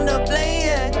off on the plane,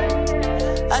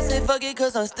 yeah. I say fuck it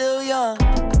cause I'm still young.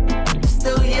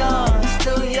 Still young,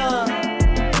 still young.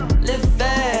 Live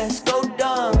fast, go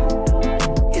dumb.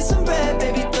 Get some bread,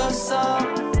 baby, throw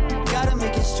some. Gotta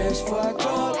make it stretch before I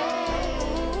grow up.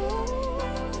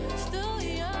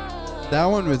 That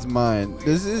one was mine.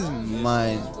 This is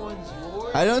mine.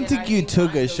 I don't think you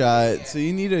took a shot, so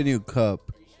you need a new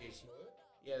cup.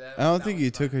 I don't think you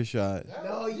took a shot.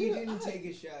 No, you didn't take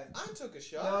a shot. I took a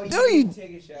shot. No, you- didn't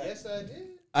take a shot. Yes, I did.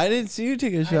 I didn't see you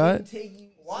take a I shot. didn't take you.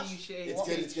 see you shake. It's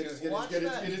good, it's good, it's good, Watch it's good,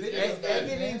 that it's good, video, it's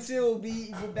good. man. Until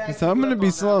we're back. So I'm gonna be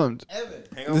slumped.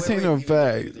 Evan. This ain't no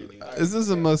fact. This is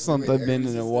the most slumped I've been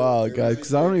in a while, guys,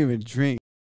 because I don't even drink.